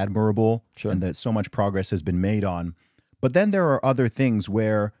are admirable and that so much progress has been made on. But then there are other things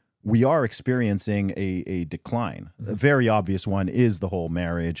where we are experiencing a decline. A very obvious one is the whole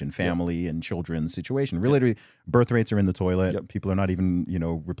marriage and family and children situation. Really, birth rates are in the toilet. People are not even,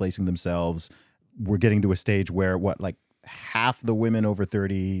 replacing themselves. We're getting to a stage where half the women over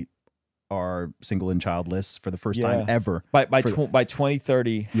 30 are single and childless for the first time ever. By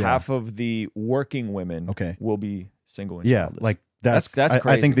 2030, half of the working women will be single and childless. Like that's crazy.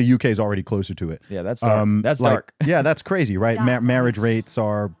 I think the UK is already closer to it. Yeah, that's dark. That's dark. Yeah, that's crazy, right? Marriage rates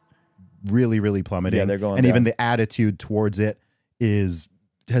are really, really plummeting. Yeah, they're going and down. even the attitude towards it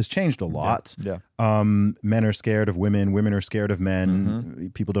has changed a lot. Yeah. Men are scared of women. Women are scared of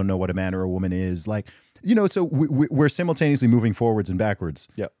men. People don't know what a man or a woman is. Like, so we're simultaneously moving forwards and backwards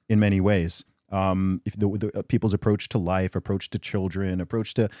in many ways. If the people's approach to life, approach to children,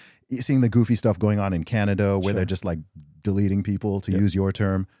 approach to seeing the goofy stuff going on in Canada where they're just like deleting people, to use your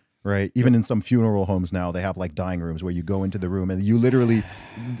term, right? Even in some funeral homes now, they have like dying rooms where you go into the room and you literally,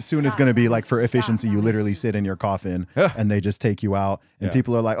 soon it's going to be like for efficiency, you literally sit in your coffin and they just take you out. And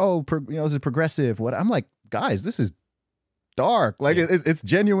people are like, oh, this is progressive. What? I'm like, guys, this is dark. Like it's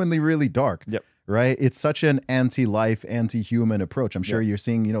genuinely really dark. Yep. Right? It's such an anti-life, anti-human approach. I'm sure you're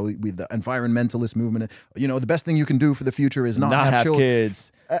seeing, with the environmentalist movement, the best thing you can do for the future is not have children.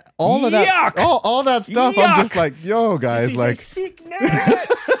 Kids. All of that, all that stuff. Yuck. I'm just like, yo, guys, this is like a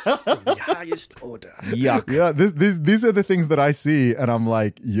sickness of the highest order. Yuck. Yeah, these are the things that I see, and I'm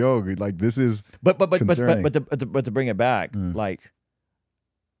like, yo, like this is. But to bring it back, like,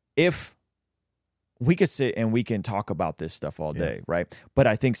 if we could sit and we can talk about this stuff all day, right? But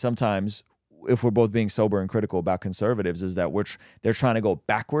I think sometimes, if we're both being sober and critical about conservatives, is that they're trying to go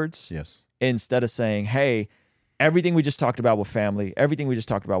backwards instead of saying, hey, everything we just talked about with family, everything we just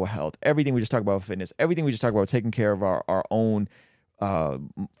talked about with health, everything we just talked about with fitness, everything we just talked about with taking care of our own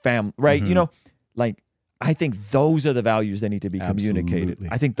family, right? Like, I think those are the values that need to be communicated.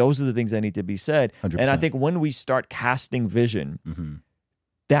 I think those are the things that need to be said. 100%. And I think when we start casting vision,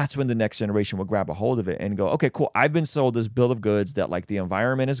 that's when the next generation will grab a hold of it and go, okay, cool. I've been sold this bill of goods that like the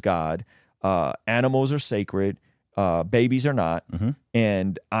environment is God. Animals are sacred, babies are not,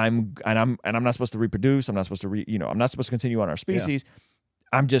 and I'm not supposed to reproduce. I'm not supposed to I'm not supposed to continue on our species.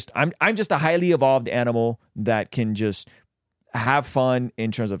 I'm just a highly evolved animal that can just have fun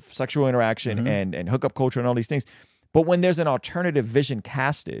in terms of sexual interaction and hookup culture and all these things. But when there's an alternative vision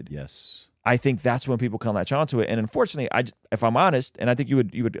casted, I think that's when people can latch onto it. And unfortunately, if I'm honest, and I think you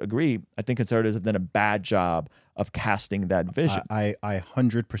would agree, I think conservatives have done a bad job of casting that vision. I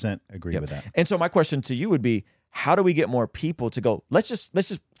 100% agree with that. And so my question to you would be, how do we get more people to go, let's just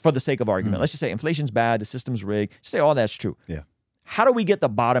for the sake of argument, let's just say inflation's bad, the system's rigged, just say all that's true. Yeah. How do we get the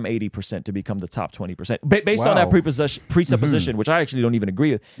bottom 80% to become the top 20%? Based on that presupposition, which I actually don't even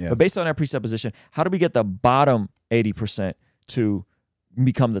agree with, but based on that presupposition, how do we get the bottom 80% to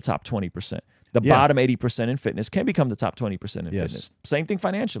become the top 20%? The bottom 80% in fitness can become the top 20% in fitness. Same thing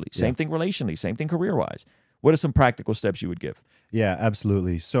financially, same thing relationally, same thing career-wise. What are some practical steps you would give? Yeah,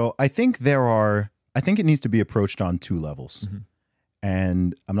 absolutely. So I think it needs to be approached on two levels.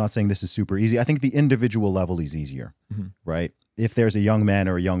 And I'm not saying this is super easy. I think the individual level is easier, right? If there's a young man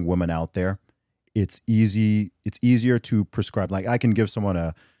or a young woman out there, it's easier to prescribe. Like I can give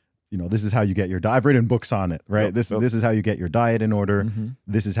someone this is how you get your diet. I've written books on it, right? This is how you get your diet in order.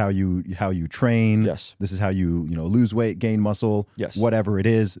 This is how you train. Yes. This is how you lose weight, gain muscle. Yes. Whatever it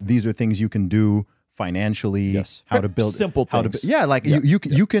is, these are things you can do financially. Yes. How to build simple things.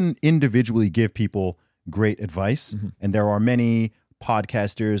 You can individually give people great advice, and there are many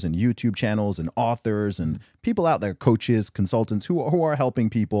podcasters and YouTube channels and authors and people out there, coaches, consultants who are helping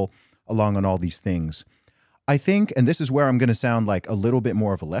people along on all these things. I think, and this is where I'm going to sound like a little bit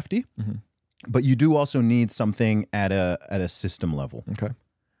more of a lefty, but you do also need something at a system level. Okay.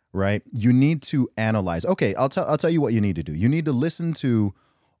 Right? You need to analyze. Okay, I'll tell you what you need to do. You need to listen to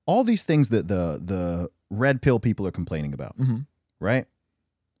all these things that the red pill people are complaining about. Right?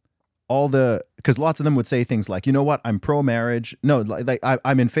 Because lots of them would say things like, you know what, I'm pro-marriage. No,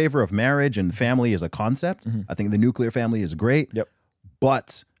 I'm in favor of marriage and family as a concept. I think the nuclear family is great. Yep.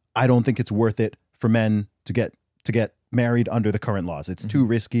 But I don't think it's worth it for men to get married under the current laws. It's too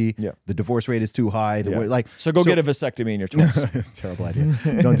risky. Yeah. The divorce rate is too high. So get a vasectomy in your 20s. Terrible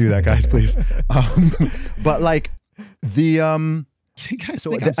idea. Don't do that, guys, please. But like the You guys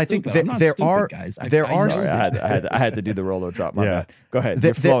so think I think I'm not there stupid, are guys. there are Sorry, I had to do the roller drop. My bad. Go ahead. There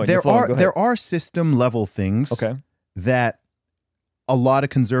You're flowing. Go ahead. There are system level things that a lot of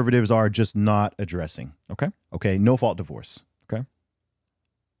conservatives are just not addressing. Okay. No fault divorce. Okay.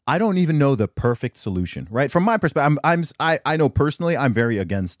 I don't even know the perfect solution, right? From my perspective, I know personally I'm very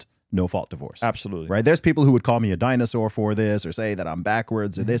against no fault divorce. Absolutely. Right? There's people who would call me a dinosaur for this or say that I'm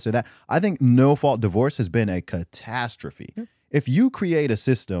backwards or this or that. I think no fault divorce has been a catastrophe. If you create a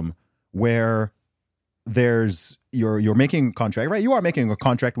system where you're making a contract, right? You are making a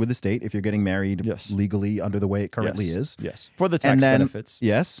contract with the state if you're getting married legally under the way it currently is. Yes. For the tax benefits.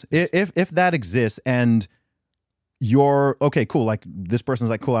 Yes. If that exists and you're okay, cool. Like this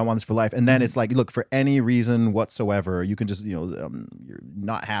person's like, cool, I want this for life. And then it's like, look, for any reason whatsoever, you can just, you're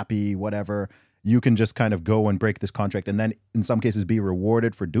not happy, whatever. You can just kind of go and break this contract and then in some cases be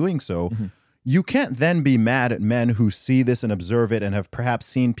rewarded for doing so. Mm-hmm. You can't then be mad at men who see this and observe it and have perhaps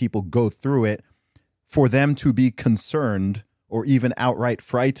seen people go through it for them to be concerned or even outright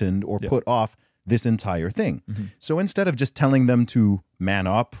frightened or put off this entire thing. Mm-hmm. So instead of just telling them to man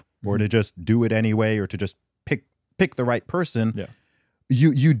up or to just do it anyway or to just pick the right person,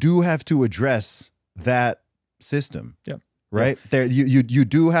 you do have to address that system. Yeah. Right? There, you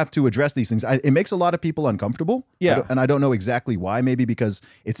do have to address these things. It makes a lot of people uncomfortable. Yeah. And I don't know exactly why. Maybe because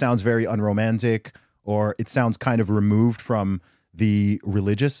it sounds very unromantic or it sounds kind of removed from the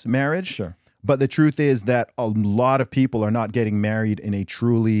religious marriage. Sure. But the truth is that a lot of people are not getting married in a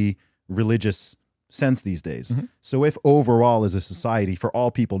truly religious sense these days. Mm-hmm. So if overall as a society, for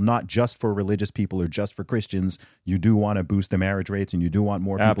all people, not just for religious people or just for Christians, you do want to boost the marriage rates and you do want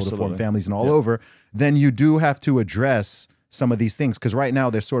more people to form families and all over, then you do have to address some of these things. Because right now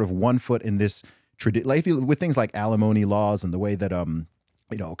there's sort of one foot in this tradition, like with things like alimony laws and the way that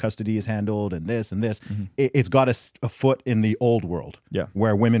custody is handled and this, it's got a foot in the old world,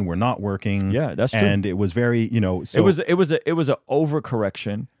 where women were not working. Yeah, that's true. And it was very, so it was a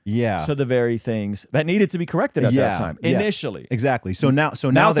overcorrection. Yeah, to the very things that needed to be corrected at that time initially. Exactly. So now it's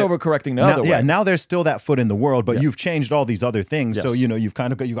overcorrecting the other way. Yeah, now there's still that foot in the world, but you've changed all these other things. Yes. So you've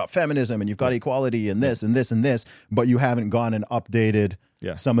kind of got feminism and you've got equality and this and this and this, but you haven't gone and updated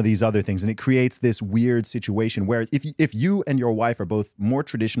some of these other things, and it creates this weird situation where if you and your wife are both more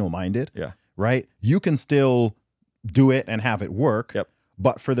traditional minded, right, you can still do it and have it work. Yep.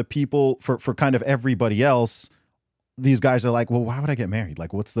 But for the people, for kind of everybody else, these guys are like, well, why would I get married?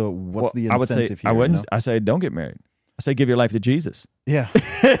 Like, what's the incentive here? I say don't get married. I say give your life to Jesus. Yeah.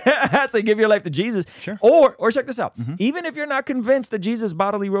 I say give your life to Jesus. Sure. Or check this out. Mm-hmm. Even if you're not convinced that Jesus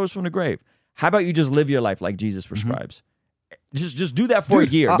bodily rose from the grave, how about you just live your life like Jesus prescribes? Mm-hmm. Just do that for a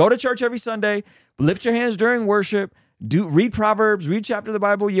year. Go to church every Sunday. Lift your hands during worship. Read Proverbs. Read chapter of the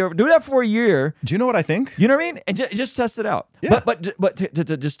Bible. Do that for a year. Do you know what I think? You know what I mean? And just test it out. Yeah. But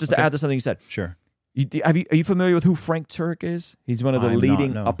to add to something you said. Sure. Are you familiar with who Frank Turek is? He's one of the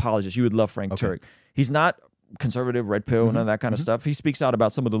leading apologists. You would love Frank Turek. He's not conservative, red pill, none of that kind of stuff. He speaks out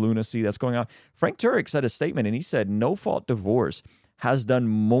about some of the lunacy that's going on. Frank Turek said a statement, and he said, no-fault divorce has done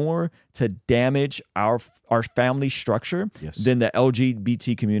more to damage our family structure than the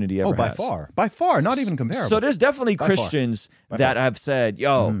LGBT community ever has. By far, not even comparable. So there's definitely Christians that have said,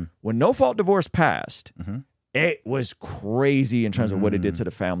 when no-fault divorce passed, it was crazy in terms of what it did to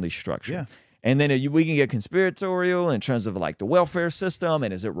the family structure. Yeah. And then we can get conspiratorial in terms of like the welfare system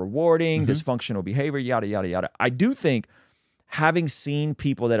and is it rewarding dysfunctional behavior, yada, yada, yada. I do think having seen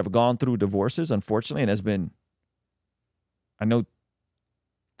people that have gone through divorces, unfortunately, and has been, I know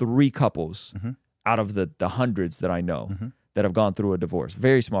 3 couples out of the hundreds that I know that have gone through a divorce.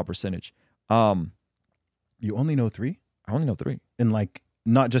 Very small percentage. You only know 3? I only know 3. And like,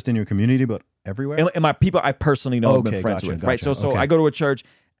 not just in your community, but everywhere? And my people I personally know have been friends with. Right. So I go to a church.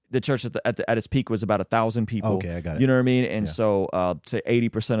 The church at its peak was about 1,000 people. Okay, I got it. You know what I mean? And so say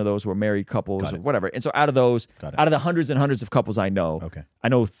 80% of those were married couples or whatever. And so out of those, out of the hundreds and hundreds of couples I know, I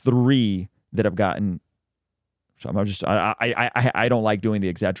know 3 that have gotten. So I'm just I don't like doing the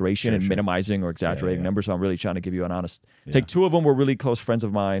exaggeration and minimizing or exaggerating numbers. So I'm really trying to give you an honest take. 2 of them were really close friends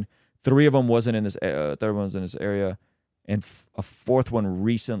of mine. 3 of them wasn't in this. Third one was in this area, and a 4th one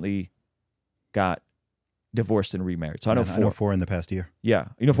recently got divorced and remarried. So I know 4. I know 4 in the past year. Yeah.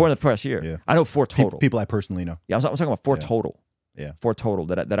 4 in the past year. Yeah. I know 4 total. People I personally know. Yeah, I'm talking about 4 total. Yeah. 4 total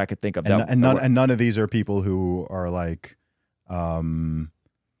that I could think of. And none of these are people who are like,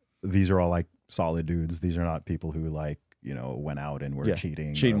 these are all like solid dudes. These are not people who like, went out and were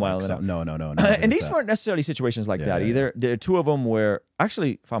cheating. Cheating while no. And these weren't necessarily situations like that either. There are 2 of them where,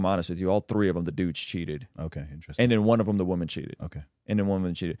 actually, if I'm honest with you, all 3 of them, the dudes cheated. Okay, interesting. And then one of them, the woman cheated. Okay. And then one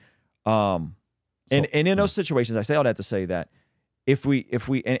woman cheated. And in those situations, I say all that to say that if we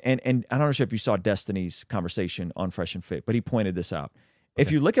and I'm not sure if you saw Destiny's conversation on Fresh and Fit, but he pointed this out. Okay.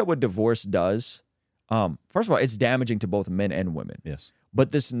 If you look at what divorce does, first of all, it's damaging to both men and women. Yes.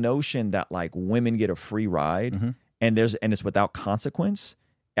 But this notion that like women get a free ride and it's without consequence,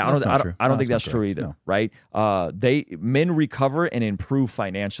 I don't think that's true either, right? Men recover and improve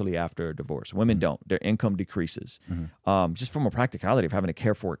financially after a divorce. Women don't. Their income decreases, just from a practicality of having to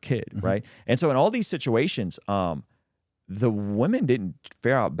care for a kid, right? And so in all these situations, the women didn't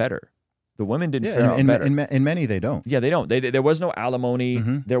fare out better. The women didn't Yeah, fare out better. in many they don't. Yeah, they don't. There was no alimony.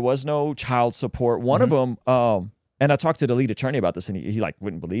 There was no child support. One of them, and I talked to the lead attorney about this, and he like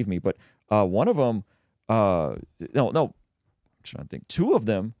wouldn't believe me. But one of them, no, I'm trying to think. Two of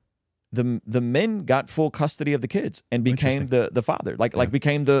them, the men got full custody of the kids and became the father, like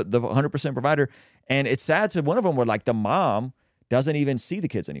became the 100% provider. And it's sad to one of them where like the mom doesn't even see the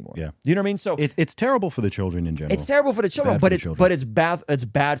kids anymore. Yeah. You know what I mean? So it's terrible for the children in general. it's terrible for the children, but it's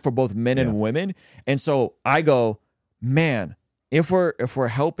bad for both men and women. And so I go, man, if we're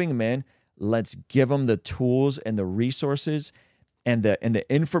helping men, let's give them the tools and the resources and the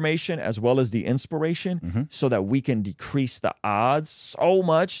information as well as the inspiration so that we can decrease the odds so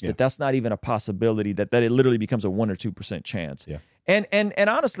much that that's not even a possibility, that it literally becomes a 1 or 2% chance. Yeah. And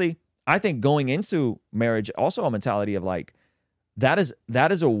honestly, I think going into marriage also a mentality of like, that is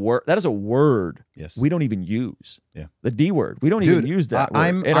a word Yes. we don't even use. Yeah. The D word. We don't even use that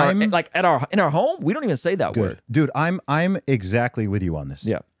word. In our home, we don't even say that word. Dude, I'm exactly with you on this.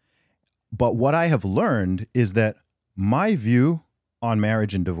 Yeah. But what I have learned is that my view on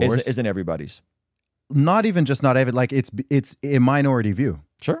marriage and divorce Isn't everybody's. not every, like it's a minority view.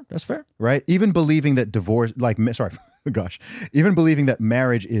 Sure, that's fair. Right? Even believing that divorce, even believing that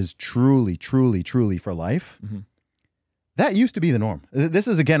marriage is truly for life. That used to be the norm. This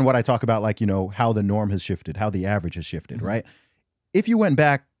is, again, what I talk about, like, how the norm has shifted, how the average has shifted, right? If you went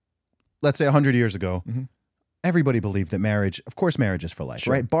back, let's say 100 years ago, everybody believed that marriage is for life,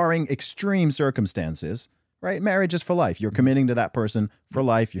 right? Barring extreme circumstances, right? Marriage is for life. You're committing to that person for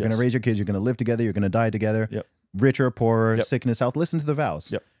life. You're going to raise your kids. You're going to live together. You're going to die together. Richer, poorer, sickness, health. Listen to the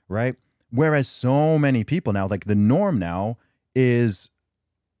vows, right? Whereas so many people now, like the norm now is,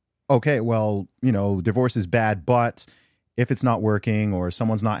 okay, well, divorce is bad, but if it's not working or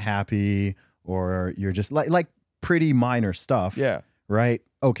someone's not happy or you're just like pretty minor stuff, right?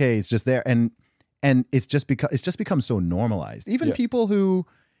 Okay, it's just there, and it's just become so normalized. Even people who,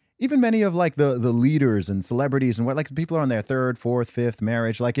 even many of like the leaders and celebrities and what, like people are on their third, fourth, fifth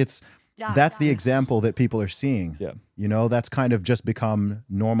marriage, like that's the example that people are seeing. Yeah, that's kind of just become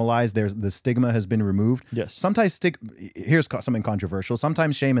normalized. The stigma has been removed. Yes. Sometimes here's something controversial.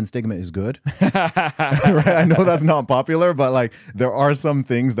 Sometimes shame and stigma is good. Right? I know that's not popular, but like there are some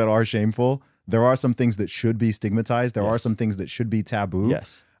things that are shameful. There are some things that should be stigmatized. There are some things that should be taboo.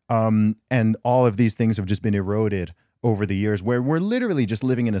 Yes. And all of these things have just been eroded over the years, where we're literally just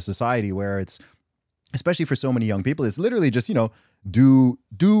living in a society where it's, especially for so many young people, it's literally just, do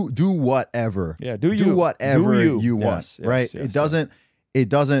whatever. Yeah, do whatever you want, yes, right? Yes, it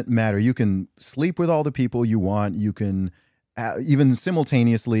doesn't matter. You can sleep with all the people you want. You can even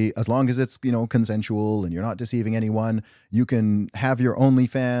simultaneously, as long as it's, consensual and you're not deceiving anyone, you can have your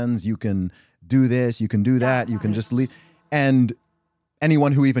OnlyFans, you can do this, you can do that, you can just leave. And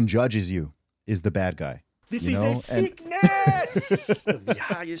anyone who even judges you is the bad guy. This is a sickness of the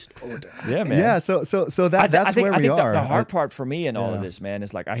highest order. Yeah, man. Yeah, so that's where we are. The hard part for me in all of this, man,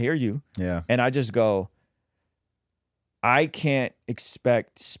 is like I hear you. Yeah. And I just go, I can't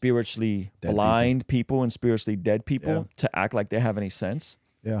expect spiritually blind people and spiritually dead people to act like they have any sense.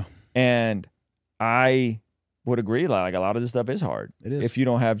 Yeah. And I would agree, like a lot of this stuff is hard. It is. If you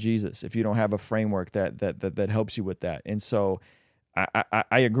don't have Jesus, if you don't have a framework that helps you with that. And so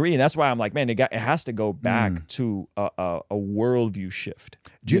I agree, and that's why I'm like, man, it has to go back to a worldview shift.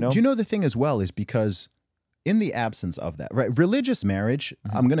 Do you know the thing as well is because in the absence of that, right? Religious marriage,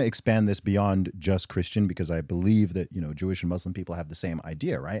 I'm going to expand this beyond just Christian because I believe that, Jewish and Muslim people have the same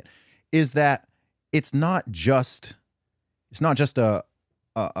idea, right? Is that it's not just a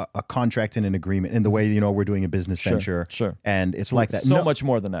contract and an agreement in the way, we're doing a business venture. Sure. And it's like that. So much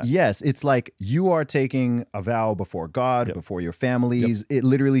more than that. Yes. It's like you are taking a vow before God, before your families. It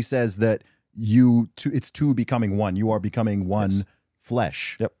literally says that it's two becoming one. You are becoming one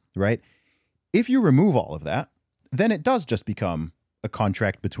flesh. Yep. Right? If you remove all of that, then it does just become a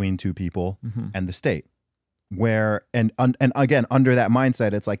contract between two people and the state. Where and again, under that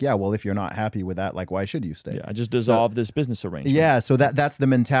mindset, it's like, yeah, well, if you're not happy with that, like, why should you stay? Yeah, I just dissolve this business arrangement. Yeah, so that's the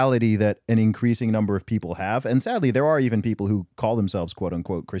mentality that an increasing number of people have, and sadly, there are even people who call themselves "quote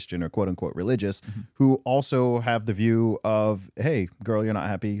unquote" Christian or "quote unquote" religious, who also have the view of, hey, girl, you're not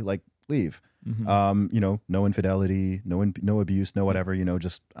happy, like, leave. No infidelity, no abuse, no whatever.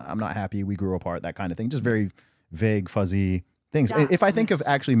 Just I'm not happy. We grew apart, that kind of thing. Just very vague, fuzzy things. If I think of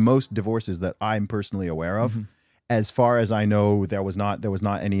actually most divorces that I'm personally aware of, as far as I know, there was not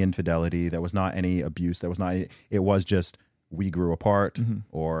any infidelity, there was not any abuse, it was just we grew apart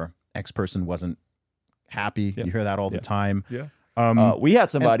or X person wasn't happy. You hear that all the time. Yeah. We had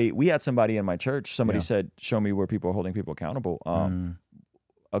somebody in my church. Somebody said, "Show me where people are holding people accountable."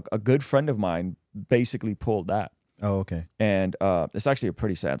 a good friend of mine basically pulled that. Oh, okay. And it's actually a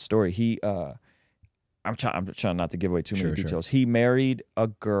pretty sad story. I'm trying not to give away too many details. He married a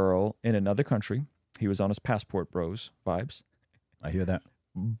girl in another country. He was on his passport bros vibes. I hear that.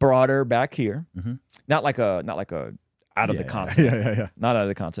 Brought her back here. Mm-hmm. Not like a out of the continent. Yeah. Not out of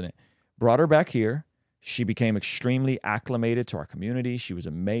the continent. Brought her back here. She became extremely acclimated to our community. She was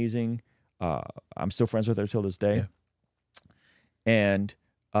amazing. I'm still friends with her till this day. Yeah. And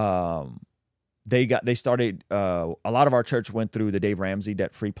they started a lot of our church went through the Dave Ramsey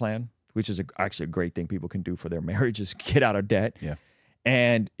debt-free plan, which is actually a great thing people can do for their marriage, is get out of debt. Yeah.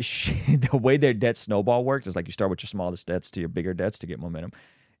 And the way their debt snowball works is like you start with your smallest debts to your bigger debts to get momentum.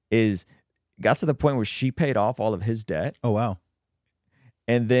 Got to the point where she paid off all of his debt. Oh, wow.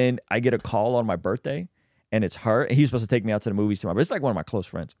 And then I get a call on my birthday, and it's her. And he's supposed to take me out to the movies tomorrow, but it's like one of my close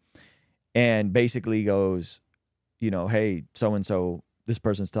friends. And basically goes, hey, so-and-so, this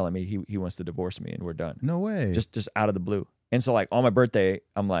person's telling me he wants to divorce me and we're done. No way. Just out of the blue. And so like on my birthday,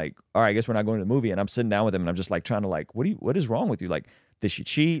 I'm like, all right, I guess we're not going to the movie. And I'm sitting down with him and I'm just like trying to like, what is wrong with you? Like, did she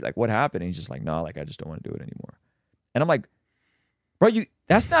cheat? Like, what happened? And he's just like, no, like I just don't want to do it anymore. And I'm like, bro,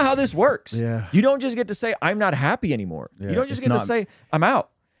 that's not how this works. Yeah. You don't just get to say, I'm not happy anymore. Yeah, you don't just get to say, I'm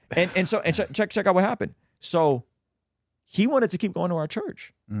out. And so check out what happened. So he wanted to keep going to our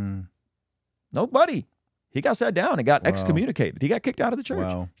church. Nobody. He got sat down and got excommunicated. He got kicked out of the church.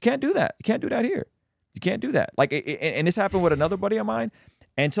 Wow. You can't do that. You can't do that here. You can't do that. Like, and this happened with another buddy of mine.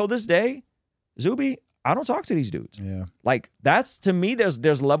 Until this day, Zuby, I don't talk to these dudes. Yeah. Like, that's, to me,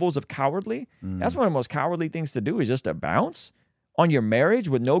 there's levels of cowardly. That's one of the most cowardly things to do, is just to bounce on your marriage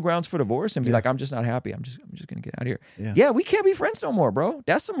with no grounds for divorce and be like, I'm just not happy. I'm just going to get out of here. Yeah, we can't be friends no more, bro.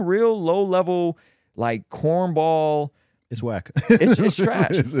 That's some real low level, like, cornball. It's whack. It's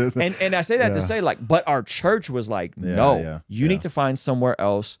trash. And I say that to say, like, but our church was like, no, you need to find somewhere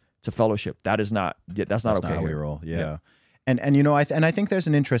else to fellowship. That's not okay. That's not how we roll. Yeah. And I think there's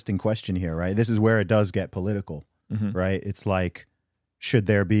an interesting question here, right? This is where it does get political, right? It's like, should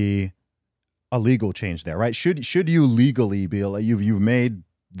there be a legal change there, right? Should you legally be like, you've made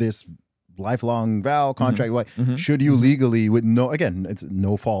this lifelong vow contract? Should you legally, with it's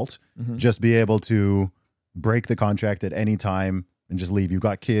no fault, just be able to break the contract at any time and just leave? You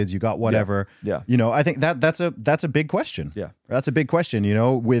got kids, you got whatever. Yeah. I think that's a big question. Yeah. That's a big question,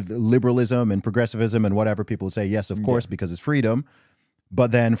 with liberalism and progressivism and whatever, people say, yes, of course, because it's freedom.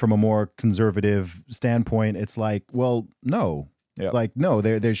 But then from a more conservative standpoint, it's like, well, no. Yeah. Like, no,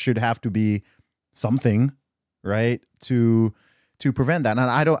 there should have to be something, right, to prevent that. And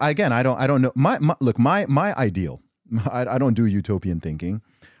I don't know. My ideal, I don't do utopian thinking.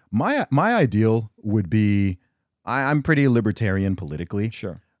 My ideal would be, I'm pretty libertarian politically.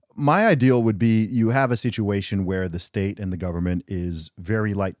 Sure. My ideal would be, you have a situation where the state and the government is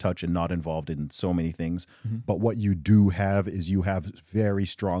very light touch and not involved in so many things. But what you do have is you have very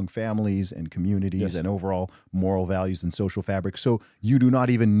strong families and communities and overall moral values and social fabric. So you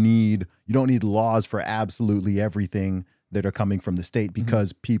don't need laws for absolutely everything that are coming from the state,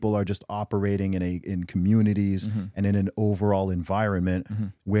 because people are just operating in communities and in an overall environment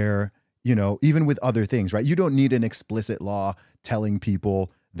where, even with other things, right? You don't need an explicit law telling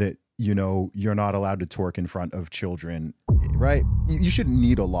people that, you're not allowed to twerk in front of children, right? You shouldn't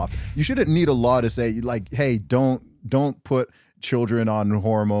need a law. You shouldn't need a law to say, like, hey, don't put children on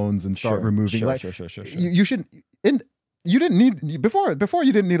hormones and start removing. Sure. You shouldn't. You didn't need before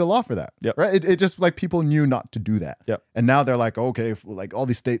you didn't need a law for that. Yep. Right. It just, like, people knew not to do that. Yep. And now they're like, okay, like all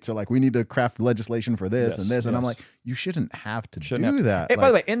these states are like, we need to craft legislation for this and this. And I'm like, you shouldn't have to do that. Hey, by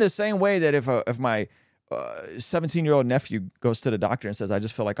the way, in the same way that if my 17-year-old nephew goes to the doctor and says, I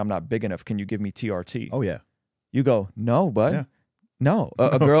just feel like I'm not big enough, can you give me TRT? Oh yeah. You go, no, bud. Yeah. No.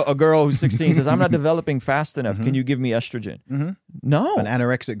 A girl who's 16 says, I'm not developing fast enough. Can you give me estrogen? No. An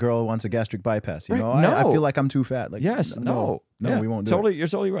anorexic girl wants a gastric bypass. No. I feel like I'm too fat. Like, yes. No. Yeah. We won't do it. You're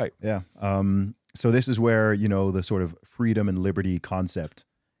totally right. Yeah. So this is where, the sort of freedom and liberty concept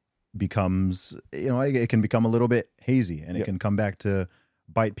becomes, it can become a little bit hazy, and it can come back to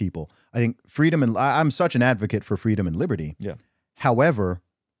bite people. I think I'm such an advocate for freedom and liberty. Yeah. However,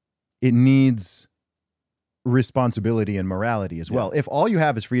 it needs responsibility and morality as well. If all you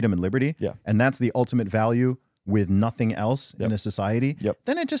have is freedom and liberty, and that's the ultimate value with nothing else in a society,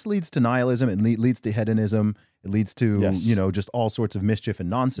 then it just leads to nihilism. It leads to hedonism. It leads to, just all sorts of mischief and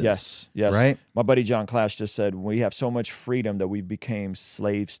nonsense. Yes. Right? My buddy John Clash just said, we have so much freedom that we became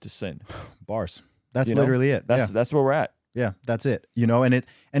slaves to sin. Bars. That's literally it. That's where we're at. Yeah, that's it. And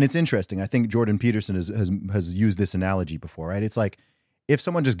it's interesting. I think Jordan Peterson has used this analogy before, right? It's like, if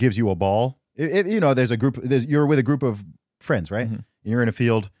someone just gives you a ball, there's you're with a group of friends, right? You're in a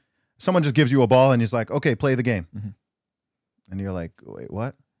field. Someone just gives you a ball and he's like, okay, play the game. And you're like, wait,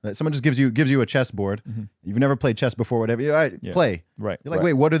 what? Someone just gives you a chessboard. You've never played chess before, whatever. All right, play. Right. You're like,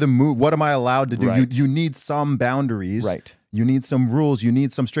 wait, what are the move? What am I allowed to do? Right. You need some boundaries. Right. You need some rules. You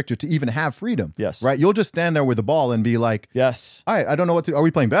need some structure to even have freedom. Yes. Right. You'll just stand there with the ball and be like, yes. All right, I don't know what to. Are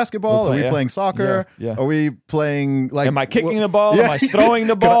we playing basketball? Are we playing soccer? Yeah. Are we playing like? Am I kicking the ball? Am I throwing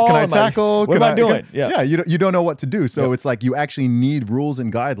the ball? Can I tackle? What am I doing? Yeah. You don't know what to do. So it's like you actually need rules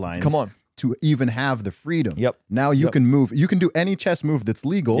and guidelines. Come on. To even have the freedom. Yep. Now you can move. You can do any chess move that's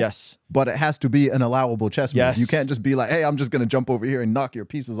legal. Yes. But it has to be an allowable chess move. Yes. You can't just be like, hey, I'm just going to jump over here and knock your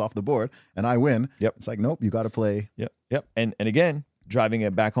pieces off the board and I win. Yep. It's like, nope, you got to play. Yep. And again, driving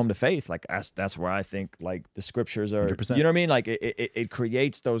it back home to faith, like that's where I think like the scriptures are. 100%. You know what I mean? Like it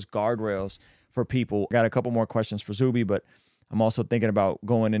creates those guardrails for people. Got a couple more questions for Zuby, but I'm also thinking about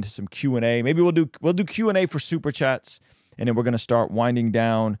going into some Q&A. Maybe we'll do Q&A for super chats, and then we're going to start winding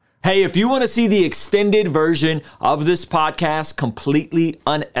down. Hey, if you want to see the extended version of this podcast, completely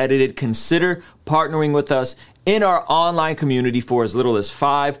unedited, consider partnering with us in our online community for as little as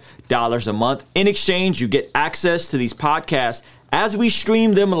 $5 a month. In exchange, you get access to these podcasts as we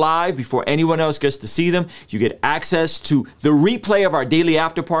stream them live before anyone else gets to see them. You get access to the replay of our daily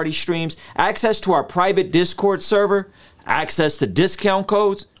after party streams, access to our private Discord server, access to discount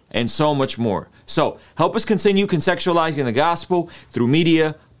codes, and so much more. So help us continue contextualizing the gospel through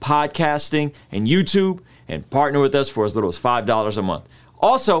media, podcasting, and YouTube, and partner with us for as little as $5 a month.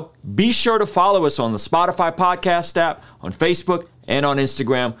 Also, be sure to follow us on the Spotify podcast app, on Facebook, and on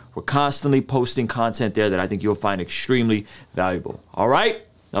Instagram. We're constantly posting content there that I think you'll find extremely valuable. All right?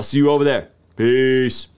 I'll see you over there. Peace.